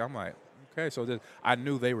 OG. I'm like, okay. So I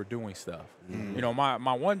knew they were doing stuff.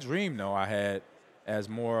 My one dream though I had as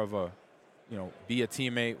more of a be a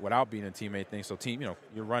teammate without being a teammate thing. So team,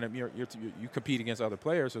 you're running, you compete against other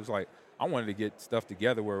players. So it's like I wanted to get stuff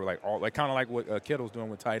together where kind of like what Kittle's doing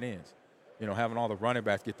with tight ends. Having all the running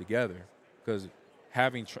backs get together because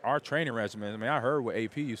having our training regimen. I mean, I heard what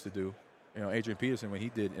AP used to do. Adrian Peterson when he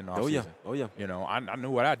did in the offseason. Oh yeah. I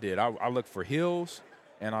knew what I did. I looked for hills,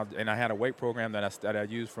 and I had a weight program that I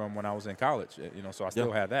used from when I was in college. So I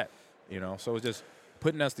still had that. So it's just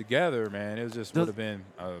putting us together, man. It was just would have been.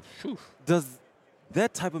 Does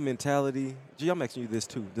that type of mentality? Gee, I'm asking you this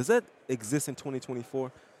too. Does that exist in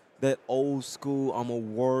 2024? That old school, I'm going to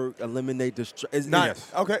work, eliminate distraction.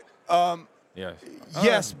 Yes. Okay. Yes.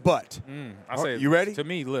 Yes, but. I say, you ready? To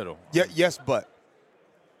me, little. Yeah. Yes, but.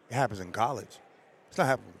 It happens in college. It's not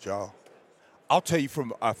happening with y'all. I'll tell you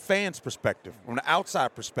from a fan's perspective, from the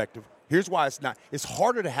outside perspective, here's why it's not. It's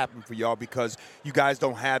harder to happen for y'all because you guys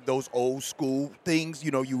don't have those old school things.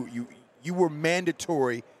 You were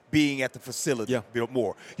mandatory being at the facility a bit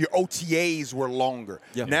more. Your OTAs were longer.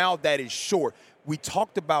 Yeah. Now that is short. We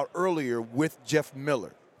talked about earlier with Jeff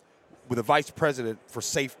Miller, with the vice president for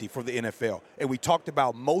safety for the NFL, and we talked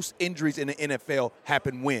about most injuries in the NFL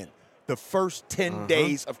happen when? The first 10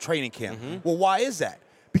 days of training camp. Well, why is that?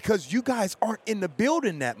 Because you guys aren't in the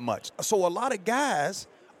building that much. So a lot of guys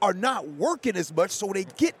are not working as much, so they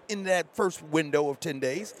get in that first window of 10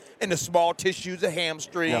 days, and the small tissues, the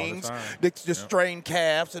hamstrings, the strained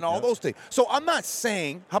calves, and all those things. So I'm not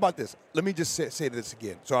saying, how about this? Let me just say this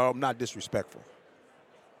again, so I'm not disrespectful.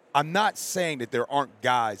 I'm not saying that there aren't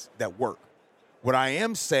guys that work. What I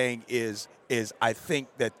am saying is I think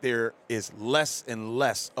that there is less and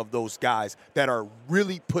less of those guys that are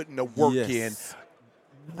really putting the work in,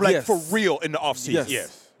 for real in the offseason.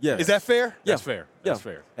 Yes. Is that fair? That's fair. That's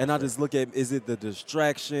fair. And I just look at, is it the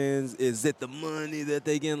distractions? Is it the money that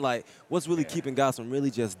they get? Like, what's really keeping guys from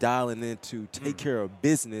really just dialing in to take care of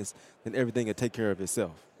business and everything will take care of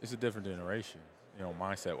itself? It's a different generation,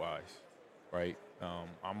 mindset-wise, right?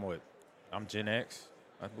 I'm Gen X,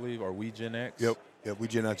 I believe, or we Gen X? Yep, we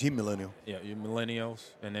Gen X, you millennial. Yeah, you're millennials.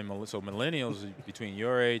 And then so millennials is between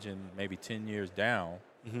your age and maybe 10 years down.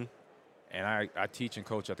 and I teach and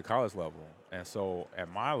coach at the college level. And so at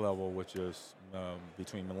my level, which is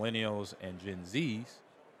between millennials and Gen Zs,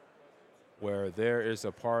 where there is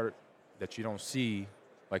a part that you don't see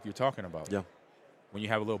like you're talking about. Yeah. When you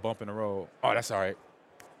have a little bump in the road, oh, that's all right.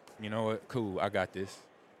 You know what? Cool, I got this.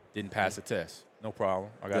 Didn't pass the test. No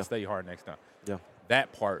problem. I got to study hard next time. Yeah.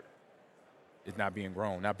 That part is not being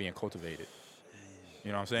grown, not being cultivated.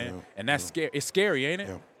 You know what I'm saying? Yeah. And that's scary. It's scary, ain't it?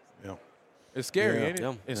 Yeah. Yeah. It's scary, Yeah. ain't it?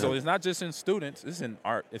 Yeah. And so it's not just in students. It's in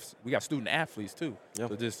art. We got student athletes too. Yeah.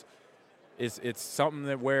 So just it's something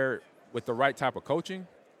that where with the right type of coaching,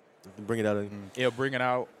 Bring it out. it'll bring it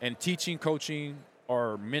out. And teaching, coaching,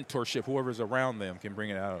 or mentorship, whoever's around them can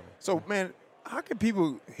bring it out. So, man, how can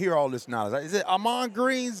people hear all this knowledge? Is it Amon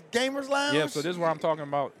Green's Gamers Lounge? Yeah, so this is where I'm talking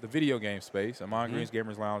about the video game space. Amon Green's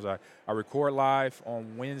Gamers Lounge. I record live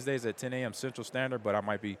on Wednesdays at 10 a.m. Central Standard, but I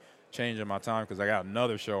might be changing my time because I got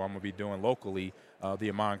another show I'm going to be doing locally, the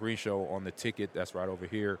Amon Green Show on the ticket that's right over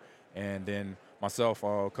here. And then myself,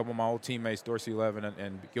 a couple of my old teammates, Dorsey Levin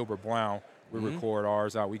and Gilbert Brown, we record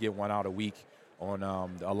ours out. We get one out a week on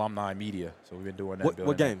the alumni media. So we've been doing that.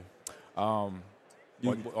 What game?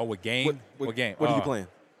 What game? What game? What are you playing?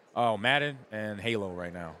 Oh, Madden and Halo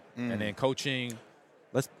right now. And then coaching.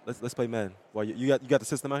 Let's play Madden. Well, you got the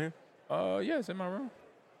system out here? Yeah, it's in my room.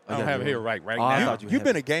 I yeah, don't have it you're here right I now. thought You've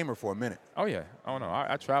been a gamer for a minute. Oh, yeah. Oh, no.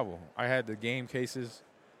 I travel. I had the game cases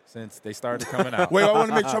since they started coming out. Wait, I want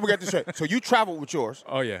to make sure we got this straight. So you traveled with yours.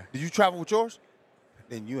 Oh, yeah. Did you travel with yours?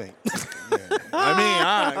 Then you ain't. Yeah.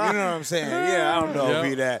 I mean, you know what I'm saying? Yeah, I don't know Yeah.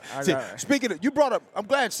 be that. I See, got- speaking of, you brought up, I'm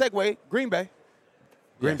glad, segue, Green Bay.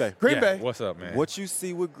 Green Bay. Green Yeah, Bay. what's up, man? What you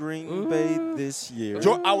see with Green Bay this year?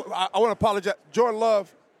 I want to apologize. Jordan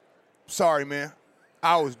Love, sorry, man.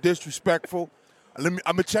 I was disrespectful. I'm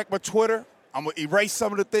going to check my Twitter. I'm going to erase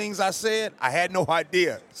some of the things I said. I had no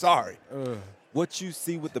idea. Sorry. What you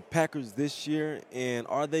see with the Packers this year, and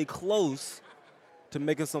are they close to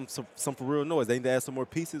making some for real noise? They need to add some more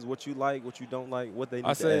pieces. What you like, what you don't like, what they need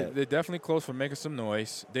I to say add. they're definitely close for making some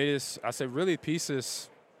noise. I say really pieces.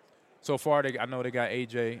 So far, I know they got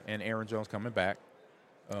AJ and Aaron Jones coming back.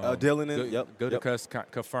 Dylan and Good to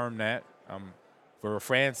confirm that. For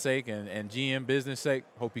fans' sake and GM business sake,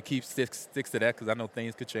 hope he sticks to that because I know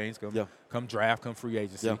things could change. Come draft, come free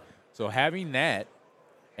agency. Yeah. So having that,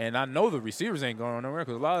 and I know the receivers ain't going nowhere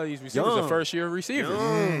because a lot of these receivers are first-year receivers.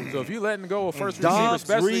 So if you letting go of first receiver, Dobbs,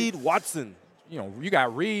 especially Reed, Watson. you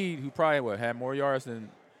got Reed who probably had more yards than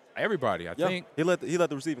everybody. I think. He let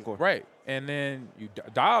the receiving core. Right. And then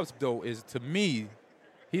Dobbs, though, is to me,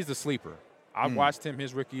 he's the sleeper. I watched him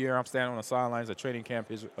his rookie year. I'm standing on the sidelines at training camp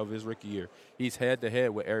of his rookie year. He's head-to-head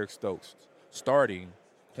with Eric Stokes, starting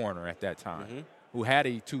corner at that time, who had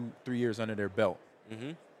 2-3 years under their belt.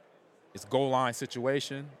 It's goal line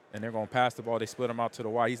situation, and they're going to pass the ball. They split him out to the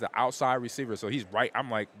wide. He's the outside receiver, so he's right.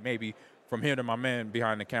 I'm like maybe from here to my man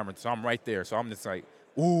behind the camera, so I'm right there. So I'm just like,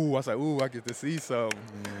 ooh. I was like, ooh, I get to see something.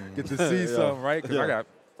 Get to see something, right? Because I got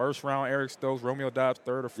first round Eric Stokes, Romeo Dobbs,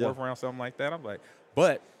 third or fourth round, something like that. I'm like,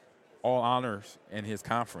 but all honors in his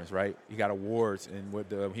conference, right? He got awards,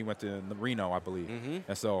 and he went to Reno, I believe.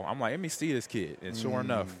 And so I'm like, let me see this kid. And sure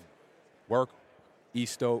enough, work, E.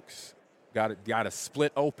 Stokes, got a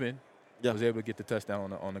split open. Was able to get the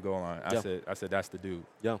touchdown on the goal line. I said that's the dude.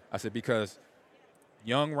 I said because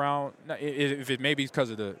young round, if it maybe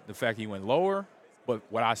because of the fact he went lower, but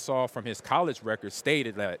what I saw from his college record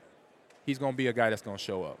stated that he's going to be a guy that's going to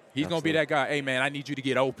show up. He's going to be that guy, hey, man, I need you to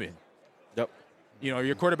get open.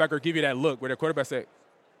 Your quarterback will give you that look where the quarterback said,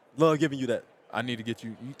 love giving you that. I need to get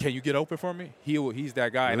you. Can you get open for me? He's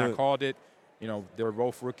that guy, and I called it. They were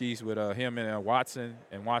both rookies with him and Watson.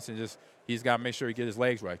 And Watson he's got to make sure he gets his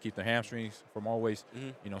legs right, keep the hamstrings from always,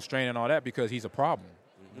 straining all that because he's a problem.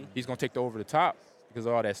 He's going to take the over the top because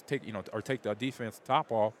all that's take the defense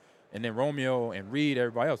top off. And then Romeo and Reed,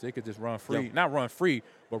 everybody else, they could just run free. Not run free,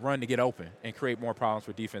 but run to get open and create more problems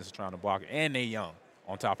for defenses trying to block it. And they young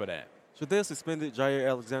on top of that. Should they have suspended Jair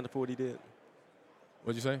Alexander for what he did?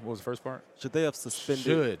 What'd you say? What was the first part? Should they have suspended?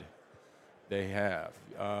 Should they have?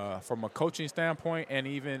 From a coaching standpoint and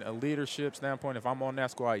even a leadership standpoint, if I'm on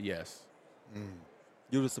that squad, yes.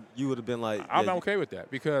 You would have been like, I'm okay with that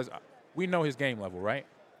because we know his game level, right?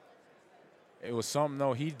 It was something,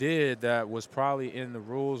 though, he did that was probably in the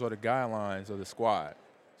rules or the guidelines of the squad.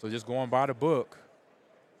 So just going by the book,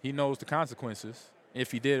 he knows the consequences.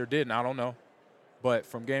 If he did or didn't, I don't know. But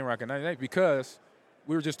from game recognition, because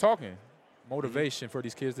we were just talking motivation for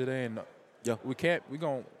these kids today, and we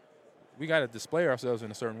got to display ourselves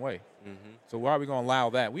in a certain way. So why are we going to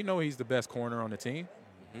allow that? We know he's the best corner on the team.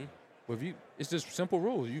 But it's just simple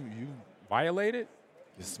rules. You violate it,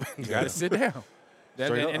 you got to sit down.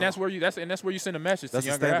 And that's where you send a message to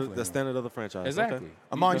younger athletes. That's the standard of the franchise. Exactly. Okay.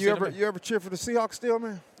 Amon, you ever cheer for the Seahawks still,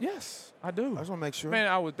 man? Yes, I do. I just want to make sure. Man,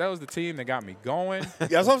 that was the team that got me going. Yeah,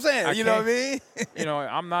 that's what I'm saying. You know what I mean?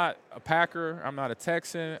 I'm not a Packer. I'm not a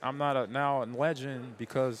Texan. I'm not now a legend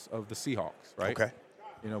because of the Seahawks, right? Okay.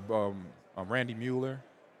 Randy Mueller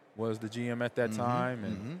was the GM at that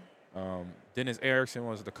time, and Dennis Erickson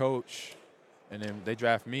was the coach. And then they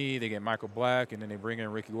draft me, they get Michael Black, and then they bring in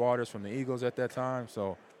Ricky Waters from the Eagles at that time.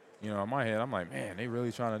 So, in my head, I'm like, man, they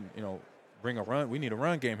really trying to, bring a run. We need a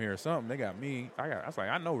run game here or something. They got me. I was like,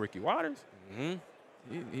 I know Ricky Waters.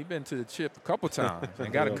 He been to the chip a couple times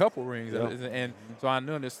and got a couple rings. And so I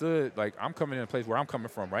understood, like, I'm coming in a place where I'm coming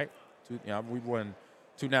from, right? We won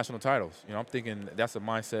 2 national titles. I'm thinking that's a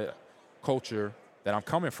mindset, culture that I'm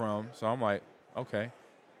coming from. So I'm like, okay,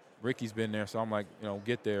 Ricky's been there. So I'm like,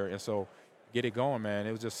 get there. And so get it going, man.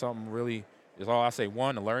 It was just something really, is all I say,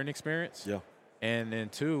 1, a learning experience. Yeah. And then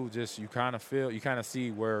 2, just you kind of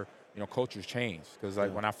see where, cultures change. Because,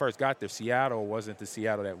 when I first got there, Seattle wasn't the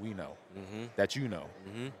Seattle that we know, that you know.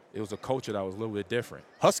 It was a culture that was a little bit different.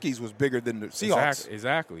 Huskies was bigger than the Seahawks.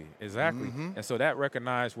 Exactly. And so that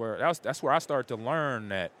recognized where, that's where I started to learn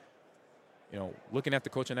that, looking at the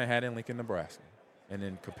coaching I had in Lincoln, Nebraska, and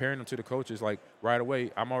then comparing them to the coaches, like right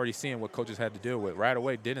away, I'm already seeing what coaches had to deal with. Right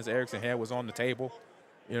away, Dennis Erickson head was on the table.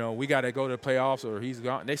 We got to go to the playoffs or he's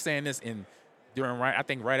gone. They're saying this I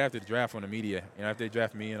think right after the draft from the media. After they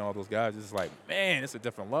draft me and all those guys, it's like, man, it's a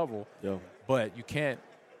different level. Yeah. But you can't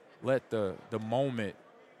let the moment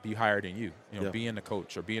be higher than you. Being the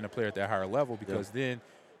coach or being a player at that higher level, because then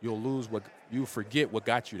you'll forget what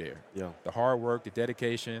got you there. Yeah. The hard work, the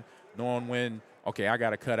dedication, knowing when, okay, I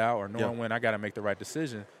got to cut out, or knowing when I got to make the right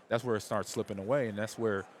decision. That's where it starts slipping away, and that's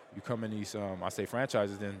where you come in these, I say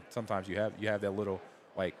franchises. Then sometimes you have that little,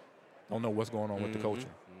 like, don't know what's going on with the coaching.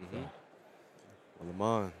 Well,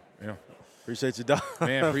 Lamont, yeah, appreciate you, dog.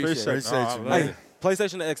 Man, appreciate you. Hey,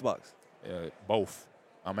 PlayStation or Xbox? Both.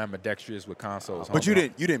 I'm ambidextrous with consoles. But you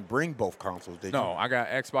didn't bring both consoles, did you? No, I got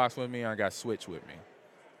Xbox with me. I got Switch with me.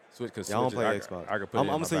 Switch, because I don't play Xbox. I'm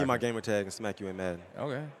gonna send you my gamer tag and smack you in Madden.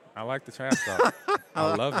 Okay. I like the trash talk.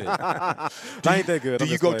 I love it. I ain't that good. Do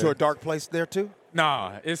you go to a dark place there too?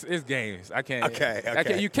 Nah, it's games. I can't.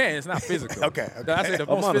 Okay. You can. It's not physical. Okay. I say the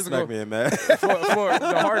most physical. Smack me in Madden. for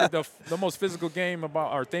the most physical game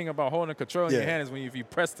thing about holding a control in your hand is when if you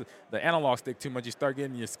press the analog stick too much, you start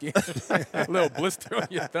getting your skin a little blister on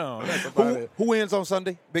your thumb. That's about it. Who wins on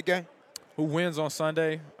Sunday? Big game. Who wins on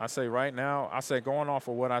Sunday? I say right now. Going off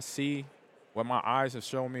of what I see, what my eyes have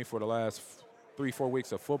shown me for the last 3-4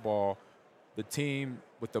 weeks of football, the team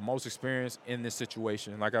with the most experience in this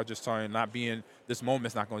situation, like I was just telling you, this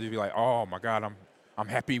moment's not going to be like, oh my God, I'm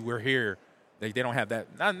happy we're here. They don't have that.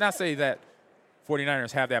 Not say that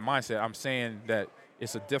 49ers have that mindset. I'm saying that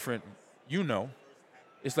it's a different,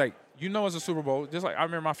 it's like, it's a Super Bowl. Just like I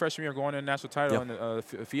remember my freshman year going to the national title in the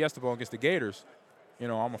Fiesta Bowl against the Gators.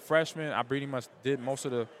 I'm a freshman. I pretty much did most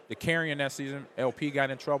of the carrying that season. LP got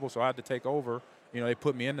in trouble, so I had to take over. They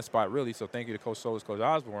put me in the spot, really, so thank you to Coach Solis, Coach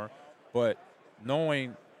Osborne. But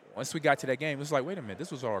knowing once we got to that game, it was like, wait a minute,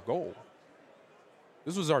 this was our goal.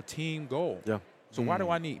 This was our team goal. Yeah. So why do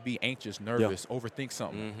I need to be anxious, nervous, overthink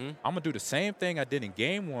something? I'm going to do the same thing I did in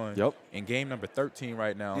game 1 in game number 13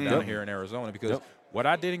 right now down here in Arizona, because what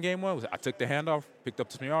I did in game 1 was I took the handoff, picked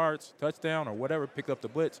up some yards, touchdown or whatever, picked up the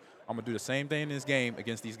blitz. I'm going to do the same thing in this game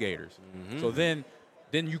against these Gators. So then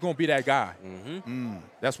you're going to be that guy.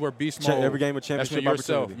 That's where beast mode. Every game of championship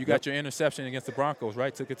opportunity. You got your interception against the Broncos,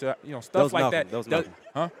 right? Took it to, stuff like that. That was Malcolm.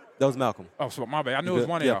 Huh? That was Malcolm. Oh, so my bad. I knew it was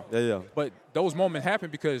one of y'all. Yeah. But those moments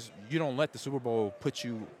happen because you don't let the Super Bowl put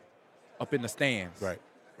you up in the stands. Right.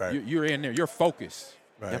 You're in there. You're focused.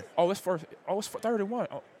 Right. Yep. Oh, it's 3rd and 1.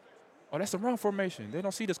 Oh, that's the run formation. They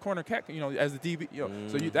don't see this corner cat, as the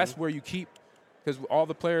DB. So that's where you keep, because all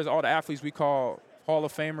the players, all the athletes we call Hall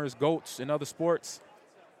of Famers, GOATs in other sports,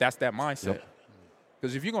 that's that mindset.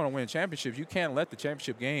 Because if you're going to win championships, you can't let the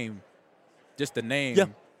championship game, just the name,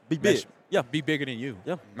 be big. Be bigger than you.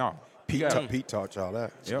 No. Pete taught y'all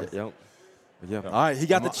that. All right, he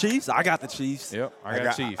got the Chiefs. I got the Chiefs. Yep, I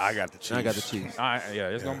got Chiefs. I got the Chiefs. I got the Chiefs.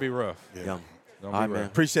 It's going to be rough. Yeah. All right, man.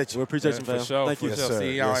 Appreciate you. We appreciate you, for fam. sure. Thank you. Yes, sir.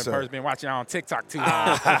 See y'all in person. Been watching y'all on TikTok too.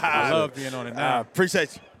 I love being on it now.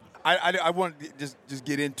 Appreciate you. I want to just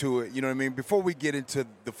get into it. You know what I mean? Before we get into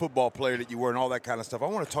the football player that you were and all that kind of stuff, I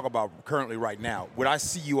want to talk about currently right now. What I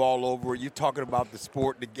see you all over, you're talking about the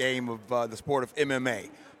sport, the game of the sport of MMA.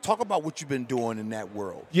 Talk about what you've been doing in that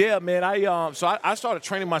world. Yeah, man. I started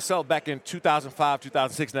training myself back in 2005,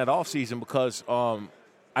 2006 in that off season because I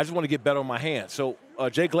just want to get better on my hands. So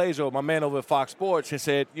Jay Glazer, my man over at Fox Sports, has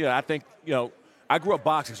said, I think, I grew up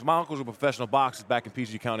boxing. So my uncles were professional boxers back in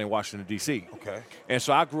PG County in Washington, D.C. Okay. And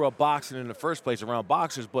so I grew up boxing in the first place around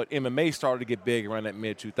boxers, but MMA started to get big around that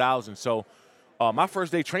mid-2000s. So my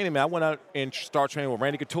first day training, man, I went out and started training with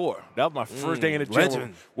Randy Couture. That was my first day in the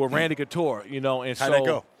gym with Randy Couture, you know. And How'd that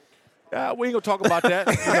go? We ain't gonna talk about that.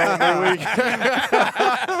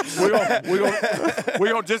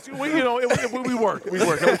 We work. We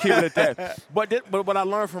keep it at that. But what I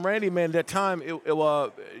learned from Randy, man, at that time, it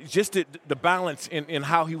was just the balance in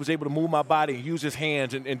how he was able to move my body and use his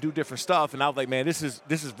hands and do different stuff. And I was like, man, this is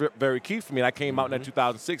very key for me. And I came out in that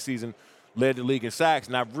 2006 season, led the league in sacks,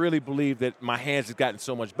 and I really believe that my hands have gotten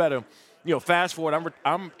so much better. You know, fast forward,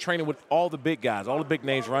 I'm training with all the big guys, all the big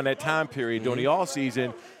names around that time period during the all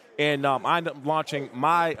season. And I ended up launching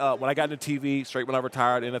my when I got into TV, straight when I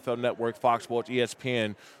retired, NFL Network, Fox Sports,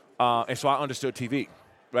 ESPN, and so I understood TV,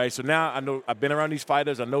 right? So now I know I've been around these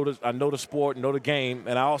fighters, I know the sport, know the game,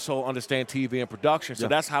 and I also understand TV and production. So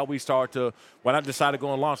that's how we started to. When I decided to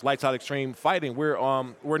go and launch Lights Out Extreme Fighting, we're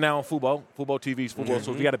now on Fubo TV's Fubo.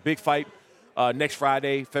 So we got a big fight next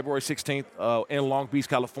Friday, February 16th, in Long Beach,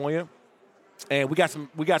 California. And we got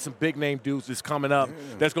some big name dudes that's coming up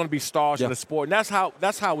that's going to be stars in the sport, and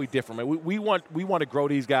that's how we differ, man. We want to grow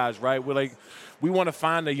these guys, right? We want to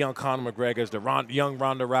find the young Conor McGregors, the young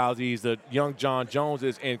Ronda Rouseys, the young John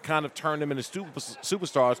Joneses, and kind of turn them into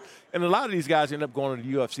superstars. And a lot of these guys end up going to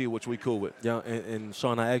the UFC, which we cool with. Yeah, and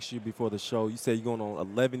Sean, I asked you before the show. You said you're going on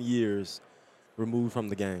 11 years removed from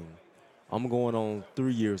the game. I'm going on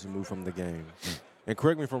 3 years removed from the game. And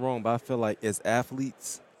correct me if I'm wrong, but I feel like as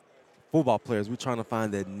athletes, football players, we're trying to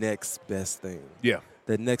find that next best thing. Yeah.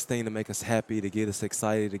 That next thing to make us happy, to get us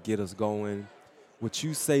excited, to get us going. Would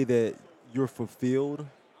you say that you're fulfilled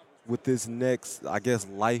with this next, I guess,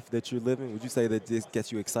 life that you're living? Would you say that this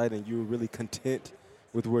gets you excited and you're really content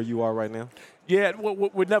with where you are right now? Yeah,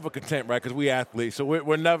 we're never content, right, because we athletes. So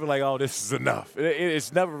we're never like, oh, this is enough.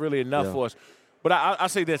 It's never really enough for us. But I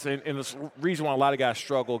say this, and the reason why a lot of guys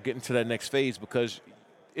struggle getting to that next phase, because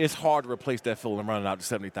it's hard to replace that feeling running out to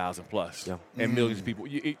 70,000 plus and millions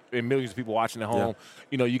of people watching at home.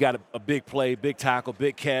 You know, you got a big play, big tackle,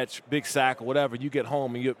 big catch, big sack, or whatever. You get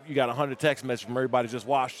home and you got 100 text messages from everybody just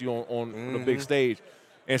watched you on the big stage.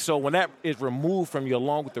 And so when that is removed from you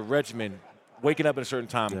along with the regimen, waking up at a certain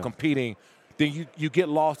time, competing, then you get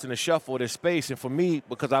lost in the shuffle of this space. And for me,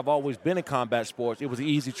 because I've always been in combat sports, it was an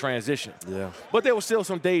easy transition. Yeah. But there were still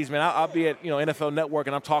some days, man. I'll be at NFL Network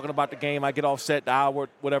and I'm talking about the game. I get off set, the hour,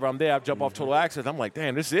 whatever I'm there. I jump off Total Access. I'm like,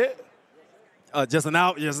 damn, this is it? Just an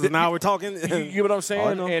hour we're talking. You know what I'm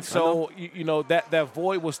saying? And so, that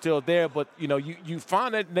void was still there. But, you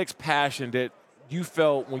find that next passion that you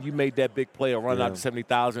felt when you made that big play or running out to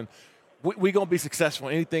 70,000. We're going to be successful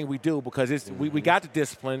in anything we do because we got the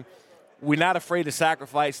discipline. We're not afraid to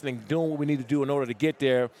sacrifice and doing what we need to do in order to get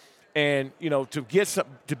there. And,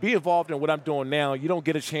 to be involved in what I'm doing now, you don't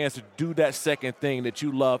get a chance to do that second thing that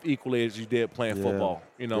you love equally as you did playing football,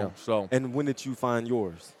 so. And when did you find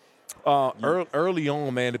yours? Early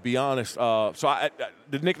on, man, to be honest. So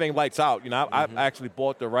the nickname Lights Out, I actually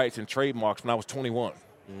bought the rights and trademarks when I was 21.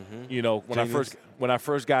 When I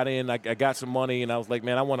first got in, I got some money, and I was like,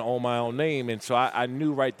 man, I want to own my own name. And so I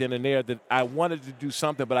knew right then and there that I wanted to do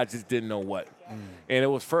something, but I just didn't know what. And it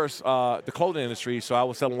was first the clothing industry. So I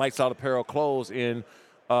was selling Lights Out apparel clothes in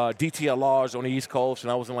DTLRs on the East Coast,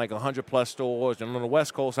 and I was in like 100-plus stores. And on the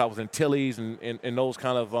West Coast, I was in Tilly's and those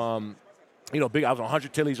kind of, big. I was on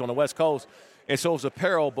 100 Tilly's on the West Coast. And so it was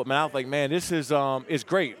apparel, but man, I was like, man, this is it's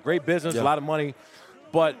great. Great business, a lot of money.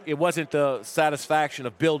 But it wasn't the satisfaction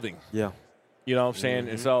of building. Yeah. You know what I'm saying?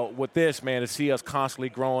 And so with this, man, to see us constantly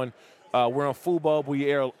growing, we're on Fubo.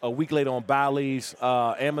 We air a week later on Bally's,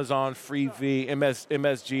 Amazon, Freevee,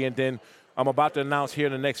 MSG, and then I'm about to announce here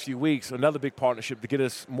in the next few weeks another big partnership to get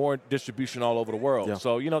us more distribution all over the world. Yeah.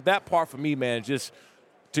 So, that part for me, man, just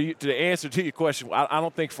to the answer to your question, I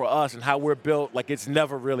don't think for us and how we're built, like it's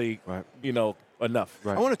never really, enough.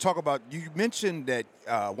 Right. I want to talk about, you mentioned that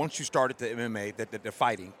once you started the MMA, the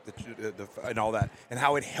fighting and all that, and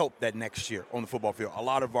how it helped that next year on the football field. A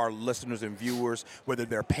lot of our listeners and viewers, whether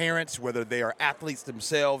they're parents, whether they are athletes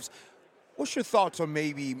themselves, what's your thoughts on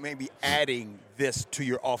maybe adding this to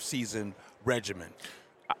your off-season regimen?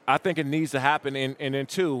 I think it needs to happen. And then,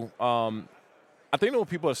 too, I think when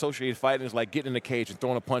people associate fighting is like getting in the cage and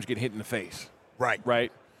throwing a punch, getting hit in the face.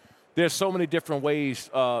 Right. There's so many different ways.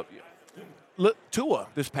 Look, Tua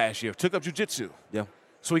this past year took up jiu-jitsu. Yeah.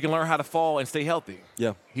 So he can learn how to fall and stay healthy.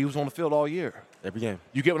 Yeah. He was on the field all year. Every game.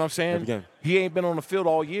 You get what I'm saying? Every game. He ain't been on the field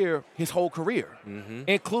all year his whole career,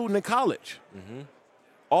 including in college.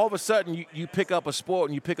 All of a sudden, you pick up a sport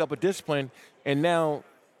and you pick up a discipline, and now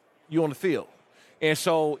you're on the field. And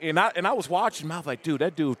so, and I was watching him. I was like, dude,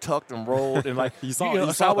 that dude tucked and rolled, and like, You saw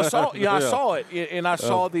I saw it, and I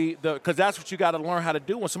saw the because that's what you got to learn how to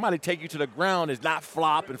do when somebody take you to the ground is not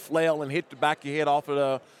flop and flail and hit the back of your head off of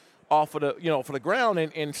the for the ground.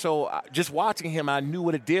 And so just watching him, I knew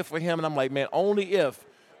what it did for him, and I'm like, man, only if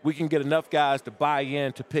we can get enough guys to buy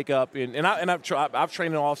in to pick up. I've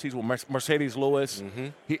trained in all season with Mercedes Lewis.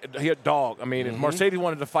 He a dog. I mean, if Mercedes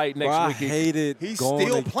wanted to fight next week, he's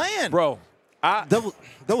still playing, bro.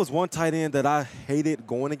 There was one tight end that I hated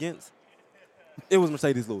going against. It was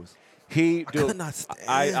Mercedes Lewis. I could not stand.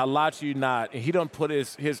 I lie to you not. And he don't put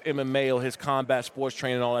his MMA or his combat sports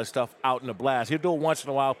training and all that stuff out in the blast. He'll do it once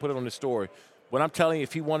in a while, put it on the story. But I'm telling you,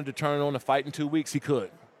 if he wanted to turn it on and fight in 2 weeks, he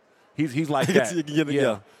could. He's like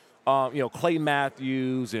that. Clay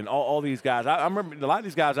Matthews and all these guys. I remember a lot of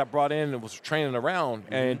these guys I brought in and was training around,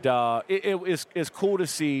 and it's cool to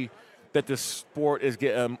see that the sport is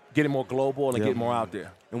getting more global and getting more out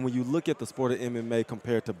there. And when you look at the sport of MMA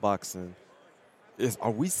compared to boxing,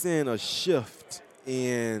 are we seeing a shift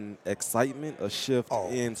in excitement, a shift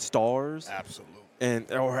in stars? Absolutely.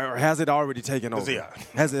 Or has it already taken over?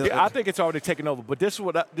 I think it's already taken over. But this is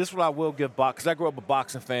what I will give boxing, because I grew up a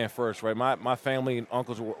boxing fan first, right? My family and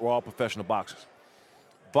uncles were all professional boxers.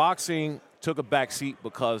 Boxing took a back seat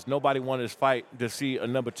because nobody wanted to see a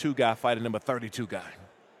number 2 guy fight a number 32 guy.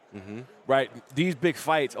 Right? These big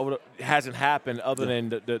fights hasn't happened other than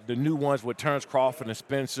the new ones with Terrence Crawford and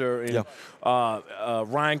Spencer and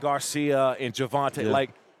Ryan Garcia and Gervonta.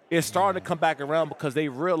 Like, it's starting to come back around because they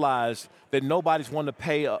realize that nobody's wanting to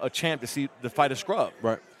pay a champ to fight a scrub.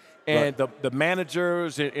 Right. And the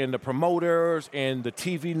managers and the promoters and the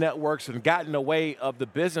TV networks have gotten in the way of the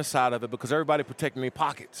business side of it because everybody protecting their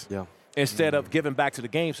pockets instead of giving back to the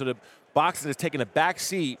game. So the boxing is taking a back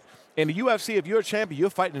seat. In the UFC, if you're a champion, you're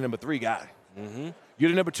fighting the number 3 guy. You're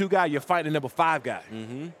the number 2 guy, you're fighting the number 5 guy.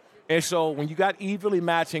 And so when you got evenly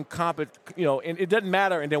matching and it doesn't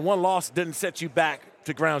matter, and then one loss doesn't set you back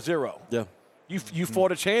to ground zero. Yeah. You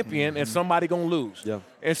fought a champion, and somebody going to lose. Yeah.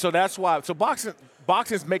 And so that's why. So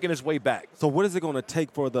boxing's making its way back. So what is it going to take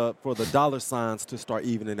for the dollar signs to start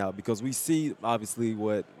evening out? Because we see, obviously,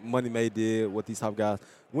 what Money May did with these top guys.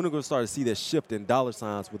 When are we going to start to see that shift in dollar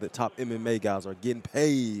signs where the top MMA guys are getting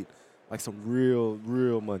paid like some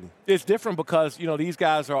real money? It's different because, these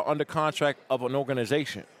guys are under contract of an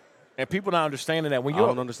organization. And people not understanding that. I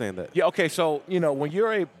don't understand that. Yeah, okay, so, when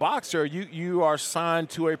you're a boxer, you are signed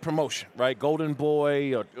to a promotion, right? Golden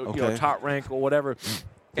Boy or Top Rank or whatever.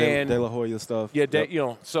 And De La Hoya stuff. Yeah,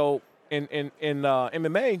 so in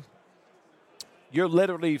MMA, you're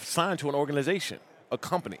literally signed to an organization, a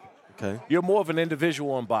company. Okay. You're more of an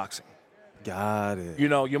individual in boxing. Got it.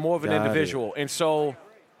 You're more of an individual. And so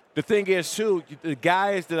the thing is, too, the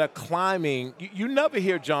guys that are climbing, you never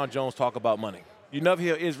hear John Jones talk about money. You never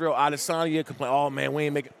hear Israel Adesanya complain, oh, man, we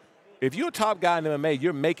ain't making. If you're a top guy in MMA,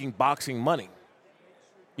 you're making boxing money.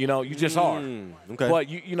 You just are. Okay. But,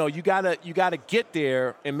 you gotta get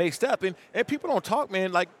there and make step. And people don't talk,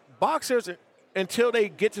 man. Like, boxers, until they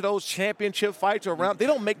get to those championship fights or around, they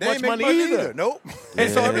don't make much money either. Nope.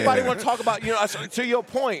 And so everybody want to talk about, to your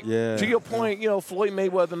point. Yeah. To your point, Floyd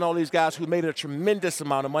Mayweather and all these guys who made a tremendous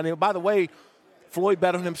amount of money. And by the way, Floyd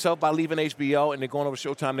bettered himself by leaving HBO and then going over to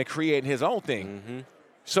Showtime and creating his own thing.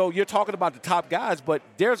 So you're talking about the top guys, but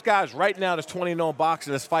there's guys right now that's 20-0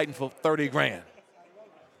 boxing that's fighting for 30 grand,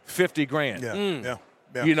 50 grand.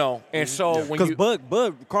 Yeah. And so when because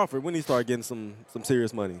Bud Crawford, when he started getting some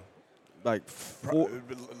serious money, like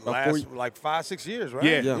last 5-6 years, right?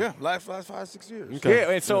 Yeah. Last 5-6 years. Okay.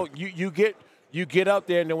 Yeah, and so you get up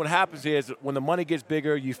there, and then what happens is when the money gets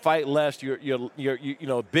bigger, you fight less.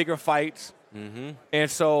 You're bigger fights.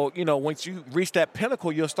 And so, once you reach that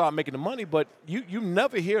pinnacle, you'll start making the money. But you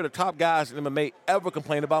never hear the top guys in MMA ever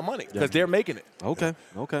complain about money because they're making it. Okay.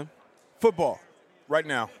 Football, right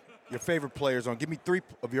now, your favorite players give me 3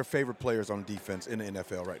 of your favorite players on defense in the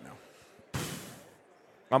NFL right now.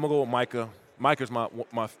 I'm going to go with Micah. Micah's my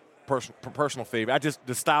personal favorite.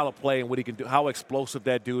 The style of play and what he can do, how explosive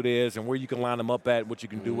that dude is and where you can line him up at, what you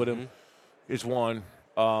can do with him is one.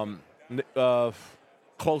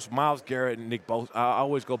 Close Myles Garrett and Nick Bosa. I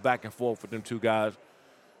always go back and forth with them 2 guys.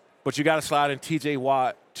 But you got to slide in T.J.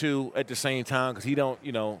 Watt, too, at the same time because he don't,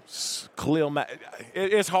 Khalil Mack.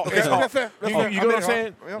 It's hard. Okay, it's hard. fair. You know what I'm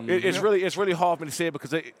saying? It's really hard for me to say it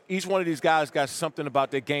because each one of these guys got something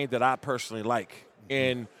about their game that I personally like.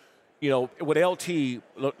 And, with LT,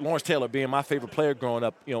 Lawrence Taylor being my favorite player growing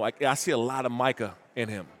up, I see a lot of Micah in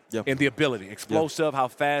him. Yep. And the ability, explosive, how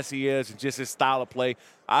fast he is, and just his style of play.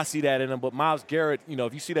 I see that in him. But Myles Garrett,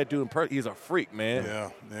 if you see that dude in person, he's a freak, man.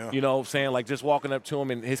 Yeah. You know what I'm saying? Like just walking up to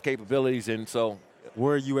him and his capabilities. And so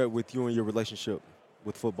Where are you at with you and your relationship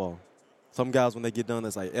with football? Some guys, when they get done,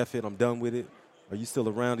 it's like, F it, I'm done with it. Are you still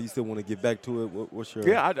around? Do you still want to get back to it? What's your?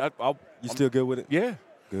 Yeah, You still good with it? Yeah.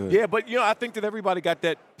 Good. Yeah, but, I think that everybody got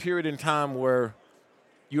that period in time where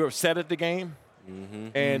you're upset at the game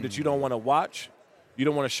and that you don't want to watch. You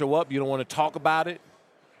don't want to show up. You don't want to talk about it.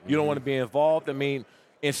 You don't want to be involved. I mean,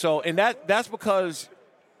 and that's because,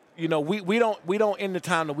 we don't end the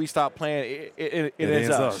time that we stop playing. It ends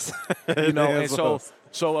us.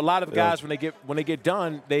 So a lot of guys, when they get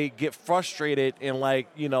done, they get frustrated and a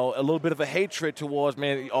little bit of a hatred towards,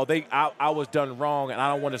 I was done wrong and I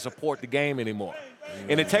don't want to support the game anymore.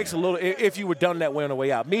 And it takes a little. If you were done that way on the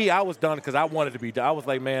way out, me, I was done because I wanted to be done. I was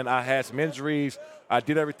like, man, I had some injuries. I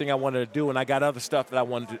did everything I wanted to do, and I got other stuff that I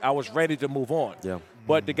wanted to do. I was ready to move on. Yeah.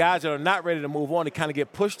 But the guys that are not ready to move on, they kind of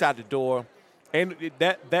get pushed out the door, and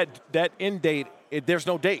that end date, there's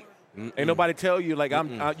no date. Ain't nobody tell you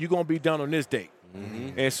you're gonna be done on this date.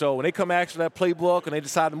 And so when they come ask for that playbook and they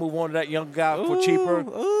decide to move on to that young guy for cheaper,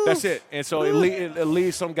 that's it. And so it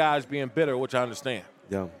leaves some guys being bitter, which I understand.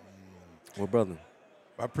 Yeah. Well, brother,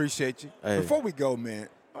 I appreciate you. Hey. Before we go, man,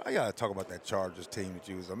 I got to talk about that Chargers team that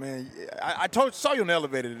you was. I saw you on the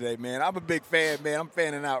elevator today, man. I'm a big fan, man. I'm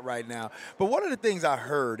fanning out right now. But one of the things I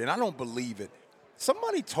heard, and I don't believe it,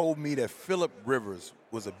 somebody told me that Phillip Rivers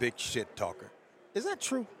was a big shit talker. Is that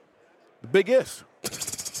true? The biggest.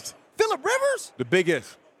 Phillip Rivers? The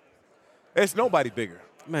biggest. It's nobody bigger.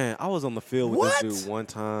 man, I was on the field with this dude one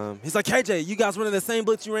time. He's like, KJ, you guys running the same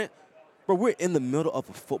blitz you ran? Bro, we're in the middle of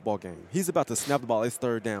a football game. He's about to snap the ball. It's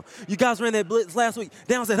third down. You guys ran that blitz last week.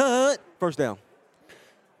 Down said, HUD. First down.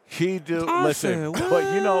 He do. Listen,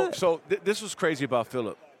 but, you know, so this was crazy about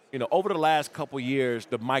Phillip. You know, over the last couple years,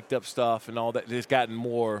 the mic'd up stuff and all that, has gotten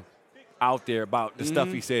more out there about the stuff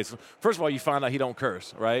he says. First of all, you find out he don't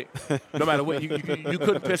curse, right? No matter what, you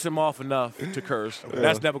couldn't piss him off enough to curse.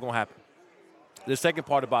 That's never going to happen. The second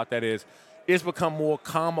part about that is it's become more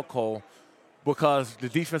comical because the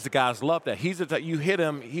defensive guys love that. He's the type, you hit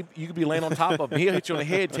him, you could be laying on top of him. He'll hit you on the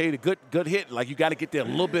head, tell you the good hit. Like, you got to get there a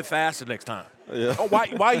little bit faster next time. Yeah. Oh, why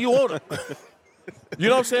are you on him? You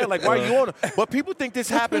know what I'm saying? Like, why are you on him? But people think this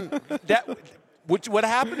happened, what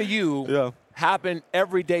happened to you happened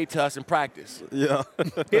every day to us in practice. Yeah.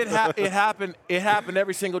 It happened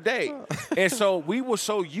every single day. And so we were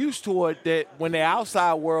so used to it that when the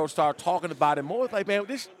outside world started talking about it more, it's like, man,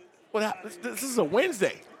 this is a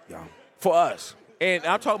Wednesday for us. And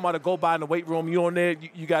I'm talking about to go by in the weight room. You on there,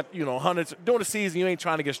 you got, hundreds. During the season, you ain't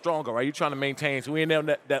trying to get stronger, right? You're trying to maintain. So we in there on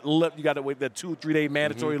that lift. You got to wait that 2-3 day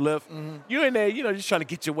mandatory lift. You in there, just trying to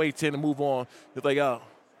get your weights in and move on. It's like, oh,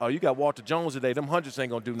 you got Walter Jones today. Them hundreds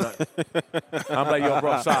ain't going to do nothing. I'm like, yo,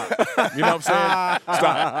 bro, stop. You know what I'm saying?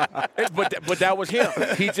 Stop. But that was him.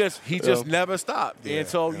 He just never stopped. Yeah, and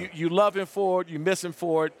so you love him for it. You miss him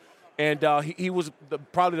for it. And he was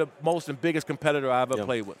probably the most and biggest competitor I ever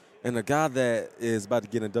played with. And the guy that is about to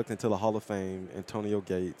get inducted into the Hall of Fame, Antonio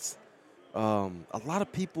Gates, a lot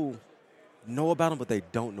of people know about him, but they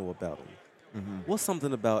don't know about him. What's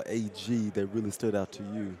something about AG that really stood out to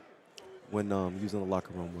you when you was in the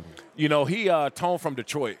locker room with him? He toned from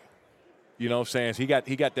Detroit. You know what I'm saying? So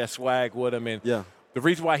he got that swag with him. And the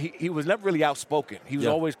reason why he was never really outspoken. He was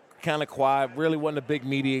always kind of quiet, really wasn't a big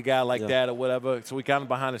media guy like that or whatever. So we kind of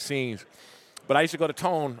behind the scenes. But I used to go to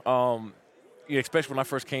Tone, especially when I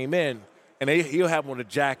first came in, and he'll have one of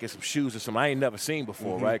the jackets, some shoes, or something I ain't never seen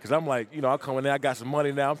before, right? Because I'm like, I come in there, I got some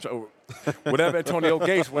money now. Whatever Antonio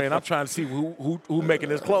Gates wearing, I'm trying to see who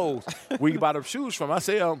making his clothes. Where you buy them shoes from? I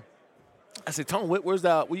say, Tone, where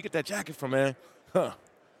you get that jacket from, man? Huh.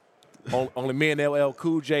 Only me and LL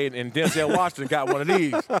Cool J and Denzel Washington got one of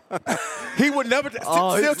these. He would never,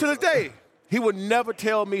 still to this day, he would never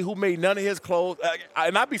tell me who made none of his clothes.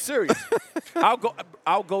 And I'd be serious.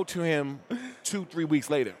 I'll go to him 2-3 weeks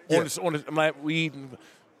later. I'm like,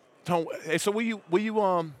 Tone, hey, so where you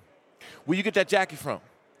get that jacket from?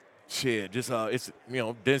 Shit, just it's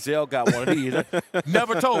Denzel got one of these.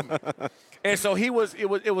 Never told me. And so it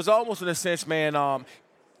was almost in a sense, man.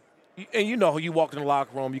 And you walk in the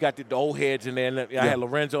locker room, you got the old heads in there. I had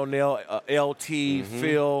Lorenzo Neal, LT,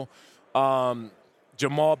 Phil,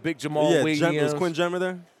 Big Jamal Williams. Was Quinn Jammer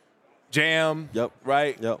there? Jam,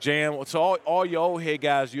 right? Yep. Jam. So all your old head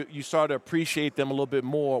guys, you start to appreciate them a little bit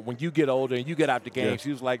more when you get older and you get out the game. She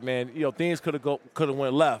was like, man, things could have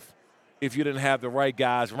went left if you didn't have the right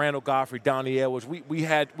guys. Randall Godfrey, Donnie Edwards. We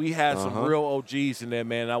had some real OGs in there,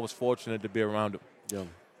 man. And I was fortunate to be around them. Yeah.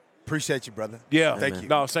 Appreciate you, brother. Yeah. Thank you.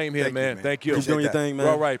 No, same here, man. Thank you. Keep doing your thing, man.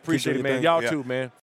 All right. Appreciate it, man. Y'all too, man.